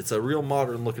left. It's a real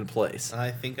modern looking place. I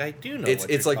think I do know.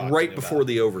 It's like right before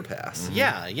the overpass.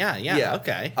 Yeah.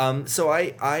 Okay. So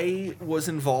I was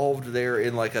involved there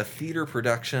in like a theater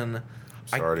production.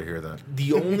 Sorry to hear that.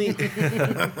 The only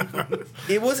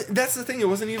that's the thing. It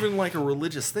wasn't even like a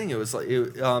religious thing. It was like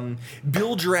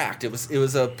Build Your Act. It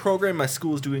was a program my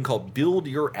school was doing called Build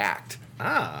Your Act.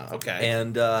 Okay.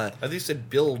 And I think you said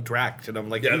Bill Dract, and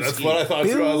I'm like, Yeah, who's that's he? what I thought.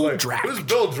 Bill too. I was like, Dract. "Who's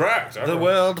Bill Dract?" The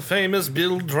world famous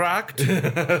Bill Dract.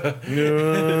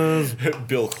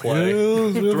 Bill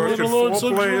Clay, Directed 4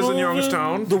 plays in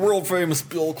Youngstown. the world famous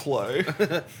Bill Clay.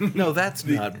 No, that's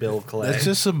not Bill Clay. That's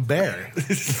just some bear.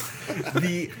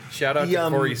 Shout out the, to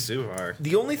Corey Suhar.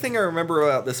 The only thing I remember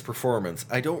about this performance,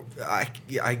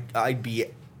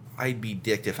 I'd be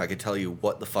dicked if I could tell you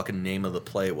what the fucking name of the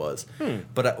play was.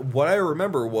 But what I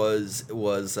remember was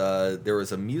there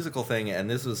was a musical thing, and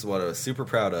this was what I was super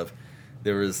proud of.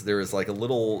 There was like a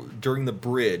little during the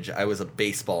bridge. I was a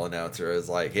baseball announcer. I was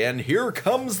like, and here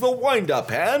comes the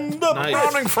windup and the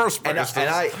Browning first and base.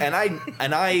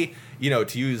 I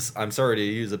to use, I'm sorry to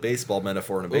use a baseball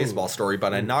metaphor in a baseball story,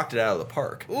 but I knocked it out of the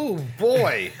park. Ooh,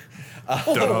 boy.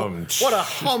 What a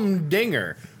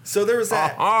humdinger. So there was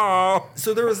that. Oh,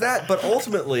 So there was that, but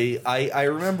ultimately, I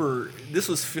remember this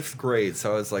was 5th grade,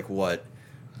 so I was like, what,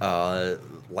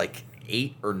 like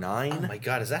 8 or 9? Oh my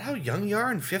God, is that how young you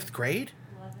are in 5th grade?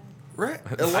 Right?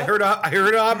 I heard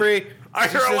Aubrey. I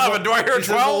hear 11. Do I hear She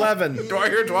says 12? 11. Do I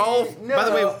hear 12? By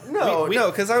the way, no, we-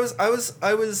 because I was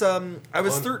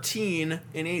 13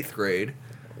 in 8th grade.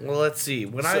 Well, let's see.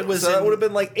 When So, I was that in, would have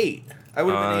been like 8. I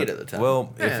would have been 8 at the time.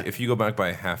 Well, Yeah. if you go back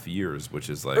by half years, which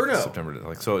is like Or no. September,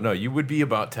 like so, no, you would be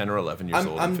about 10 or 11 years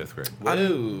old in 5th grade.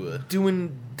 Whoa.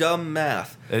 doing dumb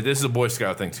math. This is a Boy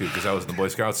Scout thing too, because I was in the Boy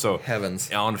Scouts. So Heavens.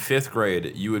 on 5th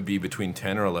grade, you would be between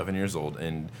 10 or 11 years old,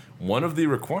 and one of the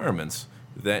requirements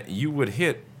that you would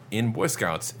hit in Boy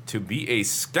Scouts to be a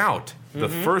scout, the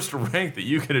first rank that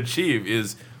you could achieve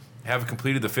is have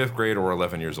completed the 5th grade or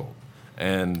 11 years old,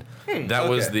 and that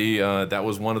was that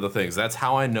was one of the things. That's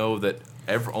how I know that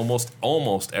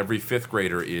almost every 5th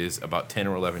grader is about 10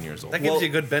 or 11 years old. That gives you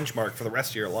a good benchmark for the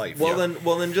rest of your life. Well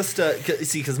then, just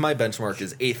see, because my benchmark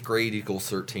is 8th grade equals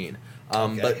 13.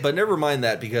 But never mind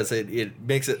that, because it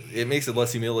makes it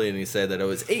less humiliating to say that I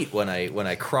was 8 when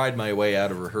I cried my way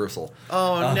out of rehearsal.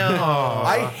 Oh no!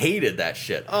 I hated that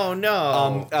shit. Oh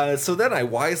no! So then I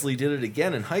wisely did it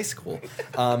again in high school,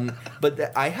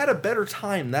 but I had a better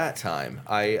time that time.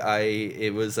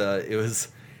 It was oh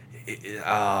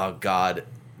god,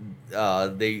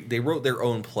 they wrote their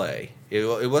own play.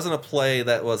 It wasn't a play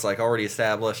that was like already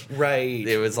established. Right.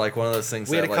 It was like one of those things.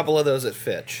 We had a couple of those at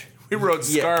Fitch. We wrote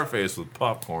Scarface with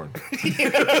popcorn.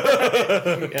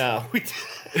 Yeah.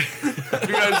 Have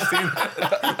you guys seen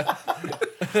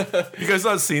that? You guys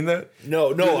not seen that?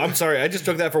 No, I'm sorry. I just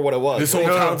took that for what it was. This whole No,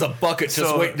 no. town's a bucket just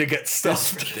So- waiting to get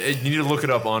stuffed. You need to look it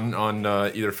up on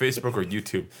either Facebook or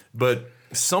YouTube. But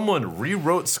someone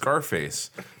rewrote Scarface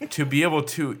to be able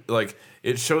to, like,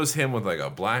 it shows him with like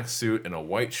a black suit and a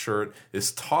white shirt,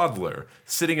 this toddler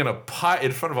sitting in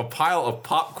in front of a pile of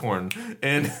popcorn,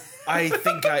 and I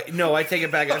take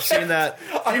it back. I've seen that.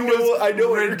 I know what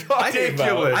you're talking about.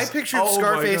 ridiculous. I pictured Oh my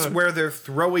Scarface God. where they're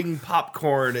throwing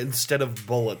popcorn instead of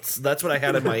bullets. That's what I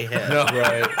had in my head.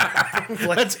 Right,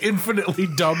 That's infinitely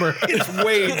dumber. It's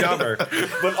way dumber.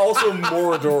 but also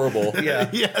more adorable. Yeah.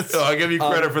 Yes. So I'll give you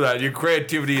credit for that. Your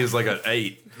creativity is like an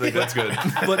 8. Like, that's good.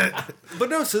 But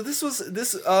no. So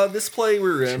this play we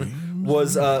were in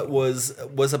was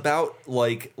about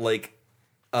like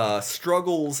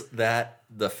struggles that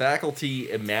the faculty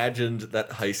imagined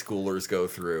that high schoolers go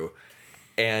through.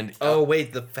 And Oh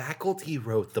wait, the faculty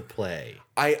wrote the play.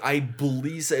 I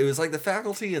believe so. It was like the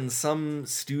faculty and some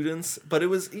students, but it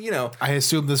was, I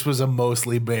assume this was a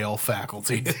mostly male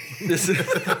faculty. this.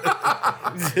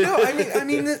 No, I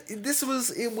mean, this was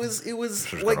it was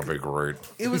It's like gonna be great.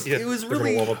 it was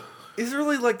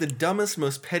really like the dumbest,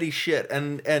 most petty shit,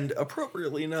 and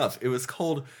appropriately enough, it was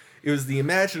the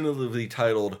imaginatively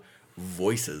titled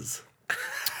Voices.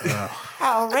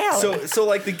 Oh, really? So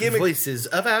like the gimmick. Voices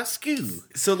of our school.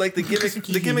 So like the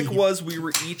gimmick was we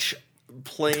were each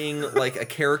playing like a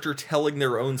character telling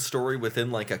their own story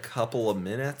within like a couple of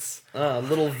minutes.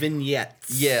 Little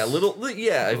vignettes. Yeah,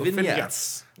 vignettes.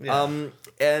 vignettes. Yeah.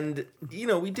 And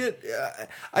we did.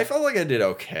 I felt like I did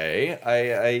okay.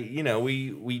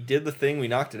 We did the thing. We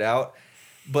knocked it out.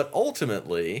 But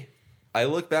ultimately, I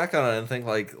look back on it and think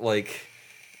like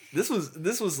this was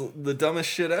the dumbest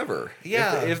shit ever.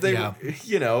 Yeah. If they,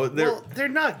 they're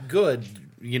not good,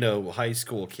 high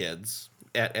school kids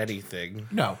at anything.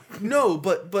 No. no,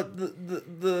 but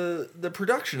the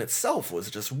production itself was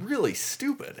just really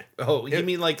stupid. Oh, you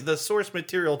mean like the source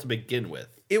material to begin with?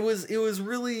 It was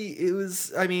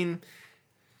I mean,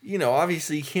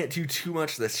 obviously you can't do too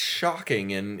much that's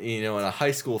shocking in a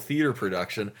high school theater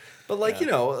production, but like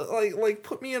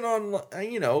put me in on,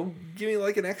 give me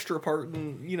like an extra part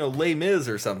in, Les Mis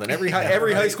or something. Every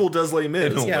high school does Les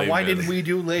Mis. Yeah, Yeah, Les why Mis. didn't we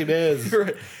do Les Mis?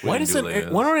 Why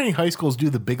don't any high schools do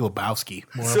the Big Lebowski?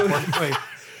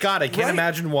 God, I can't Right?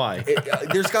 imagine why.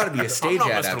 There's got to be a stage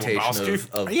not Mr. adaptation Lebowski.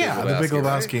 of Yeah, the Big Lebowski, right?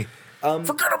 Lebowski.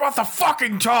 Forget about the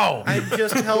fucking toe. I'm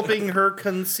just helping her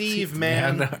conceive,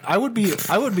 man. And I would be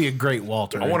a great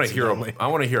Walter. I want to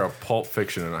incidentally. hear a Pulp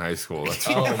Fiction in high school. That's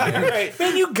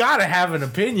Man, you gotta have an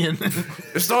opinion.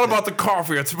 It's not about the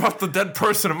coffee. It's about the dead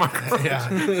person in my garage. Yeah.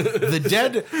 The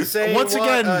dead. Say once what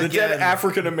again, again? the Dead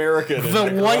African American.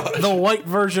 the white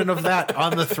version of that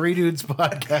on the Three Dudes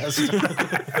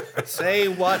podcast. Say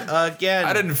what again?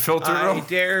 I didn't filter it I all.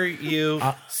 dare you.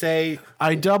 Say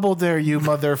I double dare you,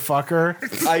 motherfucker.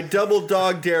 I double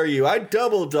dog dare you. I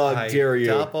double dog dare you.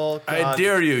 double. I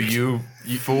dare you, you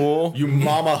fool. You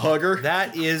mama hugger.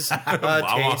 That is a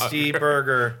tasty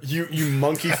burger. You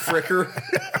monkey fricker.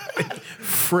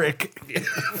 Frick.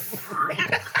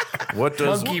 What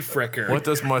does Monkey fricker. What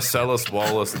does Marcellus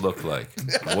Wallace look like?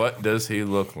 What does he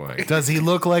look like? Does he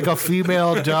look like a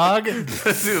female dog?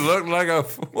 Does he look like a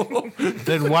fool?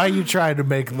 Then why are you trying to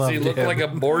make love Does he to look him? like a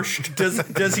borscht?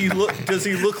 Does he look like Does a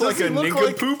he look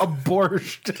nincompoop? like a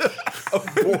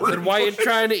borscht? Then why are you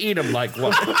trying to eat him like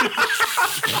what?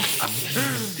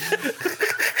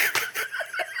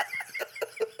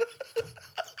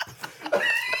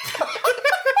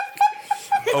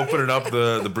 Opening up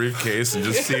the briefcase and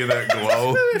just seeing that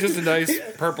glow. Just a nice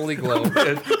purpley glow.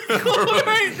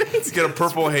 It's got a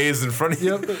purple haze in front of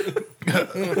you.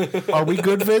 Are we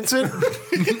good, Vincent?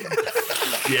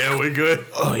 Yeah, we good.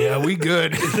 Oh yeah, we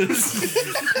good.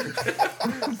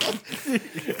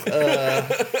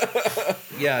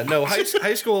 Yeah, no,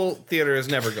 high school theater is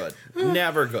never good.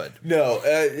 Never good. No,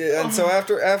 and so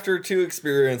after two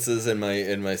experiences in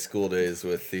my school days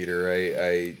with theater,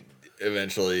 I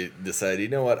eventually decided, you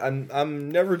know what,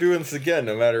 I'm never doing this again,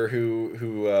 no matter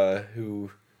who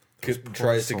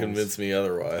tries to convince me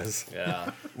otherwise.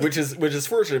 Yeah. Which is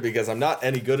fortunate because I'm not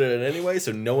any good at it anyway,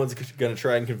 so no one's gonna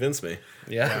try and convince me.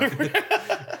 Yeah.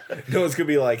 No one's gonna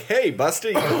be like, "Hey,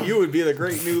 Busta, you would be the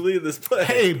great new lead of this play."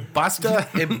 Hey,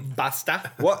 Busta.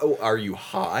 Basta. What? Are you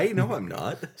high? No, I'm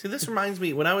not. See, this reminds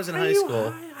me when I was in high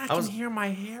school. I was hear my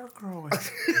hair growing.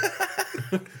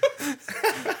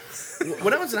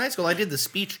 when I was in high school. I did the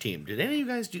speech team. Did any of you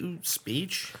guys do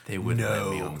speech? They wouldn't let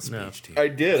me on the speech team. I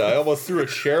did. I almost threw a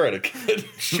chair at a kid.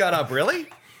 Shut up! Really?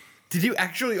 Did you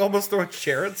actually almost throw a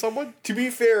chair at someone? To be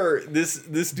fair, this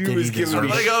dude was giving me.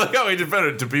 Like how he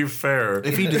defended. To be fair,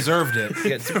 If he deserved it.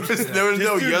 there was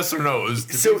no yes or no's.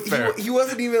 To So be fair. he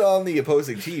wasn't even on the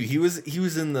opposing team. He was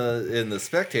in the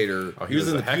spectator. Oh, he was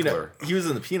in a the heckler. peanut. He was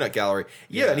in the peanut gallery.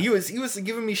 Yeah, and he was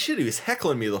giving me shit. He was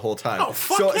heckling me the whole time. Oh,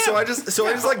 fuck so yeah. so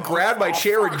I just like grabbed my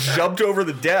chair and jumped over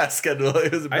the desk and I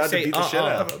was I about to say beat the shit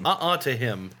out of him. to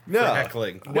him No. for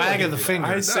heckling. Wag of the finger.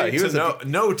 I say he to was a-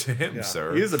 no to him,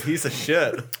 sir. He was a piece of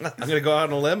shit. I'm going to go out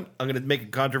on a limb. I'm going to make a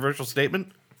controversial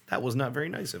statement. That was not very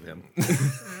nice of him.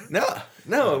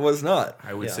 No, it was not.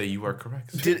 I would say you are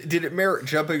correct. Did it merit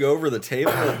jumping over the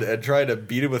table and trying to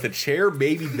beat him with a chair?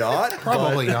 Maybe not.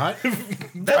 Probably not.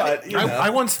 But you know.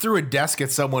 I once threw a desk at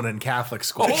someone in Catholic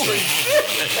school.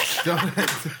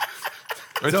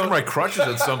 I threw my crutches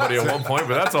at somebody at one point,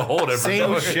 but that's a whole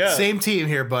different story. Same team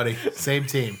here, buddy. Same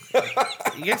team.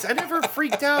 Yes, I never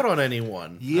freaked out on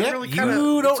anyone. Yeah, I really you kinda-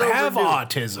 don't it's have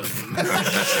overdue. autism.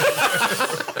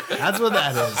 That's what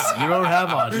that is. You don't have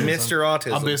autism. Mr.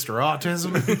 Autism. I'm Mr.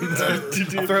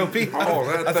 Autism. Throw people. Oh,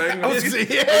 that thing. I'm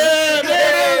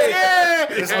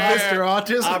Mr.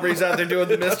 Autism. Aubrey's out there doing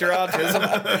the Mr.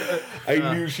 Autism.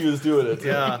 I knew she was doing it.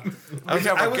 Yeah. We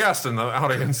have a guest in the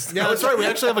audience. Yeah, that's right. We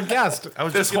actually have a guest. I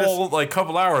was This just gonna whole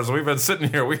couple hours we've been sitting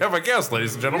here, we have a guest,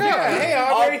 ladies and gentlemen.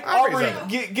 Hey, Aubrey,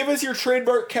 give us your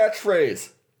trademark catchphrase.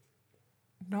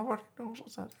 No one knows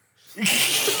what's that.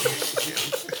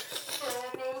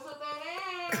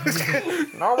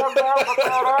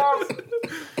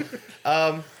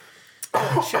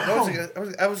 Shit,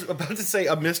 I was about to say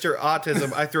a Mr.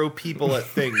 Autism. I throw people at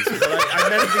things, but I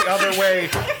meant it the other way.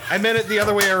 I meant it the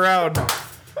other way around.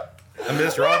 A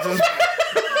Mr. Autism.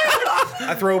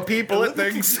 I throw people at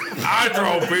things. I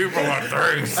throw people at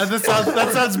things.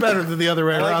 That sounds better than the other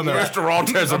way around. There. Mr.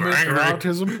 Autism Mr. angry.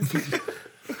 Autism.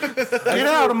 Get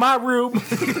out of my room.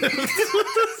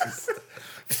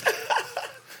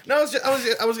 No, I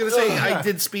was gonna say I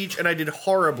did speech and I did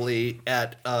horribly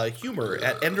at humor,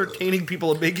 at entertaining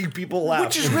people and making people laugh.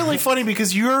 Which is really funny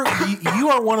because you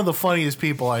are one of the funniest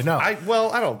people I know. I don't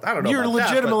know. You're about that,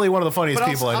 legitimately one of the funniest but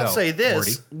people I know. I'll say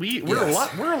this: Morty.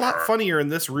 we're a lot funnier in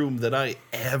this room than I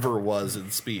ever was in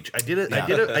speech. I did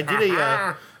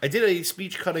a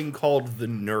speech cutting called The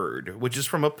Nerd, which is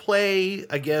from a play,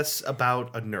 I guess,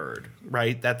 about a nerd.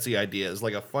 Right? That's the idea. Is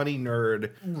like a funny nerd.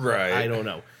 Right. I don't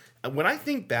know. When I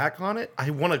think back on it,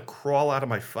 I want to crawl out of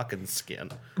my fucking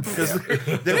skin because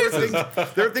there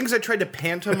were things I tried to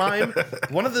pantomime.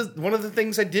 One of the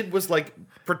things I did was like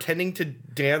pretending to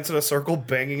dance in a circle,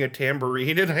 banging a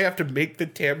tambourine, and I have to make the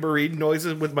tambourine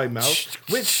noises with my mouth.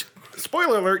 Which,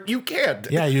 spoiler alert, you can't.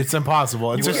 Yeah, it's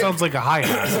impossible. It just sounds like a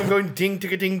hi-hat. I'm going ding,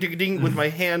 ticka, ding, ticka, ding with my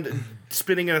hand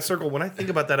spinning in a circle. When I think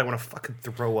about that, I want to fucking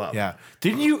throw up. Yeah.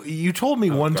 Didn't you told me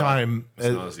one time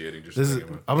nauseating just this is,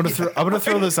 thinking I'm gonna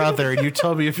throw this out there and you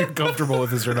tell me if you're comfortable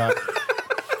with this or not.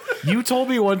 You told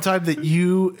me one time that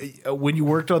you, when you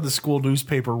worked on the school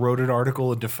newspaper, wrote an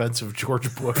article in defense of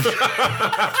George Bush.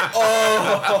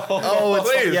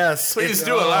 Please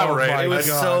do elaborate. my It was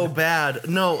God. so bad.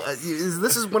 No,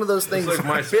 this is one of those things. Like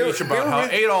my speech about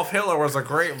how Adolf Hitler was a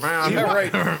great man. Yeah,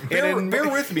 right. Bear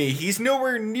with me. He's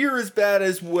nowhere near as bad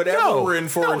as whatever we're in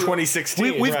for in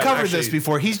 2016. We've Right. covered this actually-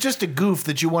 before. He's just a goof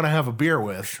that you want to have a beer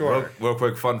with. Real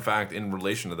quick fun fact in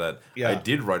relation to that. Yeah. I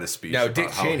did write a speech Now, about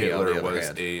Dick how Cheney, on Hitler the other was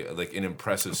hand. an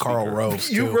impressive Carl speaker. Rove.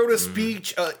 You too. wrote a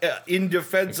speech in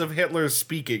defense of Hitler's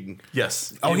speaking.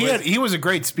 Yes. Oh, It he was a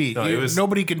great speech. No, it was-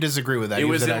 Nobody can disagree with that. It He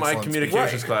was an in my excellent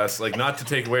communications speaker. class, like not to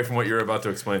take away from what you're about to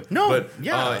explain. No, but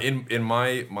yeah. in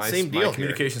my Same deal here.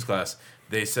 communications class,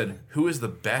 they said, "Who is the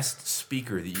best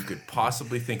speaker that you could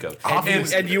possibly think of?"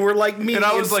 And you were like me And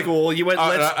I in was like- school. You went,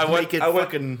 let's I went- make it I went-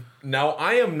 fucking... Now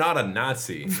I am not a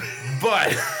Nazi, but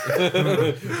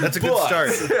That's a good start.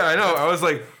 yeah, I know. I was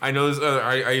like, I know this.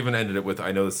 I even ended it with,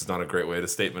 I know this is not a great way to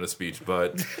statement a speech,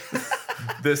 but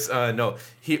this no,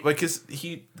 he like his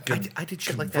he. I did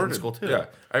shit like that in school too. Yeah,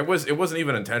 it wasn't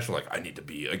even intentional. Like I need to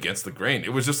be against the grain.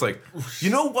 It was just like, you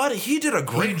know what? He did a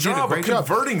great job great of job.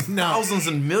 converting thousands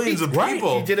and millions of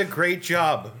people. He did a great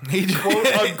job. He did, Quote,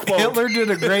 unquote. Hitler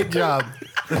did a great job.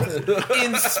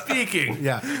 in speaking.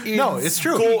 Yeah, no, it's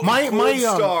true. Gold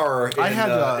Star. I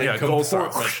had Gold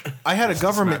Star. I had a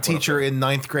government teacher in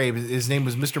 9th grade. His name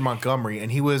was Mr. Montgomery,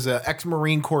 and he was an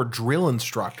ex-Marine Corps drill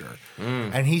instructor.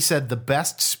 And he said the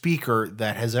best speaker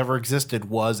that has ever existed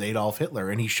was Adolf Hitler,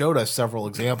 and he showed us several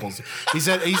examples. He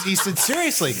said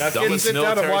seriously. Sit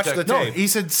down and watch the No, tape. he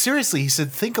said seriously. He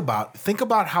said think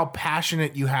about how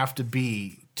passionate you have to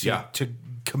be to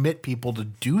commit people to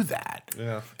do that.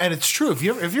 Yeah. And it's true. If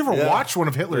you ever watched one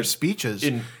of Hitler's speeches,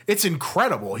 it's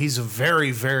incredible. He's a very,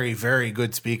 very, very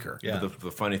good speaker. Yeah. The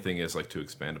funny thing is, like, to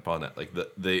expand upon that, like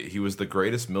he was the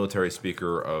greatest military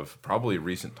speaker of probably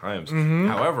recent times.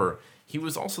 However, he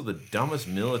was also the dumbest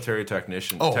military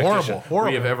technician horrible.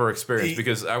 we have ever experienced.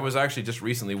 Because I was actually just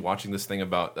recently watching this thing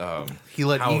about He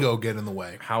let ego get in the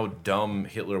way. how dumb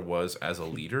Hitler was as a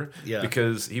leader. Yeah.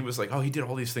 Because he was like, oh, he did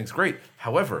all these things great.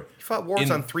 However, He fought wars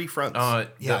on 3 fronts.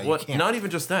 Yeah, you can't. not even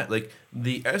just that. Like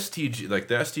the STG,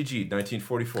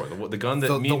 1944, the gun that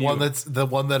The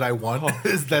one that I won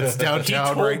is that's he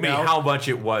downtown told right me now. how much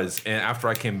it was, and after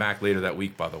I came back later that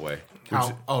week, by the way,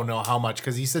 How much?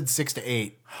 Because he said 6 to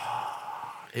 8.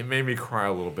 it made me cry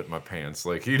a little bit in my pants.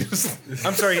 Like he just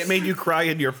I'm sorry, it made you cry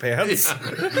in your pants?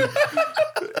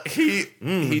 he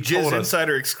Jizz told us.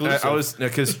 Insider exclusive. I was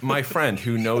because my friend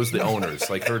who knows the owners,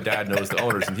 like her dad knows the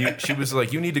owners, and she was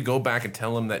like, "You need to go back and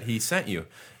tell him that he sent you."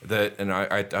 And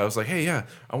I was like, "Hey, yeah,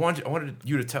 I wanted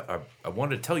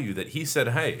to tell you that he said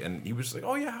hey," and he was like,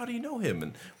 "Oh yeah, how do you know him?"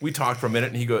 And we talked for a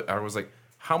minute, and I was like,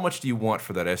 "How much do you want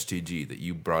for that STG that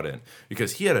you brought in?"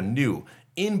 Because he had a new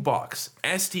in-box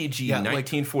STG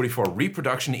 1944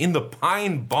 reproduction in the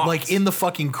pine box, Like in the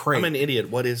fucking crate. I'm an idiot.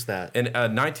 What is that? and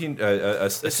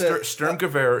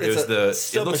Sturmgewehr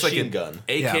is it looks like a gun.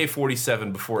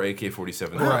 AK-47 before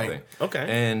AK-47 Right. thing. Okay.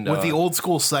 And with the old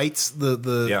school sights, like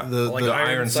the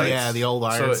iron sights. Yeah, the old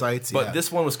iron sights. But yeah.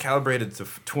 this one was calibrated to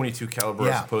 22 caliber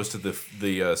Yeah. as opposed to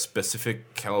the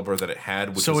specific caliber that it had.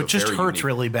 Which So was it just very hurts unique.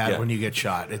 really bad Yeah. when you get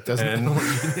shot. It doesn't.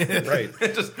 Right.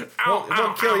 It just It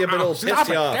won't kill you, but it'll piss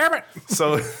you off. Damn it!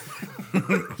 So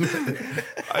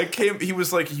he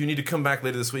was like, you need to come back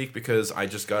later this week because I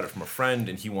just got it from a friend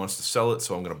and he wants to sell it,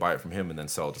 so I'm going to buy it from him and then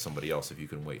sell it to somebody else if you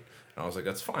can wait. And I was like,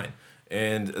 that's fine.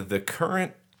 And the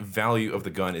current value of the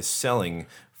gun is selling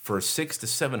for $600 to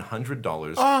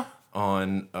 $700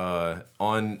 on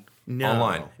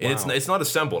online. And it's not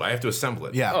assembled. I have to assemble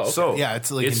it. Yeah. Oh, okay. So Yeah,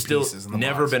 it's like in still pieces in the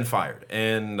never box. been fired.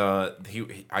 And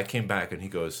I came back and he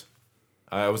goes,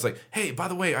 I was like, hey, by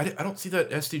the way, I don't see that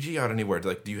STG out anywhere.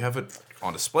 Like, do you have it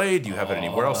on display? Do you have it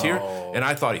anywhere else here? And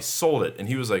I thought he sold it. And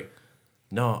he was like,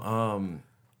 no,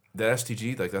 the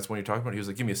STG, like that's what you're talking about? He was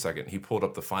like, give me a second. He pulled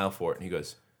up the file for it and he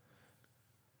goes,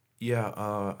 yeah,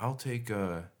 I'll take,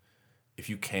 if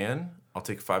you can, I'll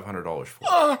take $500 for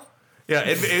it. Yeah,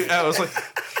 I was like,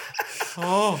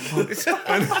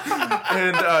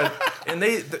 and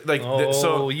they like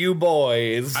so you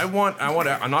boys. I'm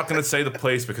not going to say the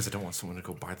place because I don't want someone to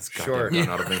go buy this goddamn gun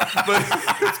out of me. But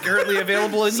It's currently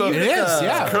available in Utica. It is,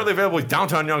 yeah. currently available in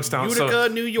downtown Youngstown, Utica,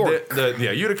 New York.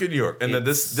 Utica, New York. And then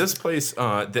this place,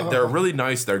 they're really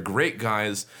nice. They're great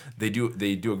guys. They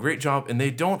do a great job, and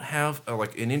they don't have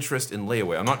like an interest in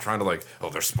layaway. I'm not trying to like, oh,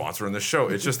 they're sponsoring this show.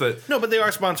 It's just that No, but they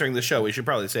are sponsoring the show. We should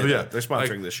probably say yeah, that. They're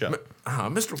sponsoring the show.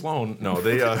 Mr. Lone. No,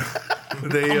 they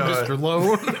Mr.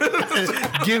 Loan,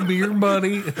 give me your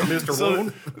money. Mr. so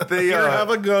Lone, they here,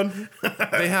 have a gun.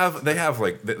 they have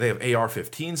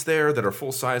AR-15s there that are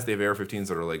full size. They have AR-15s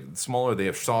that are like smaller. They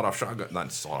have sawed-off shotguns,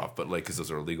 not sawed-off, but like because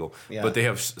those are illegal. Yeah. But they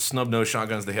have snub-nose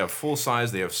shotguns. They have full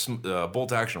size. They have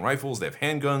bolt-action rifles. They have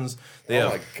handguns. They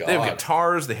have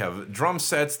guitars. They have drum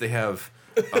sets. They have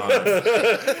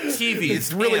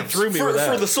TVs. really amps. threw me with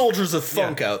that. For the soldiers of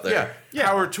funk out there. Yeah,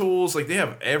 power tools. Like they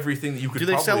have everything that you could. Do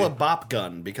they probably sell a bop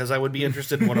gun? Because I would be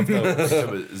interested in one of those.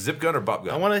 have a zip gun or bop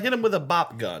gun? I want to hit him with a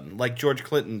bop gun, like George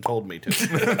Clinton told me to.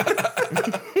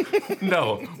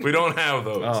 No, we don't have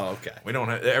those. Oh, okay. We don't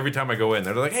have. Every time I go in,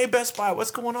 they're like, "Hey, Best Buy,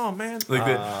 what's going on, man?"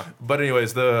 Like, but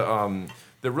anyways, they're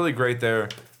really great there.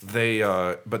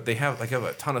 But they have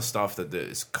a ton of stuff that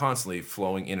is constantly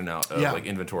flowing in and out of like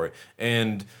inventory.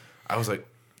 And I was like,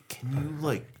 "Can you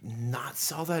like not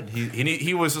sell that?"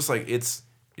 He was just like, "It's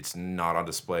not on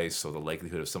display, so the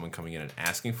likelihood of someone coming in and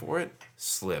asking for it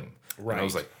slim." Right. And I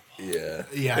was like, Yeah.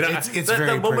 Yeah, and it's that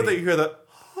very moment pretty. that you hear that.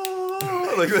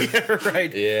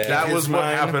 right. Yeah. That was what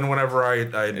happened whenever I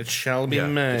It shall be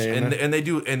mine. and they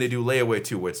do layaway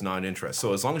too, where it's non-interest.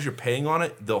 So as long as you're paying on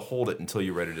it, they'll hold it until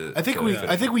you're ready to. I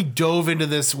think we dove into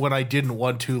this when I didn't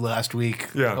want to last week.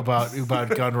 Yeah. about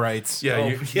gun rights.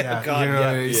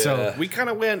 Yeah, So we kind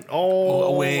of went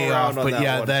all way around off, on but that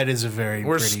yeah, one. that is a very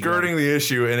we're pretty skirting gun. the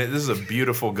issue, and this is a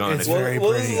beautiful gun. It's It's very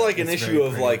Well, this pretty. is like an It's issue very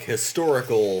of pretty. like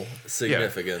historical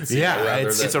significance. Yeah, rather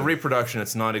it's- than, it's a reproduction.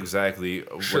 It's not exactly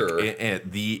Sure.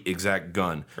 the exact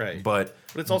gun, Right. But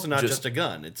But it's also not just a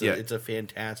gun. It's yeah. it's a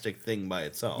fantastic thing by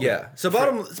itself. yeah. So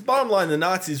bottom line, the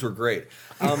Nazis were great.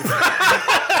 bottom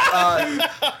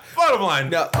line.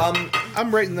 Now,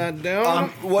 I'm writing that down.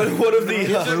 what of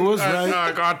the It was right.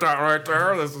 I got that right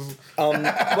there. This is ow,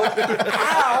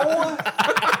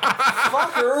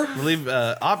 fucker. I believe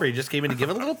Aubrey just came in to give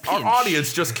it a little our pinch.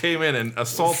 audience just came in and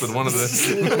assaulted one of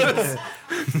the.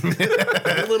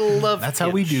 A little love. That's how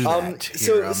we do that.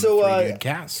 so- here on so, the 3D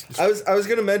cast. I was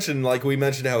gonna mention, like, we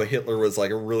mentioned how Hitler was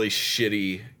like a really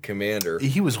shitty commander.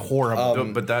 He was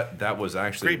horrible. But that was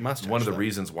actually Great mustache, one of the though.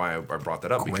 reasons why I brought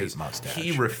that up, Great because mustache.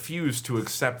 he refused to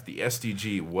accept the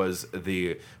SDG was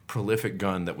the prolific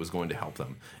gun that was going to help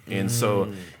them, and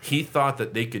so he thought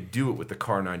that they could do it with the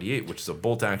Kar 98, which is a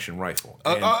bolt action rifle.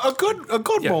 And a good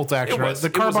Yeah, bolt action. it was. The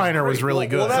It was a carbiner was great- really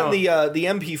good. Well, that the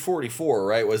MP44,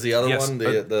 right, was the other Yes, one.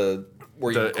 The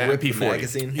where you the grip the MP40.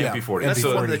 magazine. Yeah. MP40. That's the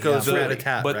MP40, one that goes yeah.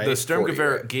 rat-a-tat, But right? the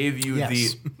Sturmgewehr right. gave you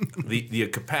Yes. the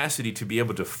capacity to be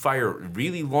able to fire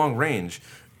really long range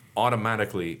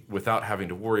automatically without having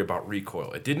to worry about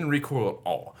recoil. It didn't recoil at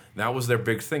all. That was their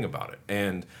big thing about it.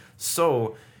 And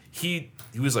so he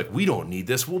was like, we don't need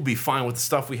this. We'll be fine with the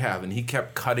stuff we have. And he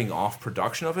kept cutting off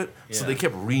production of it. So they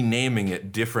kept renaming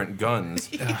it different guns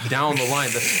down the line.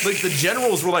 Like the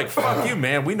generals were like, fuck you,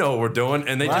 man. We know what we're doing.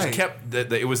 And they just Right. kept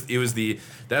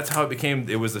that's how it became.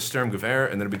 It was the Sturmgewehr,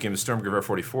 and then it became the Sturmgewehr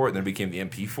 44, and then it became the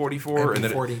MP44, and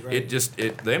then MP40, right.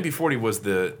 the MP40 was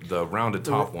the rounded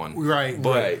top one. Right.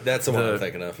 But Right, that's the one I'm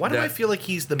thinking of. Why do that- I feel like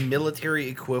he's the military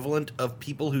equivalent of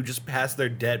people who just pass their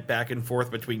debt back and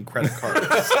forth between credit cards?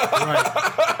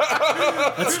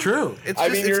 That's true. It's I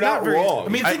just- mean, it's you're not very- wrong. I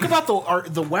mean, think about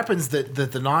the weapons that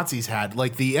the Nazis had,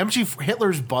 like the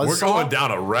Hitler's buzzsaw. We're going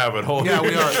down a rabbit hole. Yeah, we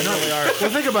are. No, we are. Well,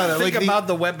 think about it. Think like about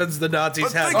the weapons the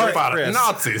Nazis had. Think about it, Chris.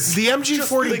 Nazis. the think about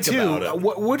MG42. it.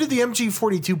 What did the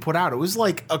MG42 put out? It was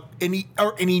like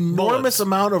an enormous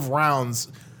amount of rounds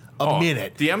a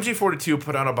minute. The MG42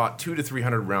 put out about 200 to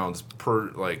 300 rounds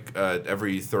per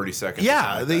every 30 seconds. or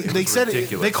Yeah, something like that. they was said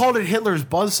ridiculous. they called it Hitler's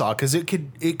buzzsaw because it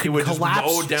could would just collapse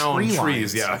mow down tree trees.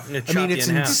 lines. Yeah. It I chop mean, you it's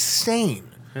in half. insane.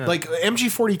 Like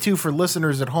MG42 for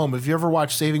listeners at home, if you ever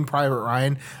watch Saving Private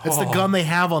Ryan, that's the gun they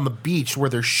have on the beach where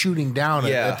they're shooting down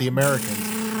Yeah. at the Americans.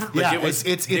 Like Yeah, it was,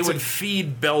 it's they would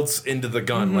feed belts into the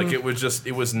gun. Like it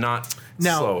was not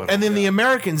now, slow. and then the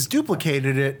Americans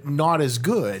duplicated it, not as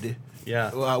good.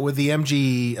 Yeah. With the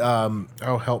MG,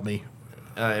 help me.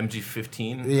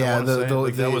 MG15. Yeah, I wanna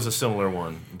say. the- that was a similar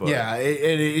one. But Yeah,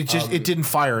 it just it didn't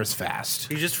fire as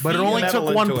fast. You just but it feed only metal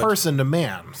took one into it. person to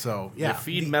man. So You yeah,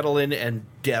 feed metal in, and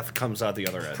death comes out the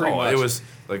other end. Pretty much. it was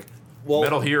like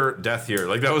metal here, death here.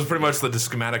 Like that was pretty much the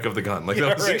schematic of the gun. Like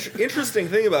that was, Interesting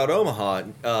thing about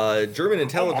Omaha, German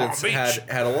intelligence Beach.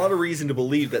 had a lot of reason to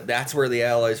believe that that's where the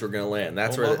Allies were going to land.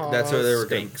 That's where they were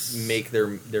going stinks. to make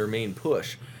their main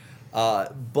push.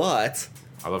 But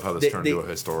I love how this turned into a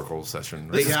historical session.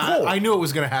 This is yeah, cool. I knew it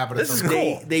was going to happen. This is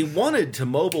cool. they wanted to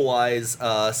mobilize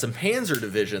some Panzer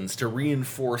divisions to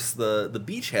reinforce the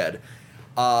beachhead.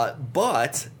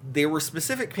 But there were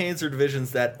specific Panzer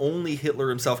divisions that only Hitler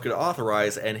himself could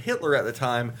authorize, and Hitler at the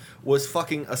time was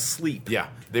fucking asleep. Yeah,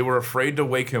 they were afraid to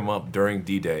wake him up during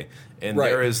D-Day. And Right.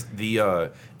 there is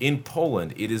in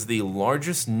Poland, it is the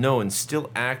largest known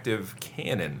still active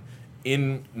cannon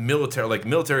in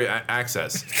military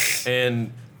access.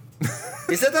 And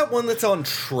Is that one that's on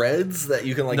treads that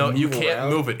you can like? no, move you can't around?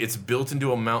 move it. It's built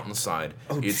into a mountainside.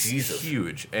 Oh, it's Jesus.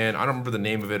 huge, and I don't remember the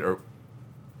name of it. Or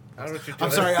I don't know what you're I'm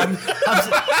doing.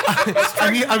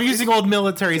 sorry. I'm using old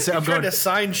military. So I'm trying going to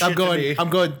sign shit I'm going. to me. I'm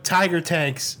going. Tiger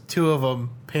tanks, 2 of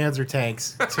them. Panzer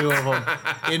tanks, 2 of them.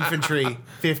 Infantry,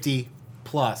 50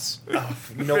 plus.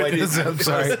 No idea. I'm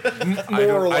sorry.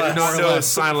 More or I less. did not know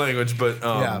sign language, but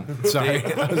Yeah, sorry.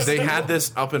 they had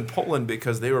this up in Poland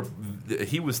because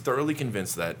he was thoroughly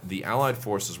convinced that the Allied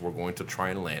forces were going to try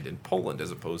and land in Poland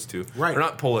as opposed to Right. or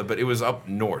not Poland, but it was up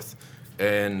north.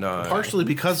 And Partially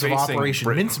because of facing Operation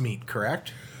Britain. Mincemeat,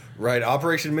 correct? Right,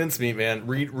 Operation Mincemeat, man.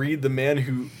 Read the man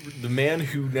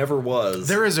who never was.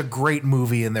 There is a great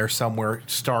movie in there somewhere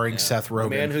starring Seth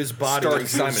Rogen. Man whose body starring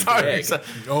Simon Sorry, Pegg. it's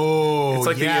oh,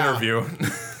 like yeah. the interview.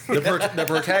 The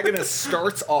protagonist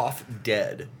starts off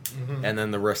dead, and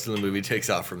then the rest of the movie takes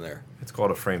off from there. It's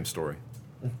called a frame story.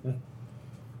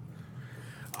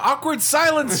 Awkward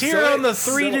silence here on the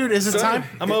three dude. Is it time?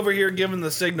 I'm over here giving the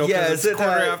signal Yeah, because is it's it,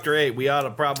 8:15. We ought to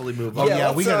probably move on.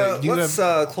 yeah, we gotta- you let's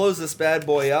close this bad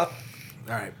boy up.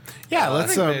 All right. Yeah, I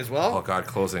let's. think may as well. Oh God,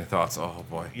 closing thoughts. Oh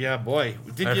boy. Yeah, boy.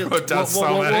 Did I you? wrote down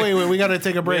so many. wait. We got to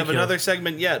take a We break. have here. another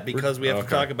segment yet because we have to Okay.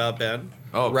 talk about Ben.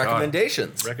 Oh God.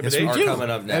 Recommendations. Yes, we are do.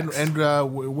 coming up next. And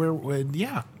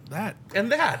yeah,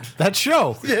 And that. that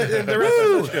show. And the rest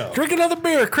Woo! of the show. Drink another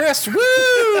beer, Chris. Woo!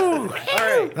 All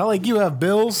right. Not like you have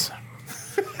bills.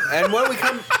 And when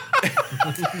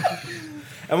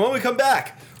we come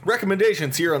back,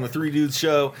 recommendations here on the Three Dudes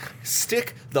Show.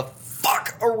 Stick the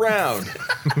fuck around.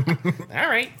 All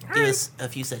right. Give us a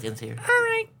few seconds here.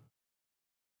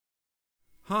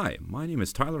 Hi, my name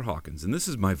is Tyler Hawkins, and this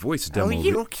is my voice demo. Oh,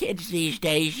 you kids these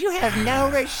days, you have no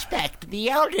respect. The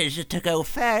elders are to go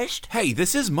first. Hey,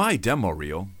 this is my demo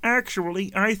reel. Actually,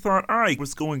 I thought I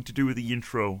was going to do the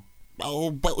intro.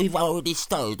 Oh, but we've already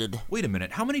started. Wait a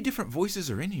minute, how many different voices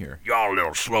are in here? Y'all a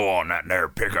little slow on that there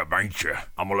pickup, ain't you?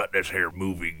 I'm gonna let this here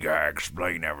movie guy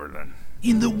explain everything.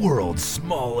 In the world's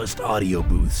smallest audio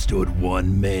booth stood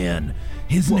one man.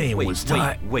 His name was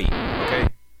Ty. Wait, okay.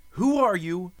 Who are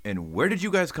you, and where did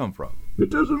you guys come from? It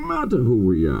doesn't matter who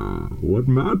we are. What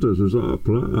matters is our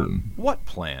plan. What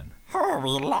plan? Oh, we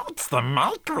lots the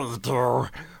make we do.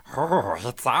 Oh,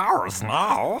 it's ours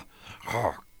now.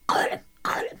 Oh,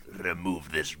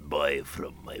 Remove this boy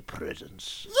from my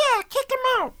presence. yeah, kick him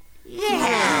out.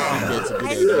 That's a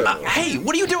good idea. Hey,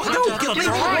 what are you doing? No, get away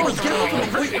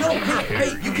from me. No,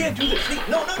 hey, you can't do this.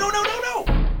 No.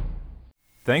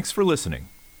 Thanks for listening.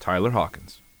 Tyler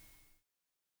Hawkins.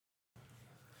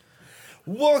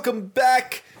 Welcome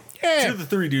back to the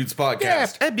Three Dudes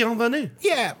Podcast. Eh, bienvenue.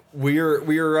 Yeah.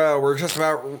 We're just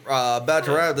about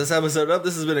to wrap this episode up.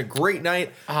 This has been a great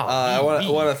night. I want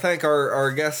to thank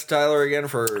our guest Tyler again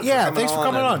for Thanks for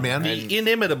coming on, man. The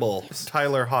inimitable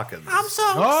Tyler Hawkins. I'm so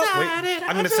excited. Wait,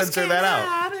 I'm going to censor that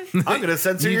out. I'm going to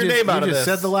censor your just, name out you of just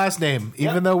this. said the last name,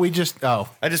 even though we just. Oh.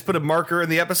 I just put a marker in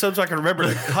the episode so I can remember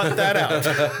to cut that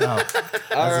out.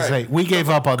 All right. We gave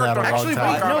up on that a long Actually,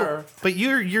 time. wait, no. But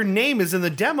your name is in the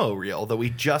demo reel that we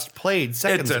just played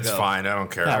seconds ago. It's fine. I don't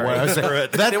care. Yeah, well, I was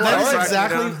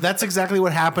saying- that's exactly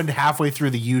what happened halfway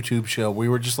through the YouTube show. We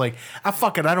were just like,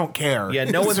 fuck it, I don't care. Yeah,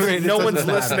 no one's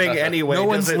listening anyway. No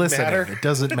one's Does it listening. matter? It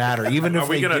doesn't matter. Even if Are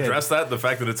we they going to did. address that? The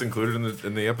fact that it's included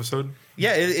in the episode?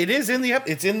 Yeah, it is in the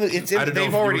it's in the it's in. I didn't know They've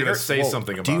if you were already gonna heard, say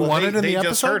something about Do you it. want it in they the just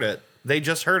episode? heard it. They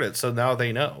just heard it, so now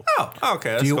they know. Oh,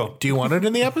 okay. That's Do you cool. do you want it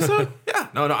in the episode? Yeah.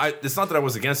 No. It's not that I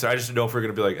was against it. I just didn't know if we are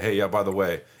going to be like, hey, yeah, by the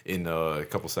way, in a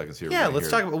couple seconds here. Yeah, we're let's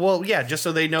gonna talk hear about. Well, yeah, just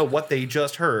so they know what they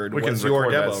just heard We can was your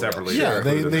record that demo separately.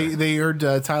 reel. Yeah, they heard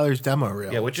Tyler's demo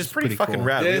reel. Yeah, which is pretty fucking cool.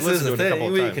 rad. This We is listened the to it a thing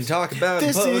couple we times. can talk about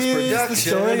This in is post-production. the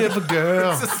story of a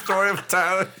girl. It's the story of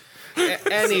Tyler.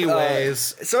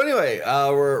 Anyways, So anyway,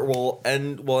 we'll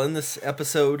end this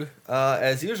episode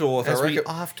as usual with as our we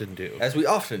often do, as we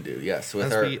often do. Yes, with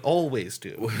as our we always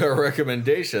do. with our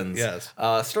recommendations. Yes.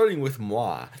 Starting with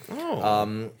moi.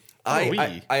 Oh.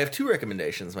 I have two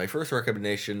recommendations. My first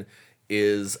recommendation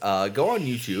is go on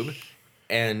YouTube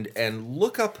and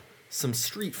look up some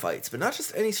street fights, but not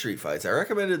just any street fights. I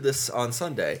recommended this on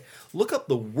Sunday. Look up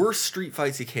the worst street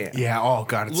fights you can. Yeah. Oh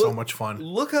god, it's so much fun.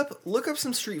 Look up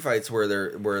some street fights where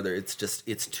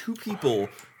it's two people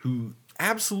who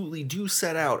absolutely do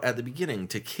set out at the beginning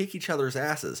to kick each other's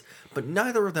asses, but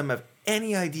neither of them have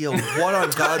any idea what on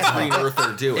God's green earth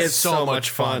they're doing. It's so much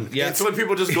fun. Yeah, It's when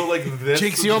people just go like this.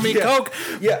 Jinx, you owe me Coke,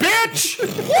 Yeah. bitch.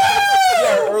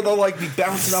 Yeah, or they'll like be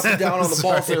bouncing up and down on the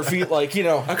balls of their feet, like, you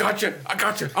know. I got you. I'm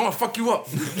gonna fuck you up.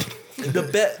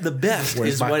 The best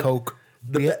Where's is my when Coke?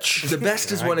 the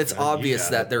best is when it's obvious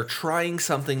that they're trying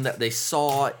something that they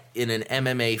saw in an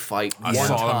MMA fight I one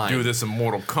saw time. him do this in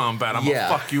Mortal Kombat. I'm Yeah.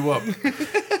 gonna fuck you up.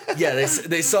 Yeah,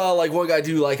 they saw like one guy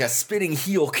do like a spinning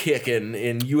heel kick in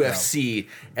UFC,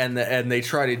 and they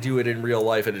try to do it in real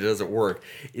life and it doesn't work.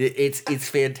 It's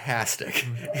fantastic.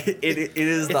 It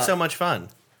is it's so much fun.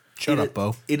 Shut up,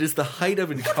 Bo. It is the height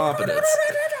of incompetence.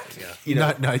 You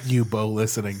know, Not you, Bo,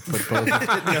 listening, but Bo, Bo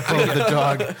the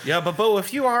dog. Yeah, but Bo,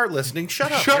 if you are listening,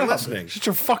 shut up. Shut You're up. listening. Shut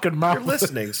your fucking mouth. You're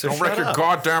listening. So Don't shut wreck your up.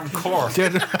 goddamn car.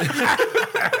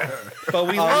 But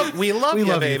we love we you, love you.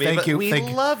 baby. Thank but you. We Thank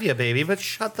you. love you, baby. But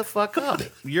shut the fuck up.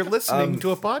 You're listening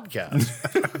to a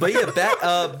podcast. but yeah,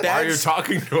 Why are you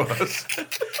talking to us?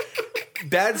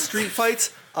 bad street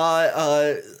fights.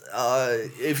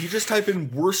 If you just type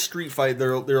in worst street fight,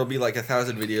 there'll be like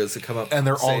 1,000 videos that come up, And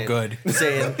they're all saying- good.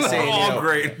 saying all you know,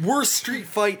 great. worst street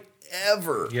fight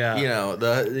ever. Yeah.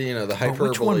 The hyperbole. But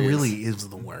which one really is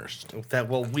the worst?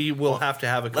 We will have to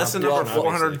have a Lesson competition, number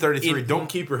obviously. 433: don't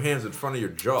keep your hands in front of your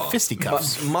jaw.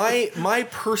 Fisticuffs. My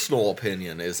personal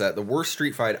opinion is that the worst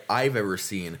street fight I've ever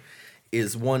seen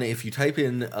is one if you type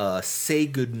in "say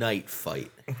goodnight"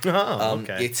 fight.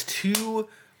 Okay. It's two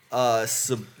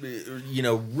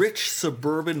rich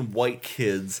suburban white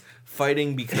kids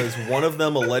fighting because one of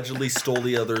them allegedly stole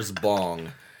the other's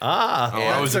bong.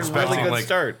 I was that's a really expecting good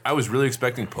start. I was really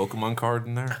expecting Pokemon card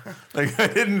in there. Like I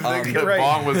didn't think that right.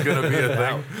 bong was going to be a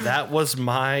thing. That was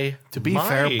my. To be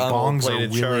fair, bongs are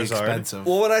gold-plated really Charizard. expensive.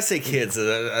 Well, when I say kids,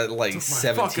 like My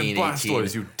 17, fucking 18,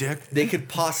 Blastoise, you dick. they could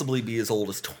possibly be as old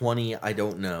as 20. I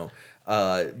don't know.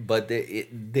 But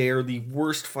they're the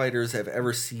worst fighters I've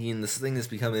ever seen. This thing has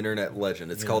become internet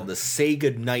legend. It's called the Say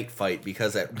Goodnight fight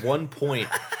because at one point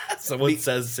someone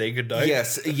says "say goodnight."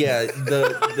 Yes, yeah.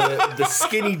 The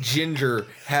skinny ginger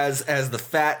has the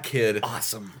fat kid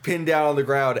pinned down on the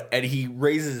ground, and he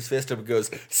raises his fist up and goes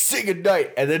 "say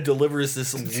goodnight," and then delivers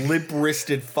this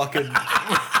limp-wristed fucking.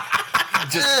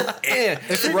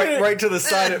 right to the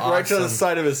side, right to the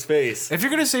side of his face. If you're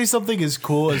gonna say something as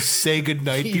cool as "say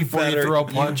goodnight" before you throw a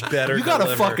punch, you gotta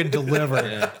deliver. fucking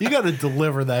deliver. You gotta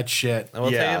deliver that shit. I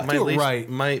will tell you, right.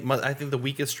 my I think the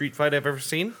weakest street fight I've ever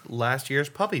seen last year's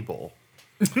Puppy Bowl.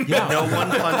 Yeah. No one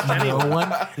punched anyone. No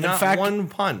one. In Not fact, one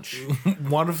punch.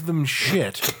 one of them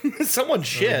shit. Someone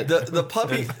shit. The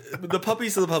puppies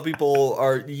of the Puppy Bowl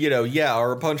are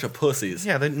are a bunch of pussies.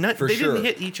 Yeah, they sure. didn't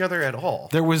hit each other at all.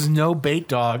 There was no bait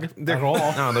dog at all.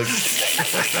 No,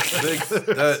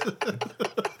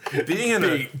 being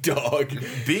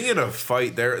in a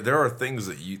fight, there are things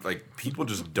that you like. People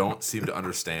just don't seem to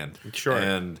understand. Sure.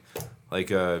 And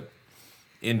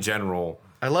in general.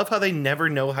 I love how they never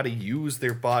know how to use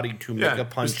their body to make a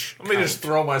punch. Let me just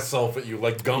throw myself at you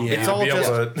like Gumby. It's all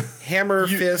just hammer,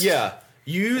 fist. Yeah.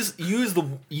 Use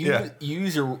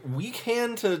your weak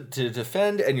hand to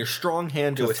defend and your strong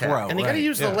hand to attack. throw. And you got to Right.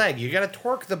 use the leg. You got to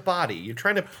torque the body. You're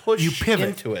trying to push You pivot.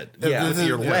 into it with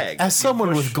your leg. As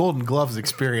someone with Golden Gloves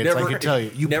experience, I can tell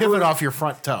you, pivot off your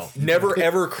front toe. Never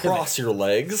ever cross your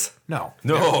legs. No.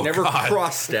 Never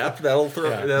cross step. That'll throw.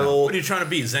 That'll. What are you trying to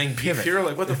be, Zhang Peep here?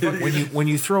 Like what the fuck? When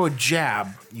you throw a jab,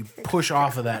 you push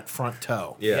off of that front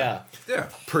toe. Yeah. Yeah.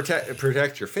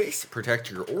 Protect your face, protect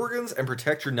your organs, and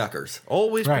protect your knuckers.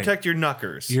 Always Right. protect your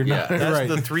knuckers. You're not That's right.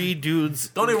 the three dudes.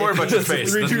 Don't even worry about your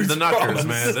face. The knuckers,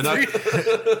 man.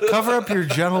 Cover up your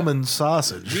gentleman's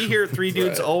sausage. We here at Three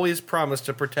Dudes always promise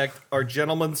to protect our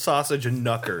gentleman's sausage and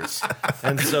knuckers.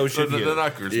 And so should you. The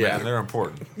knuckers, Yeah. man. They're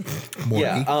important.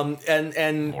 Yeah.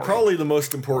 And probably the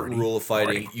most important rule of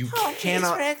fighting: you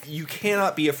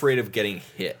cannot be afraid of getting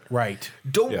hit. Right.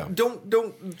 Don't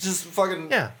just fucking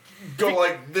Yeah. go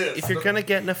like this. If you're going to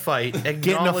get in a fight,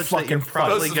 acknowledge that you're fucking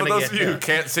probably For going to those get of you who hit.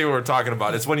 can't see what we're talking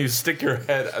about, it's when you stick your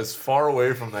head as far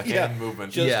away from the hand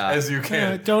movement as you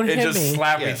can. don't and hit just me.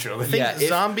 slap Yeah. each other. Think Yeah, if-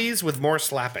 zombies with more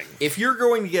slapping. If you're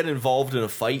going to get involved in a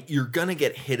fight, you're gonna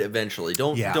get hit eventually.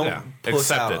 Don't push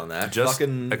Accept out it. on that. Just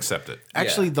Fucking accept it.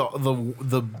 Actually,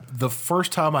 the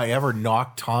first time I ever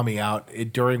knocked Tommy out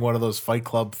during one of those Fight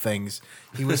Club things,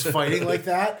 he was fighting like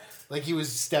that, like he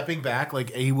was stepping back,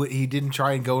 like he didn't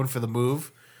try and go in for the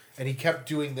move, and he kept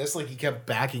doing this, like he kept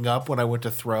backing up when I went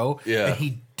to throw, and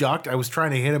he ducked. I was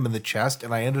trying to hit him in the chest,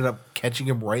 and I ended up catching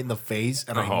him right in the face,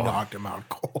 and I knocked him out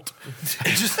cold.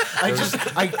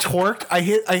 I torqued. I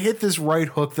hit this right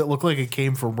hook that looked like it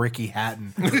came from Ricky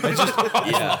Hatton.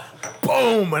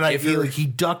 Boom, and I feel like he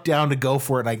ducked down to go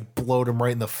for it, and I blowed him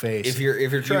right in the face. If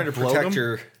you're trying to protect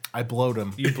your, I blowed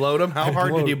him. You blowed him? How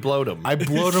hard did you blow him? I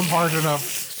blowed him hard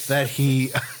enough that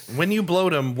he. When you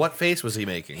blowed him, what face was he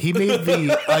making? He made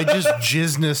the I just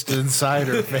jiznessed inside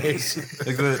her face.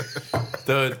 Like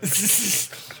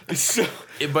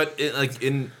but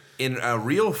in a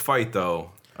real fight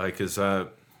though, like is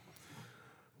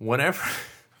whenever.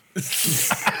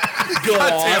 Go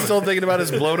on. I'm still thinking about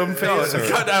his blowed him face.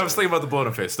 God, I was thinking about the blown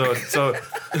up face. So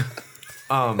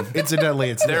incidentally,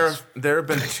 it's there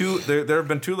have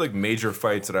been two like major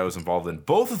fights that I was involved in.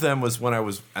 Both of them was when I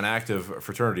was an active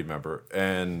fraternity member,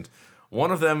 and one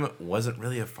of them wasn't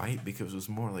really a fight because it was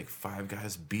more like five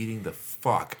guys beating the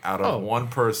fuck out of one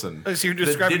person. So you're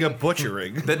describing a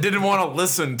butchering. That didn't want to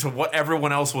listen to what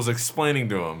everyone else was explaining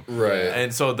to him. Right.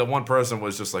 And so the one person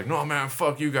was just like, no, man,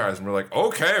 fuck you guys. And we're like,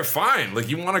 okay, fine. Like,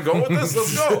 you want to go with this?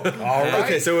 Let's go. all right.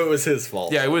 Okay, so it was his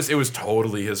fault. Yeah, it was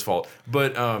totally his fault.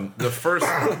 But the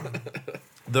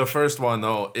first one,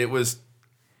 though, it was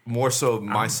more so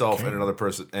myself and another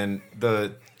person. And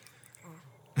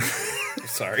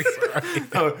Sorry.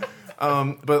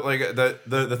 but like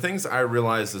the things I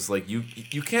realized is like you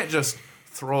can't just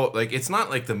throw, like, it's not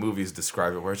like the movies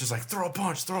describe it where it's just like throw a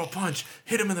punch,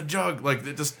 hit him in the jug. Like,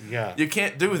 it just, you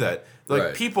can't do that.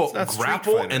 Like, people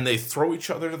grapple and they throw each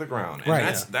other to the ground.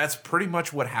 And that's pretty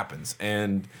much what happens.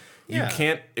 And you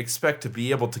can't expect to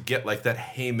be able to get like that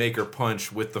haymaker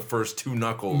punch with the first 2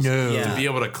 knuckles to be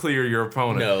able to clear your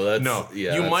opponent.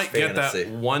 You might get that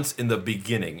once in the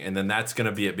beginning, and then that's going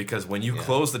to be it. Because when you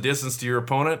close the distance to your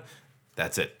opponent,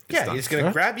 that's it. It's done. He's going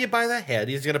to grab you by the head.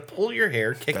 He's going to pull your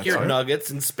hair, kick your nuggets,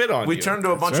 and spit on you. We turned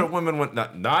to a bunch of women.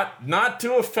 Not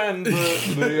to offend the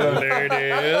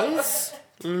ladies.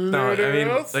 No, I mean,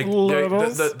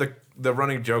 like the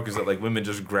running joke is that like women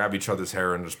just grab each other's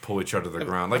hair and just pull each other to the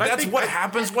ground. Like that's what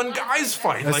happens when guys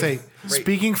fight. I say,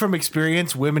 speaking from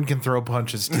experience, women can throw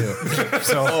punches too.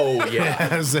 So,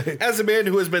 as a man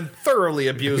who has been thoroughly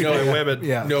abused by women,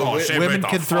 women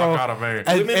can throw.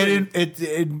 And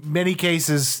in many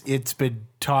cases, it's been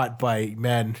taught by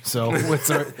men, so it's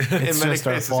just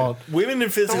our fault. Women in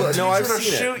physical, I've seen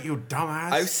shoot it. You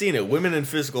dumbass. I've seen it. Women in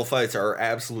physical fights are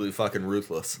absolutely fucking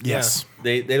ruthless. Yes,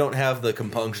 they don't have the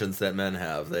compunctions that men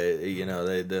have.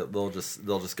 They'll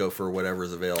just go for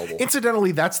whatever's available.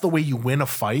 Incidentally, that's the way you win a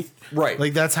fight, right?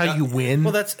 Like that's how you win.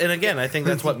 Well, and again, I think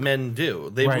that's what men do.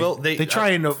 They try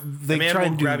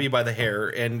and grab you by the hair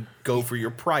and go for your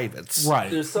privates.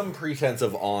 Right. There's some pretense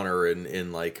of honor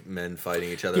in like men fighting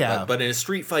each other. Yeah. But in a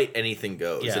street fight, anything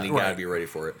goes, and you gotta be ready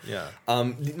for it. Yeah.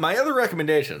 My other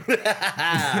recommendation.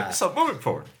 So moving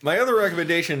forward. My other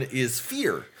recommendation is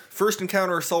Fear. First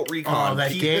Encounter Assault Recon. Oh,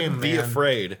 that game, Be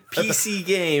afraid. PC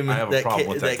game I have a problem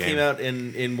with that game. Came out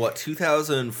in what,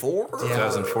 2004?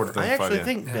 2004 to 2005. I actually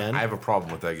think, Ben, I have a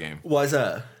problem with that game. Why's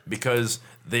that? Because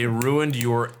they ruined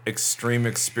your extreme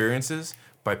experiences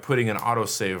by putting an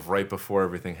autosave right before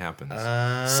everything happens.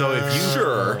 So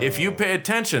if you pay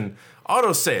attention,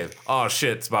 autosave. Oh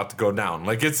shit, it's about to go down.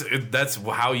 Like that's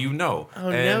how you know.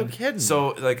 Oh, no kidding. So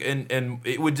like and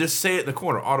it would just say it in the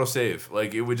corner, autosave.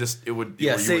 Like it would you would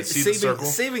see the circle.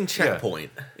 Saving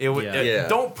checkpoint. It would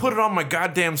don't put it on my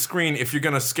goddamn screen if you're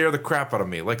gonna scare the crap out of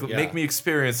me. Like make me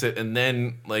experience it, and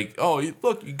then like you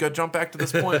gotta jump back to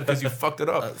this point because you fucked it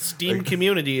up. Steam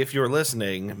community, if you're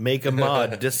listening, make a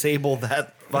mod, disable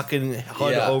that fucking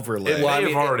HUD overlay. It may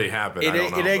have already happened. It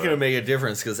ain't gonna make a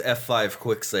difference because F5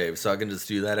 quick save, so I can just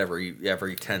do that every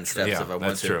 10 steps if I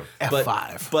want to. True.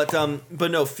 F5.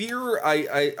 But no, Fear.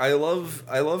 I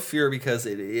love Fear because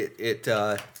it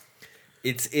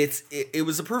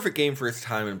was a perfect game for its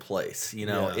time and place. You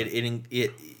know,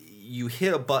 you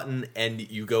hit a button and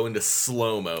you go into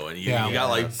slow-mo and you got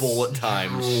like bullet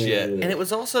time shit. And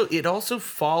it also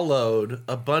followed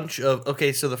a bunch of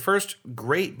so the first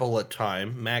great bullet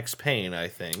time, Max Payne, I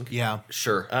think. Yeah.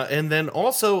 Sure. And then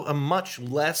also a much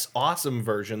less awesome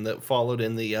version that followed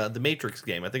in the Matrix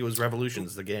game. I think it was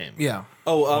Revolutions, the game. Yeah.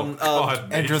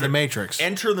 Enter the Matrix.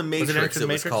 Enter the Matrix. It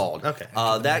was called. Okay.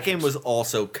 That game was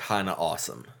also kind of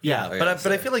awesome. Yeah, but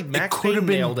I feel like Max Payne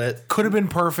nailed it. Could have been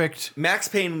perfect. Max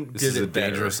Payne This is a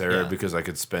dangerous area because I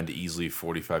could spend easily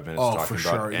 45 minutes talking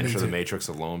about Enter the Matrix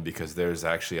alone, because there's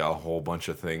actually a whole bunch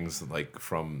of things like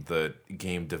from the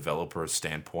game developer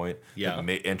standpoint.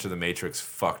 Enter the Matrix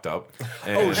fucked up.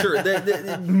 And sure.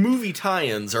 The movie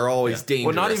tie-ins are always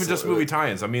dangerous. Well, not even just movie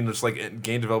tie-ins. I mean, there's like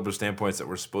game developer standpoints that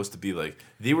were supposed to be like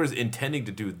they were intending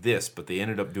to do this, but they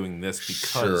ended up doing this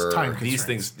because these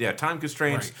things. Yeah, time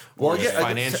constraints. Right. Well,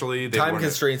 financially, time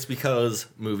constraints because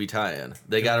movie tie-in.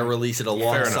 They got to release it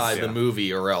alongside the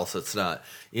movie, or else it's not.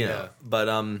 You know,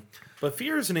 But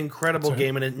Fear is an incredible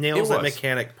game, and it nails that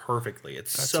mechanic perfectly.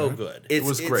 It's so good. It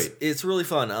was great. It's really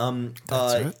fun. It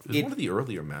was one of the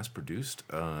earlier mass-produced,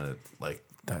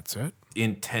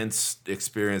 intense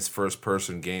experience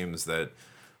first-person games that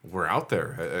were out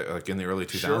there, like in the early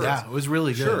 2000s. Sure. Yeah, it was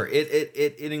really good. Sure,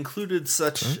 it included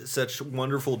such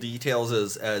wonderful details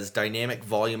as dynamic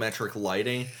volumetric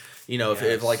lighting. You know,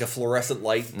 if like a fluorescent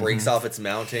light breaks off its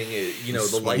mounting,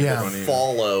 the light will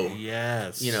follow.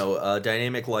 Yes. You know,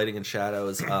 dynamic lighting and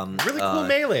shadows. Really cool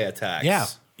melee attacks. Yeah.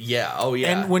 Yeah. Oh,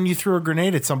 yeah. And when you threw a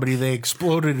grenade at somebody, they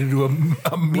exploded into a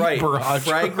meat barrage.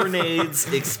 Frag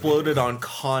grenades exploded on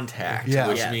contact,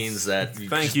 which means that.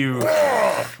 Thank you,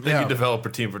 developer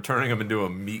team, for turning them into a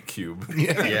meat cube.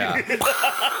 Yeah.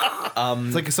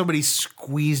 It's like somebody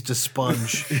squeezed a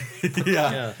sponge. It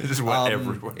just went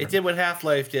everywhere. It did what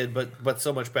Half-Life did, but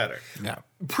so much better. Yeah.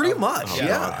 Pretty much,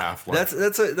 That's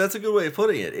a good way of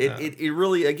putting it. It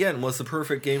really, again, was the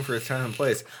perfect game for its time and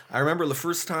place. I remember the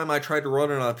first time I tried to run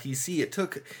it on a PC, it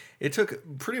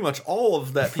took pretty much all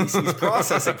of that PC's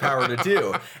processing power to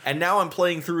do. And now I'm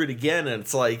playing through it again, and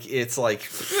it's like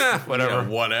whatever,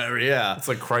 whatever. Yeah, it's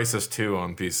like Crysis 2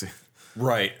 on PC.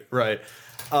 Right.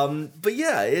 But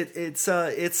yeah,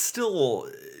 it's still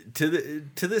to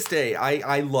this day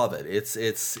I love it.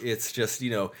 It's just,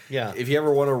 you know, if you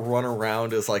ever want to run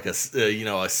around as like a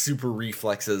super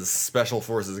reflexes special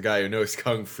forces guy who knows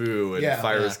kung fu and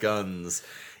fires guns,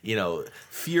 you know,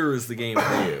 Fear is the game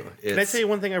for you. Can I tell you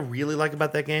one thing I really like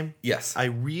about that game? Yes. I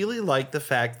really like the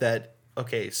fact that,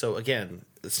 okay, so again,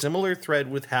 a similar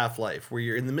thread with Half-Life, where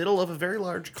you're in the middle of a very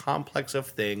large complex of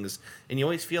things, and you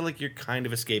always feel like you're kind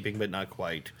of escaping, but not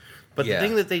quite. But the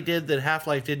thing that they did that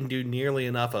Half-Life didn't do nearly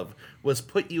enough of was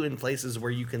put you in places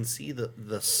where you can see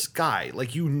the sky.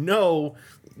 Like, you know,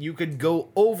 you could go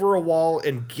over a wall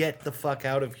and get the fuck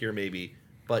out of here, maybe,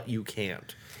 but you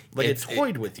can't. Like, it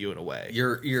toyed with you in a way.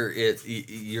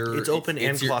 It's open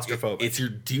and claustrophobic. It's your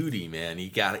duty, man. You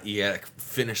gotta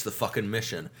finish the fucking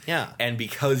mission. Yeah. And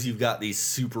because you've got these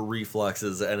super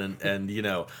reflexes and you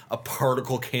know, a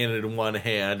particle cannon in one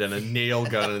hand and a nail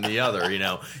gun in the other, you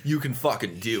know, you can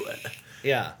fucking do it.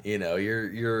 Yeah. You know,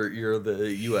 you're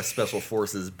the U.S. Special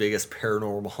Forces biggest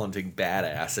paranormal hunting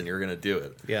badass, and you're gonna do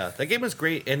it. Yeah, that game was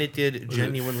great, and it did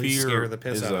genuinely scare the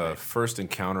piss out of me. First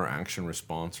encounter action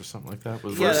response or something like that?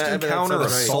 First encounter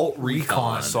assault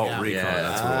recon. Assault recon.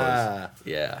 That's what it was.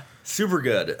 Yeah. Super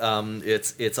good.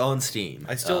 It's on Steam.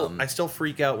 I still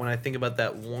freak out when I think about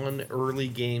that one early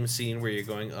game scene where you're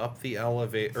going up the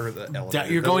elevator or the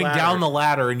elevator. You're going down the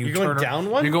ladder and you're going down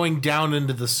one. You're going down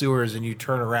into the sewers and you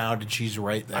turn around and she's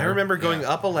right there. I remember going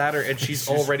up a ladder and she's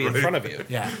already in front of you.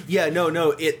 Yeah. Yeah.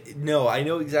 No. I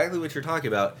know exactly what you're talking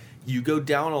about. You go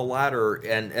down a ladder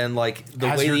and like the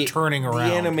as way you're turning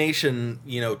around, the animation,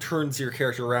 you know, turns your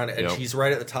character around and she's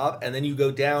right at the top, and then you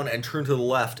go down and turn to the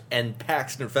left, and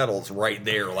Paxton Fettel's right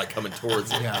there, like coming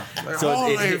towards you. Yeah. So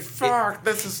holy fuck,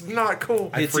 this is not cool.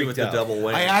 Hits you with the double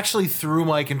whammy. I actually threw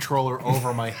my controller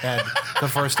over my head the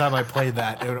first time I played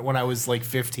that when I was like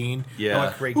 15. Yeah. I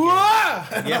went, Great game.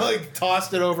 and I like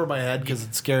tossed it over my head because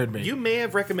it scared me. You may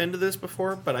have recommended this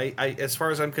before, but I, as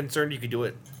far as I'm concerned, you could do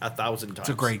it 1,000 times. It's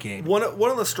a great game. One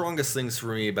of the strongest things for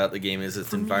me about the game is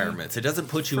its environments. It doesn't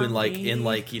put you in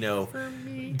like you know,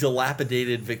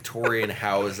 dilapidated Victorian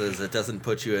houses. It doesn't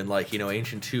put you in like, you know,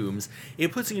 ancient tombs.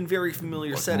 It puts you in very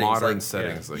familiar settings, modern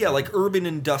settings. Like urban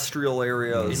industrial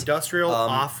areas, industrial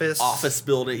office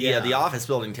building. Yeah, the office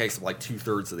building takes up like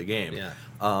 2/3 of the game. Yeah.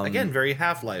 Again, very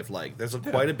Half-Life like. There's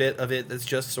quite a bit of it that's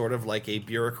just sort of like a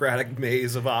bureaucratic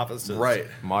maze of offices. Right.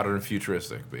 Modern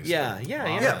futuristic, basically.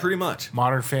 Yeah, pretty much.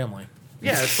 Modern Family.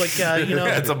 Yeah, it's like, you know.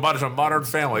 It's a bunch of Modern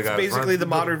Family guys. Basically the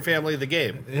Modern Family of the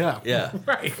game. Yeah. Yeah.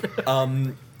 Right.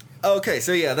 Okay,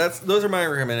 so yeah, those are my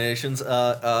recommendations.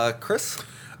 Chris?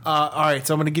 All right,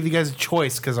 so I'm going to give you guys a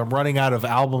choice because I'm running out of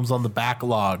albums on the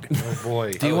backlog. Oh,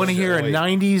 boy. Do you want to hear a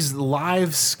 90s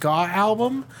live ska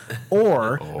album?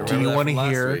 Or do you want to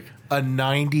hear a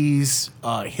 90s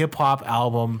hip-hop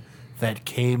album that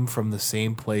came from the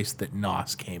same place that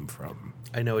Nos came from?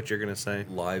 I know what you're going to say.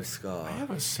 Live ska. I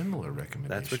have a similar recommendation.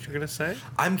 That's what you're going to say?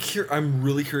 I'm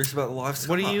really curious about the live ska.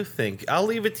 What do you think? I'll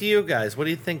leave it to you guys. What are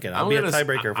you thinking? I'll be a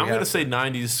tiebreaker. I'm going to say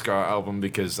 90s ska album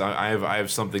because I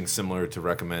have something similar to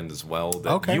recommend as well.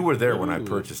 That you were there when I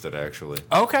purchased it, actually.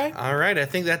 Okay. All right. I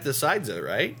think that decides it,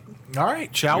 right? All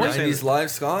right, shall we? 90s live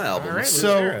ska albums.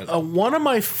 All right, So one of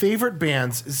my favorite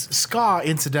bands is ska,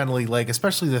 incidentally, like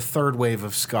especially the third wave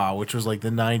of ska, which was like the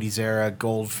 90s era,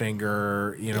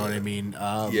 Goldfinger, you know what I mean?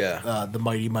 The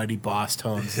Mighty Mighty Boss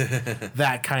Tones,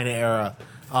 that kind of era.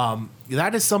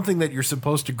 That is something that you're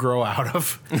supposed to grow out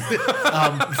of, and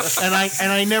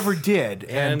I never did.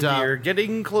 And you're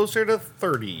getting closer to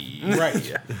 30,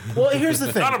 right? Well, here's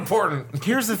the thing. Not important.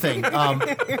 Here's the thing.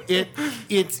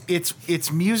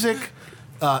 It's music.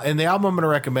 And the album I'm going to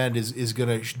recommend is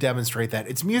going to demonstrate that.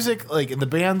 It's music, like, and the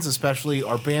bands especially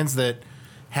are bands that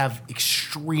have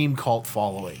extreme cult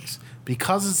followings.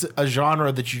 Because it's a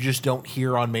genre that you just don't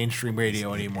hear on mainstream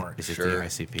radio anymore. Is it the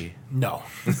ICP? No.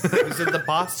 Is it the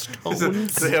Boss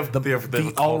Tones? They have the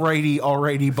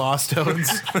alrighty Boss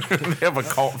Tones. They have a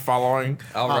cult following.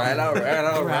 All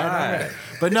right.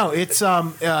 But no, it's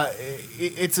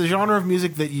a genre of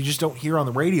music that you just don't hear on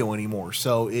the radio anymore.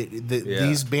 So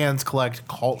these bands collect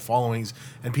cult followings,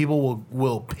 and people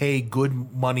will pay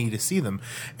good money to see them.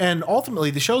 And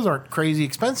ultimately, the shows aren't crazy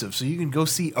expensive, so you can go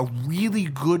see a really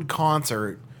good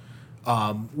concert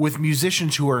with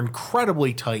musicians who are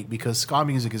incredibly tight because ska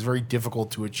music is very difficult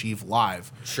to achieve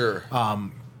live. Sure.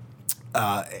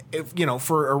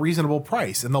 For a reasonable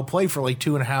price, and they'll play for like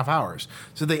 2.5 hours.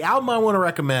 So the album I want to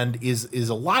recommend is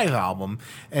a live album,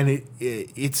 and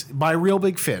it's by Real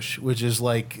Big Fish, which is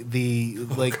like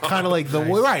kind of like the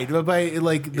right by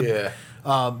like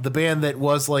the band that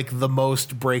was like the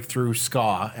most breakthrough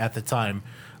ska at the time.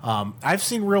 I've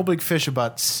seen Real Big Fish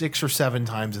about 6 or 7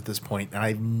 times at this point, and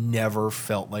I've never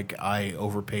felt like I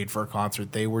overpaid for a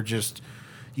concert. They were just,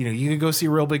 you can go see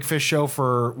a Real Big Fish show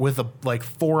with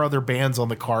 4 other bands on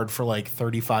the card for like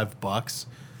 $35,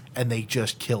 and they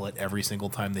just kill it every single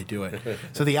time they do it.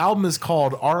 So the album is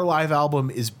called "Our Live Album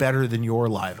is Better Than Your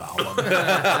Live Album."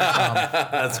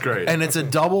 That's great, and it's a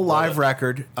double live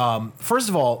record. First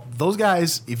of all, those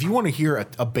guys, if you want to hear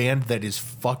a band that is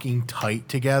fucking tight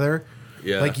together.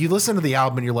 Yeah. Like, you listen to the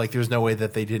album and you're like, there's no way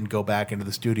that they didn't go back into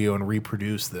the studio and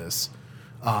reproduce this.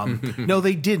 No,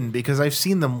 they didn't, because I've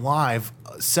seen them live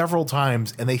several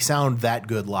times and they sound that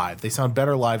good live. They sound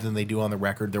better live than they do on the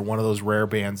record. They're one of those rare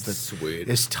bands that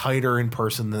is tighter in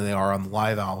person than they are on the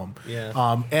live album.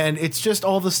 Yeah. And it's just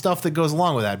all the stuff that goes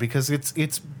along with that, because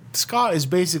it's ska is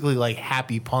basically like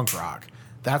happy punk rock.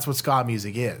 That's what ska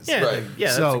music is. Yeah, right.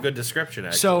 Yeah, that's a good description,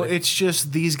 actually. So it's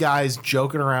just these guys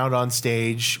joking around on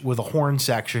stage with a horn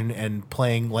section and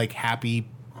playing like happy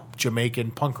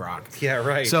Jamaican punk rock. Yeah,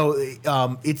 right. So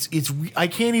it's I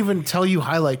can't even tell you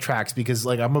highlight tracks, because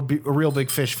like I'm a Real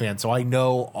Big Fish fan, so I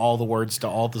know all the words to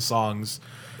all the songs.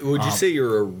 Would you say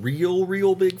you're a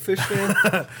real Big Fish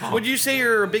fan? Would you say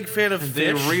you're a big fan of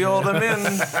They Fish? reel them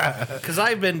in. Because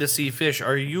I've been to see Fish.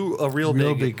 Are you a real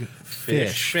big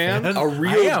Fish fan? A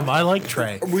real, I am. I like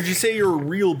Trey. Would you say you're a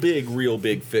real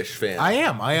big Fish fan? I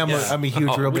am. Yeah. I'm a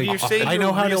huge Real Big. Would you say I know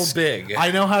you're how real to big? I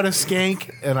know how to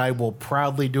skank, and I will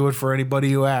proudly do it for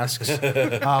anybody who asks.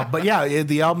 But yeah,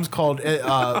 the album's called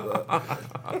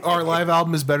 "Our Live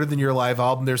Album is Better Than Your Live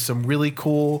Album." There's some really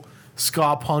cool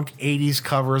ska punk 80s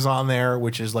covers on there,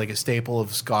 which is like a staple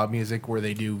of ska music, where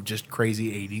they do just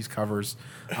crazy 80s covers,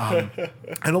 and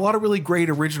a lot of really great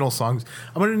original songs.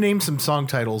 I'm going to name some song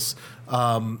titles.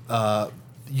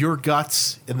 Your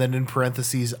Guts, and then in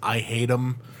parentheses, I Hate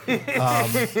 'Em.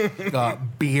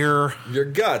 Beer. Your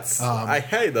Guts. I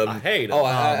hate them. I hate 'em. Oh,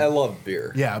 I love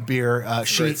Beer. Yeah, Beer.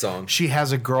 Great song. She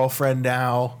Has a Girlfriend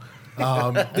Now.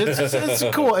 It's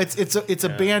cool. It's a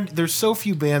band. There's so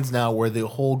few bands now where the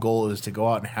whole goal is to go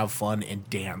out and have fun and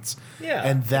dance. Yeah.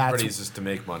 And that's Everybody's just to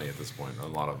make money at this point. A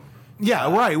lot of them.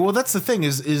 yeah, right. Well, that's the thing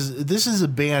is this is a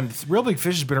band. Real Big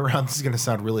Fish has been around. This is going to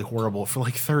sound really horrible, for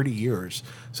like 30 years.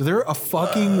 So they're a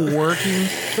fucking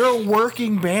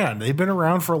working band. They've been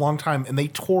around for a long time, and they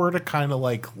tour to kind of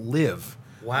like live.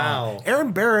 Wow.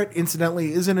 Aaron Barrett,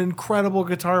 incidentally, is an incredible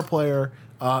guitar player,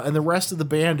 and the rest of the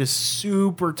band is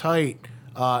super tight,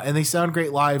 and they sound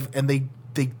great live, and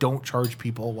they don't charge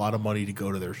people a lot of money to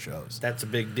go to their shows. That's a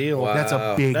big deal. Wow. That's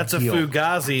a big That's a deal.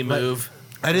 Fugazi move.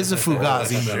 That is a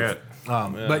Fugazi move. Shit.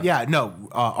 But yeah, no,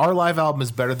 our live album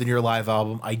is better than your live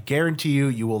album. I guarantee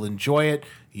you will enjoy it.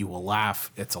 You will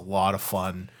laugh. It's a lot of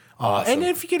fun. And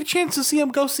if you get a chance to see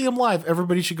them, go see them live.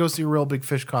 Everybody should go see a Real Big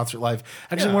Fish concert live.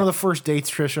 Actually, one of the first dates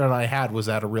Trisha and I had was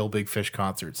at a Real Big Fish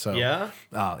concert. So Yeah?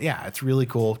 yeah, it's really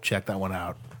cool. Check that one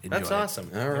out. Enjoy That's it.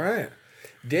 awesome. All right.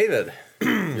 David,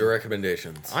 your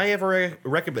recommendations. I have a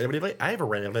recommendation.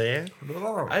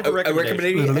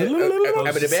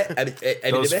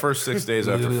 Those first 6 days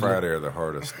after Friday are the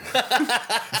hardest.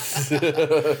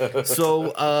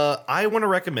 So I want to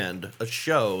recommend a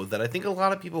show that I think a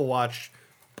lot of people watch,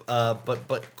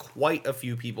 but quite a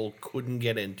few people couldn't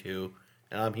get into,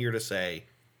 and I'm here to say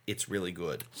it's really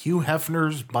good. Hugh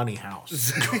Hefner's Bunny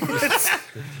House.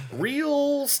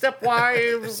 Real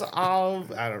stepwives of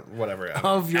whatever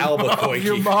of Albuquerque.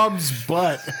 your mom's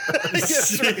butt.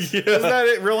 Isn't that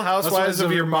it? Real Housewives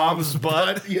of your mom's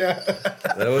butt. Yeah,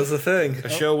 That was the thing. A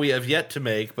show we have yet to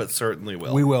make, but certainly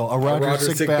will. we will. A Roger,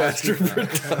 Roger Sick Bastard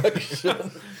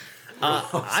Bastard.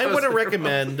 I want to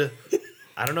recommend.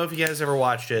 I don't know if you guys ever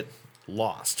watched it.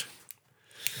 Lost.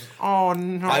 Oh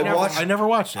no! I never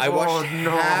watched it. I watched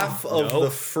half of the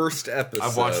first episode.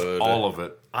 I've watched all of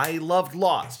it. I loved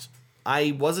Lost.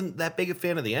 I wasn't that big a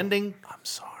fan of the ending. I'm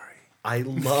sorry. I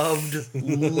loved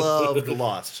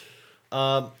Lost.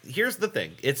 Here's the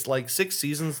thing. It's like 6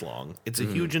 seasons long. It's a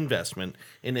huge investment,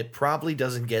 and it probably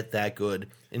doesn't get that good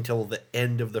until the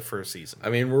end of the first season. I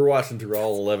mean, we're watching through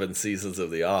all 11 seasons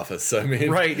of The Office. So I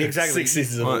mean, Right, exactly. 6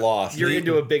 seasons of Lost. You're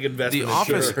into a big investment. The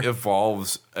Office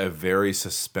evolves a very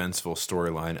suspenseful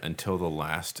storyline until the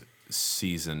last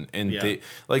season, and Yeah. they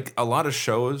like a lot of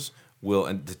shows will.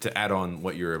 And to add on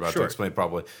what you're about to explain,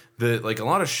 probably a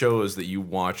lot of shows that you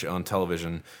watch on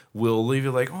television will leave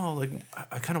you like, oh, like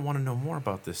I kind of want to know more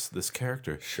about this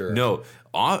character. Sure. No,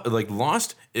 like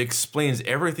Lost explains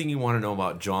everything you want to know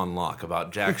about John Locke,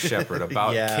 about Jack Shepherd,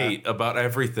 about Yeah. Kate, about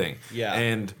everything. Yeah.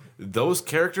 And those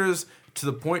characters, to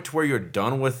the point to where you're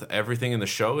done with everything in the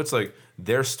show, it's like,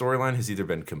 their storyline has either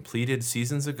been completed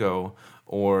seasons ago,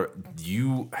 or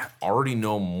you already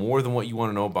know more than what you want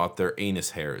to know about their anus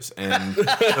hairs, and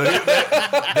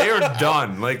they are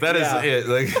done. Like that is it.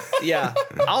 Like yeah,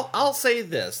 I'll say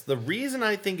this: the reason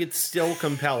I think it's still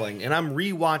compelling, and I'm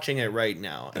rewatching it right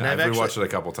now, and I've rewatched it a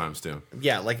couple times too.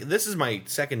 Yeah, like this is my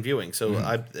second viewing, so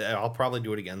I'll probably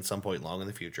do it again some point long in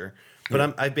the future.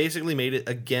 But I basically made it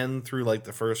again through like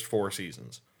the first 4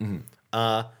 seasons.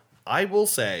 I will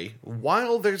say,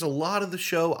 while there's a lot of the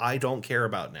show I don't care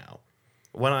about now,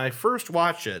 when I first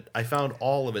watched it, I found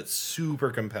all of it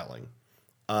super compelling.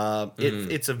 The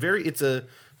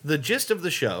gist of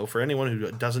the show, for anyone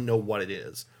who doesn't know what it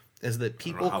is that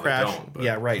people crash.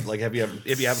 Yeah, right. Like if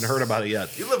you haven't heard about it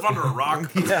yet, you live under a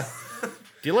rock. Yeah.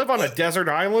 Do you live on a desert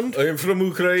island? I'm from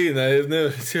Ukraine. I've never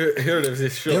heard of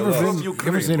this show. You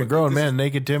ever seen a grown man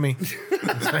naked, Timmy?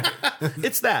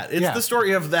 It's that. It's the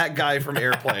story of that guy from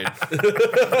Airplane.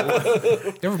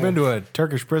 You ever been to a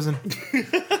Turkish prison?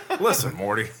 Listen,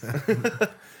 Morty.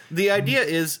 The idea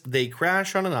is they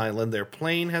crash on an island, their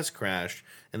plane has crashed,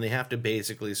 and they have to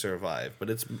basically survive.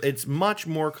 But it's much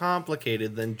more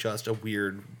complicated than just a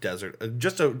weird desert,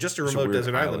 just a remote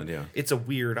desert island. Yeah. It's a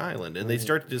weird island, and they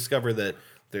start to discover that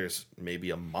there's maybe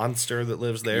a monster that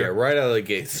lives there. Yeah, right out of the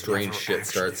gate, strange shit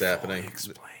starts happening.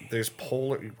 There's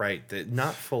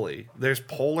not fully. There's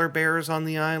polar bears on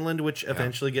the island, which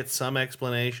eventually gets some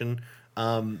explanation.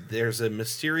 There's a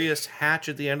mysterious hatch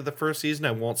at the end of the first season.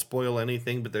 I won't spoil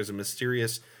anything, but there's a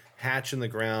mysterious hatch in the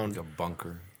ground, like a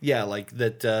bunker. Yeah, like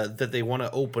that they want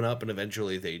to open up, and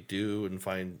eventually they do, and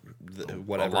find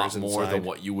whatever a lot is inside. more than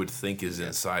what you would think is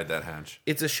inside that hatch.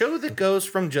 It's a show that goes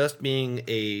from just being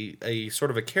a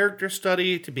sort of a character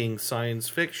study to being science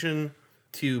fiction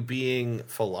to being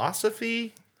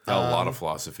philosophy. A lot of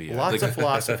philosophy. Yeah. Lots of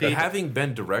philosophy. Having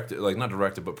been directed, like not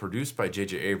directed, but produced by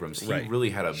J.J. Abrams, he really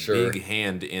had a big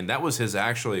hand in. That was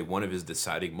one of his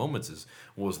deciding moments.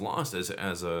 Was Lost as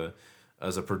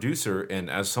a producer and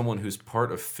as someone who's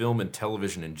part of film and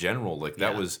television in general. Like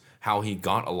that was how he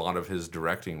got a lot of his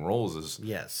directing roles.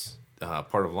 As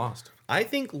part of Lost. I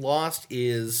think Lost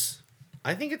is.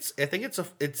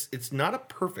 It's not a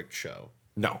perfect show.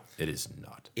 No, it is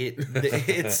not.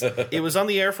 It was on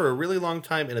the air for a really long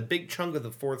time, and a big chunk of the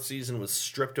 4th season was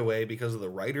stripped away because of the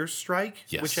writers' strike,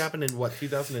 which happened in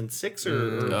 2006 or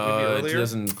maybe earlier?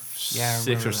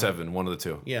 2006 or 7, one of the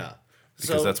two. Yeah,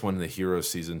 because that's when the Heroes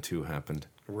season 2 happened.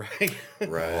 Right.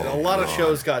 A lot of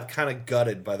shows got kind of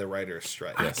gutted by the writers'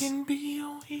 strike. I can be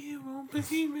your hero,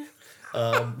 baby.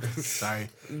 Sorry.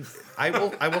 I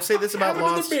will say this about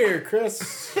Lost. The beer,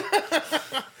 Chris.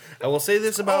 I will say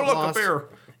this about Lost. A bear.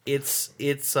 It's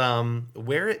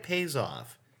where it pays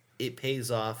off. It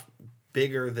pays off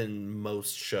bigger than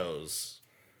most shows.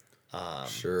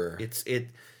 Sure.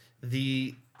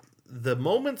 The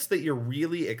moments that you're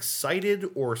really excited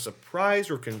or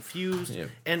surprised or confused,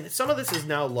 and some of this is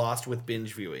now lost with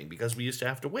binge viewing because we used to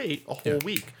have to wait a whole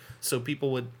week, so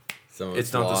people would.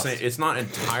 It's not the same. It's not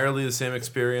entirely the same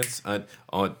experience.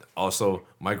 Also,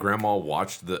 my grandma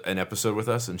watched an episode with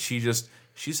us, and she's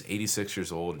 86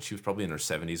 years old, and she was probably in her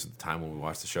 70s at the time when we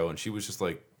watched the show, and she was just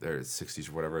like, they're 60s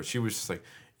or whatever. She was just like,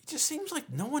 it just seems like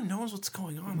no one knows what's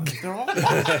going on. Like they're all.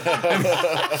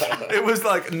 It was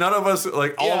like none of us,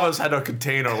 like all of us, had to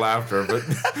contain our laughter. But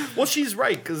well, she's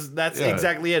right because that's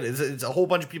exactly it. It's a whole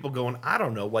bunch of people going, I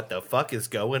don't know what the fuck is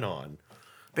going on.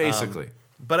 Basically.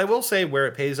 But I will say where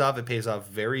it pays off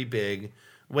very big.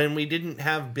 When we didn't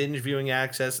have binge viewing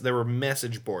access, there were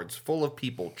message boards full of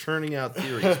people churning out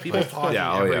theories, people talking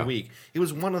every week. It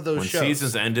was one of those shows. When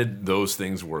seasons ended, those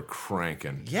things were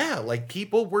cranking. Yeah, like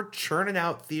people were churning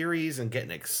out theories and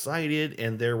getting excited,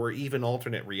 and there were even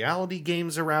alternate reality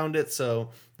games around it. So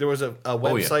there was a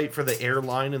website for the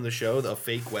airline in the show, a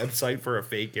fake website for a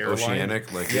fake airline. Oceanic,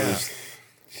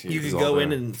 you could go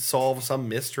in and solve some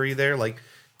mystery there. Like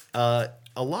a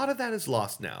lot of that is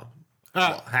lost now.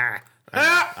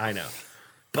 I know.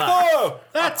 But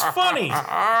that's funny.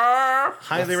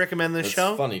 Highly recommend this show.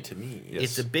 It's funny to me. Yes.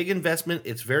 It's a big investment.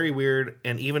 It's very weird.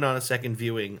 And even on a second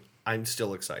viewing, I'm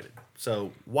still excited.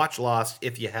 So watch Lost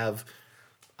if you have,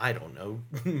 I don't know,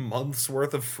 months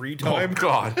worth of free time. Oh,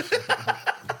 God.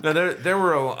 No, there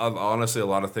were honestly a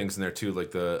lot of things in there, too.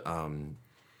 Like the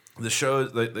show,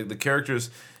 the characters.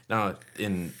 Now,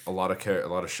 in a lot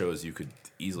of shows, you could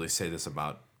easily say this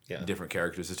about different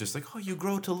characters. It's just like, oh, you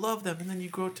grow to love them, and then you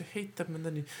grow to hate them, and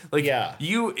then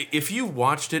if you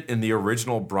watched it in the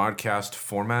original broadcast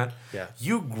format,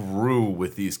 you grew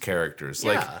with these characters.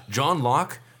 Like John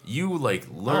Locke, you like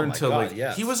learn to like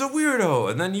he was a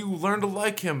weirdo, and then you learn to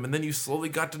like him, and then you slowly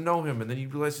got to know him, and then you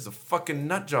realize he's a fucking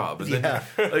nut job, and then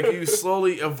like you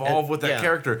slowly evolve with that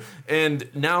character. And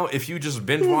now if you just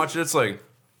binge watch it, it's like,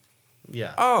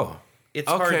 it's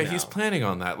okay. Hard now. He's planning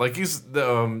on that. Like he's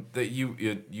that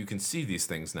you can see these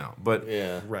things now. But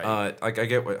like I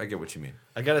get what you mean.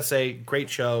 I gotta say, great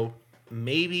show.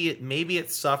 Maybe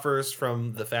it suffers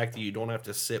from the fact that you don't have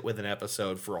to sit with an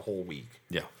episode for a whole week.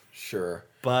 Yeah, sure.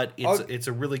 But it's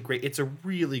a really great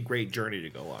journey to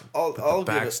go on.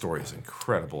 The backstory is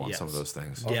incredible on some of those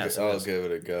things. I'll give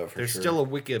it a go. There's still a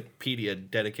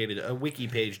Wikipedia a wiki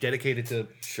page dedicated to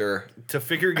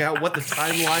figuring out what the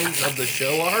timelines of the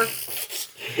show are.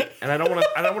 And I don't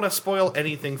want to spoil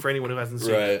anything for anyone who hasn't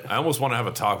seen it. I almost want to have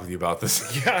a talk with you about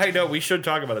this. Yeah, I know. We should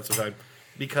talk about it sometime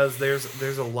because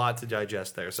there's a lot to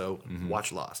digest there. So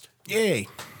watch Lost. Yay!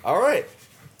 All right,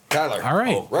 Tyler. All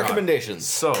right. Recommendations.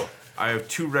 So I have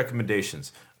 2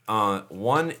 recommendations.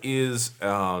 One is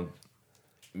a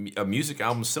music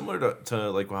album similar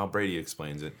to like how Brady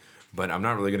explains it, but I'm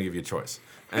not really going to give you a choice.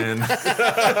 And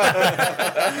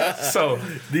so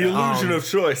the illusion of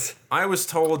choice. I was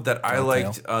told that I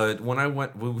liked when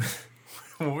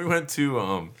we went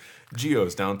to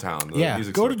Geo's downtown. The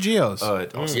music go store. to Geo's.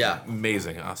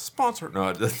 Amazing. Sponsored.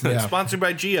 No, sponsored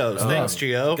by Geo's. Thanks,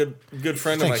 Geo. Good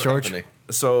friend of my company.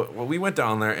 So we went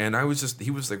down there, and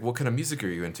he was like, "What kind of music are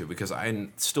you into?" Because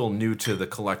I'm still new to the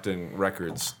collecting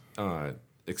records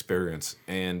experience,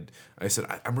 and I said,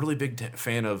 "I'm a really big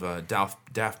fan of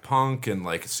Daft Punk and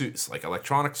like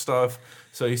electronic stuff."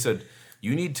 So he said,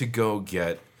 "You need to go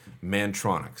get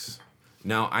Mantronix."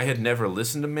 Now, I had never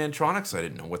listened to Mantronix. I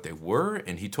didn't know what they were,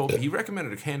 and he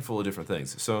recommended a handful of different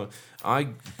things. So I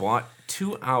bought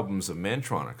 2 albums of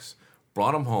Mantronix,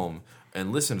 brought them home,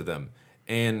 and listened to them.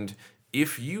 And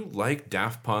if you like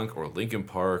Daft Punk or Linkin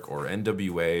Park or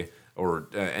NWA or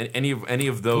any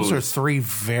of those, are 3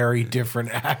 very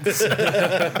different acts.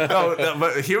 no,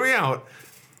 but hear me out.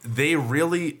 They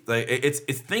really like it's.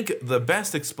 Think the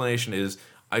best explanation is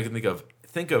I can think of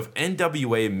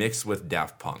NWA mixed with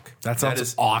Daft Punk. That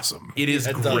is awesome. It is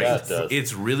great.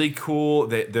 It's really cool.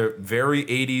 They're very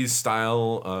 80s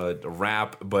style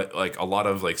rap, but like a lot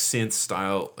of like synth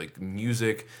style like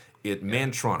music.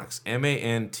 Mantronix,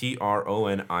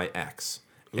 Mantronix,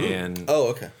 and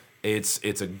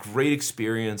it's a great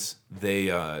experience. They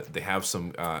have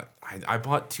some. I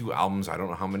bought 2 albums. I don't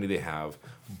know how many they have,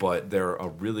 but they're a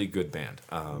really good band.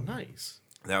 Nice.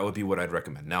 That would be what I'd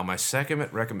recommend. Now, my second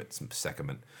recommend.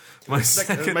 My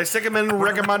second recommendation. And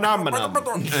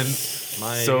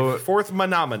my fourth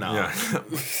phenomenon. Yeah.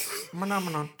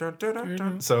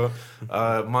 So,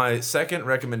 my second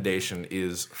recommendation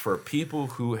is for people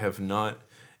who have not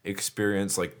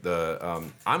experienced like the.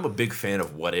 I'm a big fan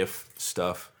of what if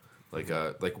stuff, like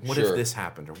what if this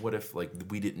happened, or what if like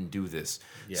we didn't do this.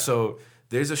 Yeah. So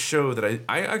there's a show that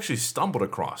I actually stumbled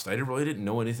across. I really didn't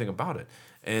know anything about it.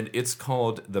 And it's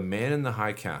called The Man in the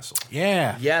High Castle.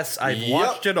 Yeah. Yes, I've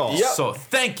watched it all. Yep. So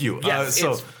thank you. Yes,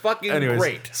 it's fucking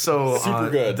great. So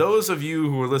super good. Those of you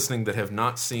who are listening that have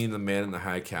not seen The Man in the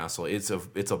High Castle, it's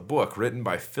a book written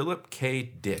by Philip K.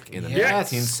 Dick in the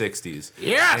 1960s.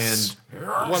 Yes.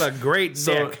 And what a great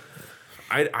Dick.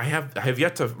 I have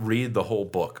yet to read the whole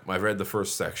book. I've read the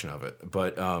first section of it,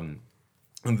 but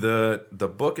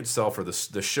the book itself or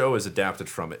the show is adapted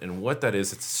from it, and what that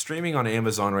is, it's streaming on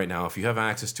Amazon right now. If you have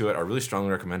access to it, I really strongly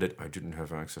recommend it. I didn't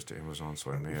have access to Amazon, so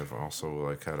I may have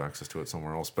also had access to it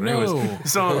somewhere else. But anyways,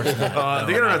 so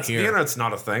the internet's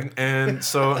not a thing, and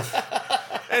so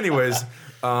anyways,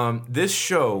 this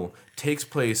show takes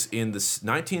place in the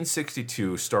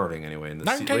 1962, starting anyway in the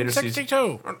later season.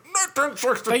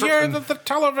 1962. The year that the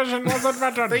television was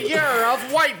invented. The year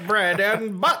of white bread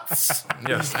and butts.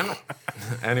 Yes, and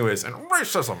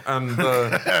racism, and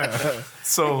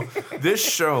so this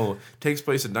show takes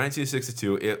place in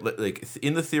 1962.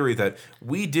 In the theory that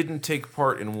we didn't take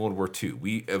part in World War II,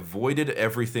 we avoided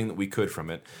everything that we could from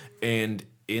it, and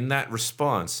in that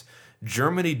response,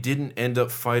 Germany didn't end up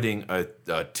fighting a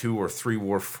 2 or 3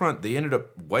 war front. They ended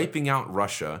up wiping out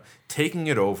Russia, taking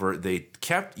it over. They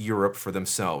kept Europe for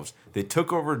themselves. They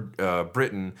took over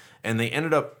Britain, and they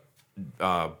ended up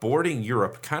boarding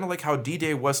Europe, kind of like how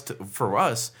D-Day was for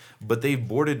us. But they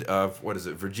boarded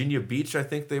Virginia Beach? I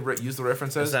think they used the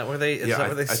reference as. Is that where they?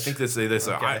 I think they say this.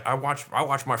 Okay. I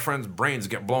watched my friend's brains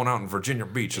get blown out in Virginia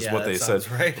Beach. Is what they said.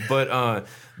 Right. But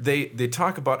they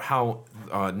talk about how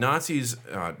Nazis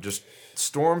just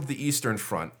stormed the Eastern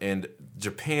Front and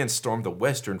Japan stormed the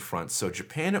Western Front. So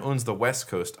Japan owns the West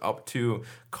Coast up to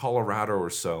Colorado or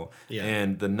so,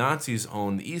 and the Nazis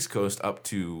owned the East Coast up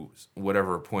to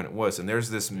whatever point it was, and there's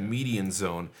this median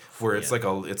zone where it's like the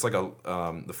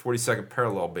 42nd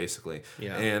parallel basically,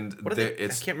 and I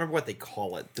can't remember what they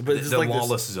call it, but it's the like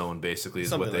lawless zone basically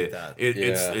is what they. Like that.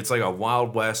 It's like a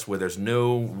Wild West where there's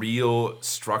no real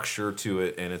structure to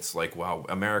it, and it's like wow,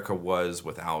 America was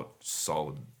without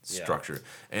solid structure,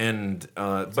 and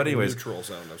but anyways, neutral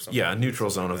zone of something. Yeah, a neutral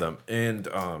zone of them, and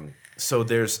so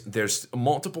there's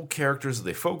multiple characters that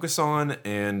they focus on,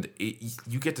 and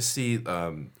you get to see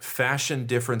fashion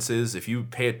differences. If you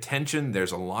pay attention,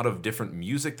 there's a lot of different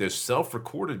music. There's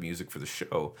self-recorded music for the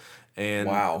show,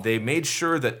 and they made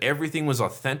sure that everything was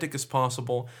authentic as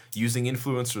possible, using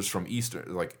influencers from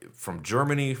from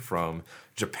Germany, from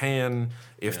Japan.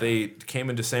 If they came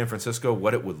into San Francisco,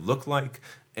 what it would look like,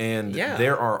 and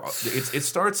there are. It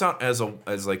starts out as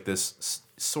like this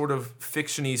sort of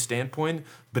fiction-y standpoint,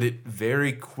 but it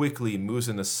very quickly moves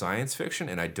into science fiction,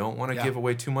 and I don't want to give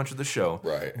away too much of the show.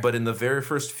 Right. But in the very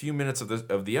first few minutes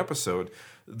of the episode,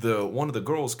 one of the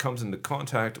girls comes into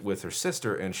contact with her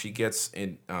sister, and she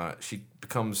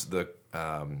becomes the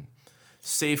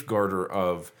safeguarder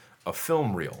of a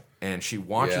film reel, and she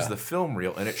watches the film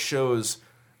reel, and it shows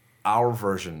our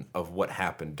version of what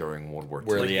happened during World War II.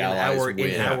 Where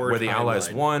the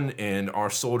Allies won, and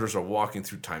our soldiers are walking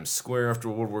through Times Square after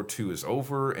World War II is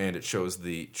over, and it shows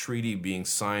the treaty being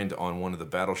signed on one of the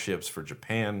battleships for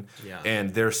Japan,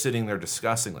 and they're sitting there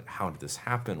discussing, like, how did this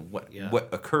happen? What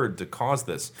occurred to cause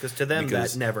this? Because to them,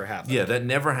 that never happened. Yeah, that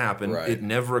never happened. Right. It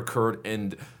never occurred,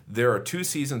 and there are 2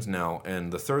 seasons now,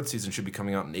 and the 3rd season should be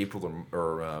coming out in April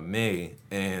or May,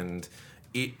 and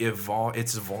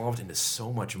it's evolved into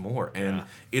so much more, and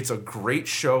it's a great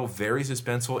show, very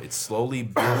suspenseful. It slowly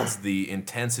builds the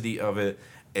intensity of it,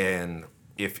 and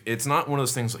if it's not one of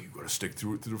those things like you got to stick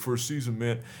through it through the first season,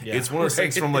 man. It's one of those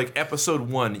things from like episode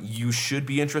 1 you should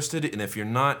be interested, and if you're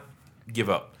not, give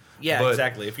up.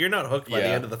 Exactly. If you're not hooked by the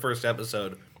end of the first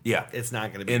episode, it's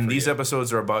not going to be. And these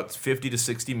episodes are about 50 to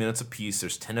 60 minutes apiece.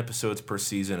 There's 10 episodes per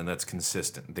season, and that's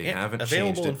consistent. They haven't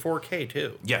changed it. Available in 4K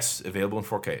too. Yes, available in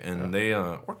 4K, and they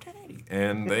or 1080,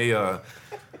 and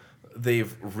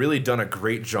they've really done a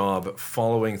great job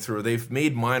following through. They've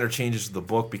made minor changes to the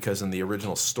book because in the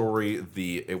original story,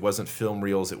 it wasn't film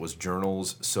reels, it was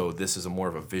journals. So this is more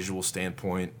of a visual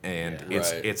standpoint, and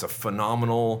it's a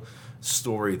phenomenal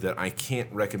story that I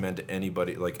can't recommend to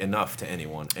anybody, like enough to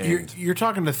anyone. And you're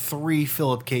talking to 3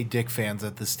 Philip K. Dick fans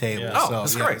at this table. Oh,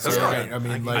 that's great. That's great. I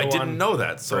mean, I didn't know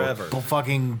that. So forever.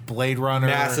 Fucking Blade Runner.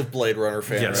 Massive Blade Runner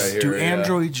fan right here. Do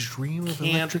androids dream of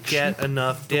Can't electric get sheep?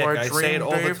 enough dick. I say it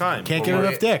all the time. Can't get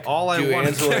enough dick. All I want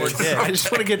is more dick. I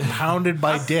just want to get pounded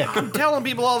by dick. I'm telling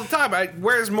people all the time,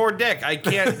 where's more dick? I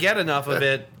can't get enough of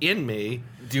it in me.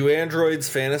 Do androids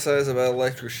fantasize about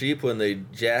electric sheep when they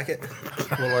jack it?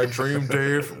 Will I dream,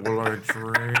 Dave? Will I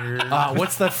dream?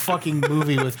 What's that fucking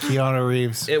movie with Keanu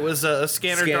Reeves? It was a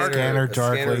Scanner Darkly. Scanner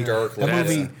Darkly. That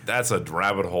movie. That's a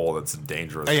rabbit hole. That's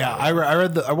dangerous. Yeah,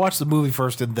 I watched the movie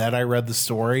first, and then I read the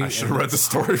story. I should have read the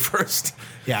story first.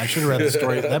 Yeah, I should have read the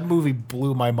story. That movie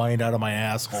blew my mind out of my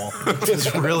asshole.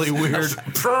 It's really weird.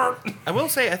 I will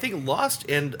say, I think Lost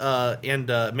and Man in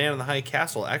the High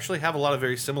Castle actually have a lot of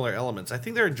very similar elements. I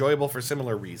think they're enjoyable for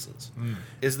similar reasons.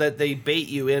 Is that they bait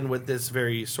you in with this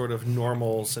very sort of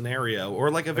normal scenario,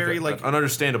 or like a very an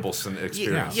understandable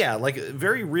experience. Yeah, like a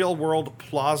very real world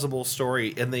plausible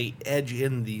story, and they edge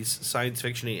in these science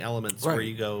fiction-y elements where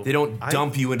you go. They don't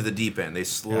dump you into the deep end. They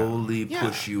slowly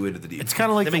push you into the deep end. It's kind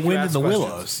of like The Wind in the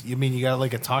Willows. You mean you got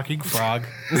like a talking frog?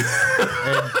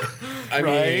 I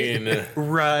mean,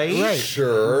 right?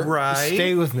 Sure. Right.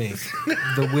 Stay with me.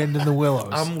 The Wind in the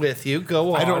Willows. I'm with you.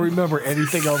 Go on. I don't remember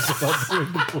anything else about The Wind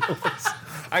in the Willows.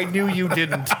 I knew you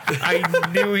didn't. I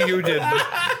knew you didn't.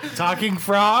 Talking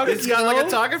frog? It's got like a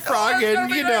talking frog, and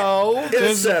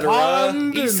there's a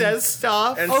pond. He says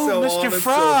stuff. And oh, so Mr.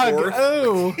 Frog.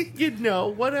 So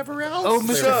whatever else. Oh,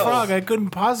 Mr. Frog, I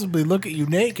couldn't possibly look at you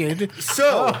naked.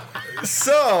 So.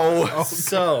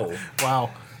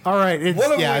 Wow. All right.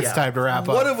 It's time to wrap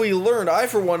up. What have we learned? I,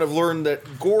 for one, have learned that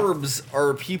Gorbs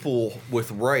are people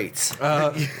with rights.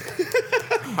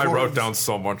 I wrote down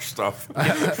so much stuff.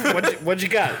 What'd you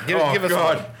got? Give us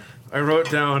one. I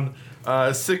wrote down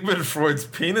Sigmund Freud's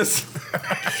penis.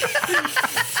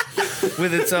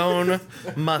 With its own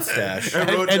mustache.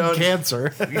 And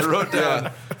cancer. I wrote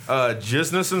down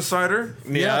Jizness Insider.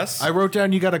 Yes. I wrote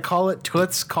down you got to call it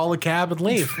Toots, call a cab, and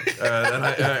leave. Then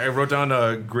I wrote down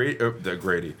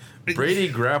Brady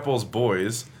Grapples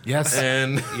Boys. Yes.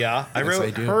 And yeah, I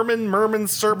wrote Herman Merman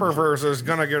Serperverse is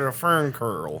gonna get a fern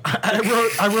curl.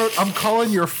 I wrote I'm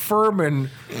calling your Furman,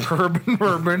 Herman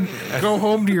Merman. Go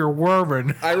home to your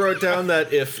Werman. I wrote down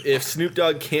that if Snoop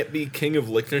Dogg can't be king of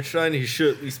Liechtenstein, he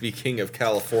should at least be king of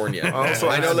California.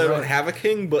 I know they don't have a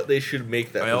king, but they should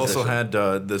make that. I also had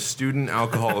the Student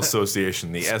Alcohol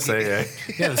Association, the SAA.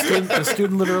 Yeah, the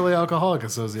Student Literally Alcoholic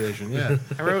Association. Yeah.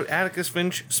 I wrote Atticus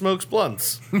Finch smokes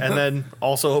blunts, and then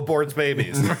also aborts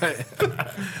babies. Right.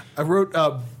 I wrote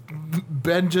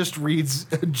Ben just reads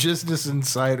Jizness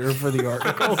Insider for the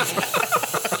article.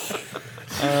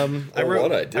 I wrote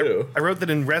what I do. I wrote that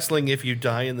in wrestling, if you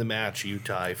die in the match, you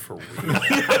die for real.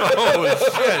 Oh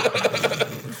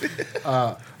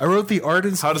shit! I wrote the Art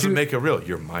Institute. How does it make it real?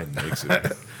 Your mind makes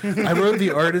it. I wrote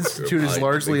the Art Institute is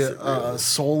largely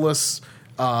soulless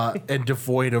and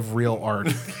devoid of real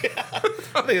art.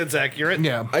 I think that's accurate.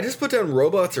 Yeah. I just put down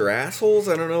robots are assholes.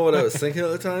 I don't know what I was thinking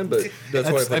at the time, but that's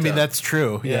what I put down. That's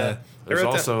true. Yeah. There's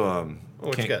also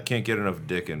can't get enough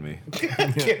dick in me.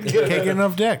 Can't get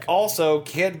enough dick. Also,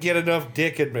 can't get enough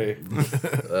dick in me.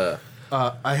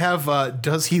 I have,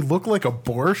 does he look like a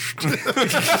borscht?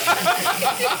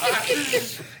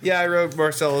 Yeah, I wrote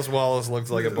Marcellus Wallace looks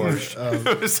like a borscht.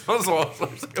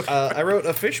 I wrote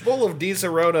a fishbowl of Di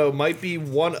Serono might be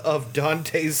one of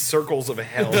Dante's circles of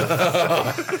hell.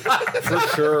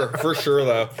 For sure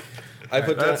though. I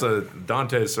put that's a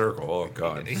Dante circle. Oh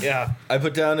God. Yeah. I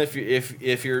put down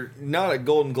if you're not a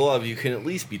Golden Glove, you can at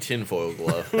least be Tinfoil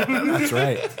Glove. That's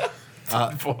right.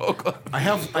 I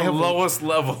have lowest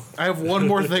level. I have one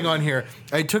more thing on here.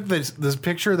 I took this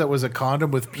picture that was a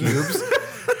condom with pubes,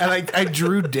 and I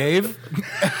drew Dave.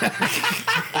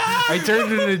 I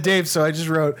turned it into Dave, so I just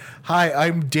wrote, "Hi,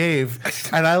 I'm Dave,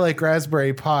 and I like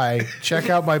raspberry pie. Check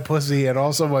out my pussy and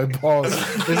also my balls."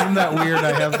 Isn't that weird?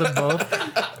 I have them both.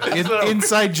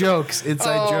 Inside jokes.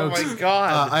 Inside jokes. Oh my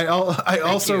God! I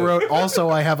also wrote. Also,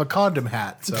 I have a condom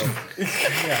hat. So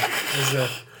yeah, there's a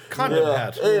condom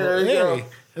hat. Hey,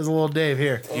 there's a little Dave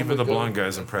here. Even the blonde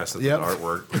guy's impressed with the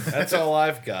artwork. That's all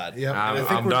I've got. Yep.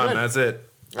 I'm done. Good. That's it.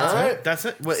 All right. That's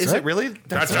it. What, is it really?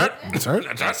 That's it.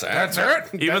 That's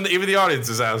it. Even the audience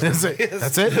is asking.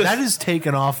 That's it. That is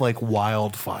taken off like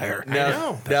wildfire.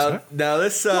 Now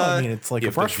this. I mean, it's like if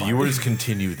a the brush fire. viewers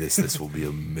continue this will be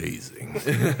amazing.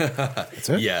 That's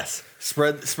it. Yes.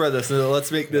 Spread this.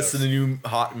 Let's make this the new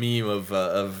hot meme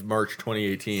of March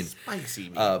 2018. Spicy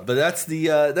meme. But that's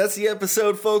the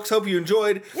episode, folks. Hope you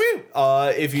enjoyed. Woo!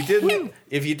 If you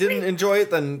didn't enjoy it,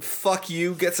 then fuck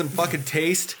you. Get some fucking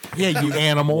taste. Yeah, you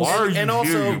animals. And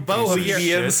also, Bo,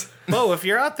 if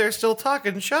you're out there still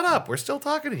talking, shut up. We're still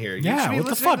talking here. You Yeah, should be what the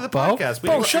listening fuck, to the Bo? podcast.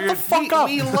 Bo, shut the fuck up.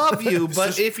 We love you,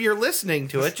 but if you're listening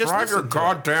to it, just Drive your listen to it.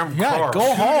 goddamn Yeah, car.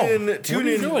 go home. Tune What are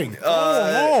you in. doing?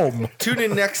 Go home. Tune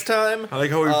in next time. I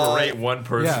like how we berate one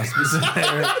person.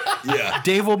 Yeah. Yeah,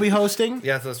 Dave will be hosting.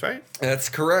 Yes, that's right. that's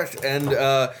correct. And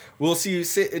we'll see you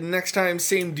next time.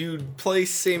 Same dude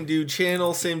place, same dude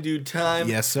channel, same dude time.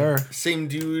 Yes, sir. Same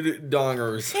dude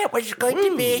dongers. It was good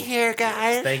to be here,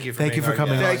 guys. Thank you for Thank you for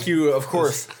coming on. Thank you, of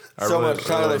course, so much,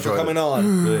 Tyler, for coming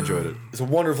on. Really enjoyed it. It's a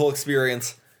wonderful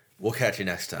experience. We'll catch you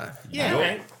next time.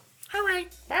 Yeah. All right.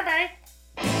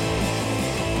 Bye-bye.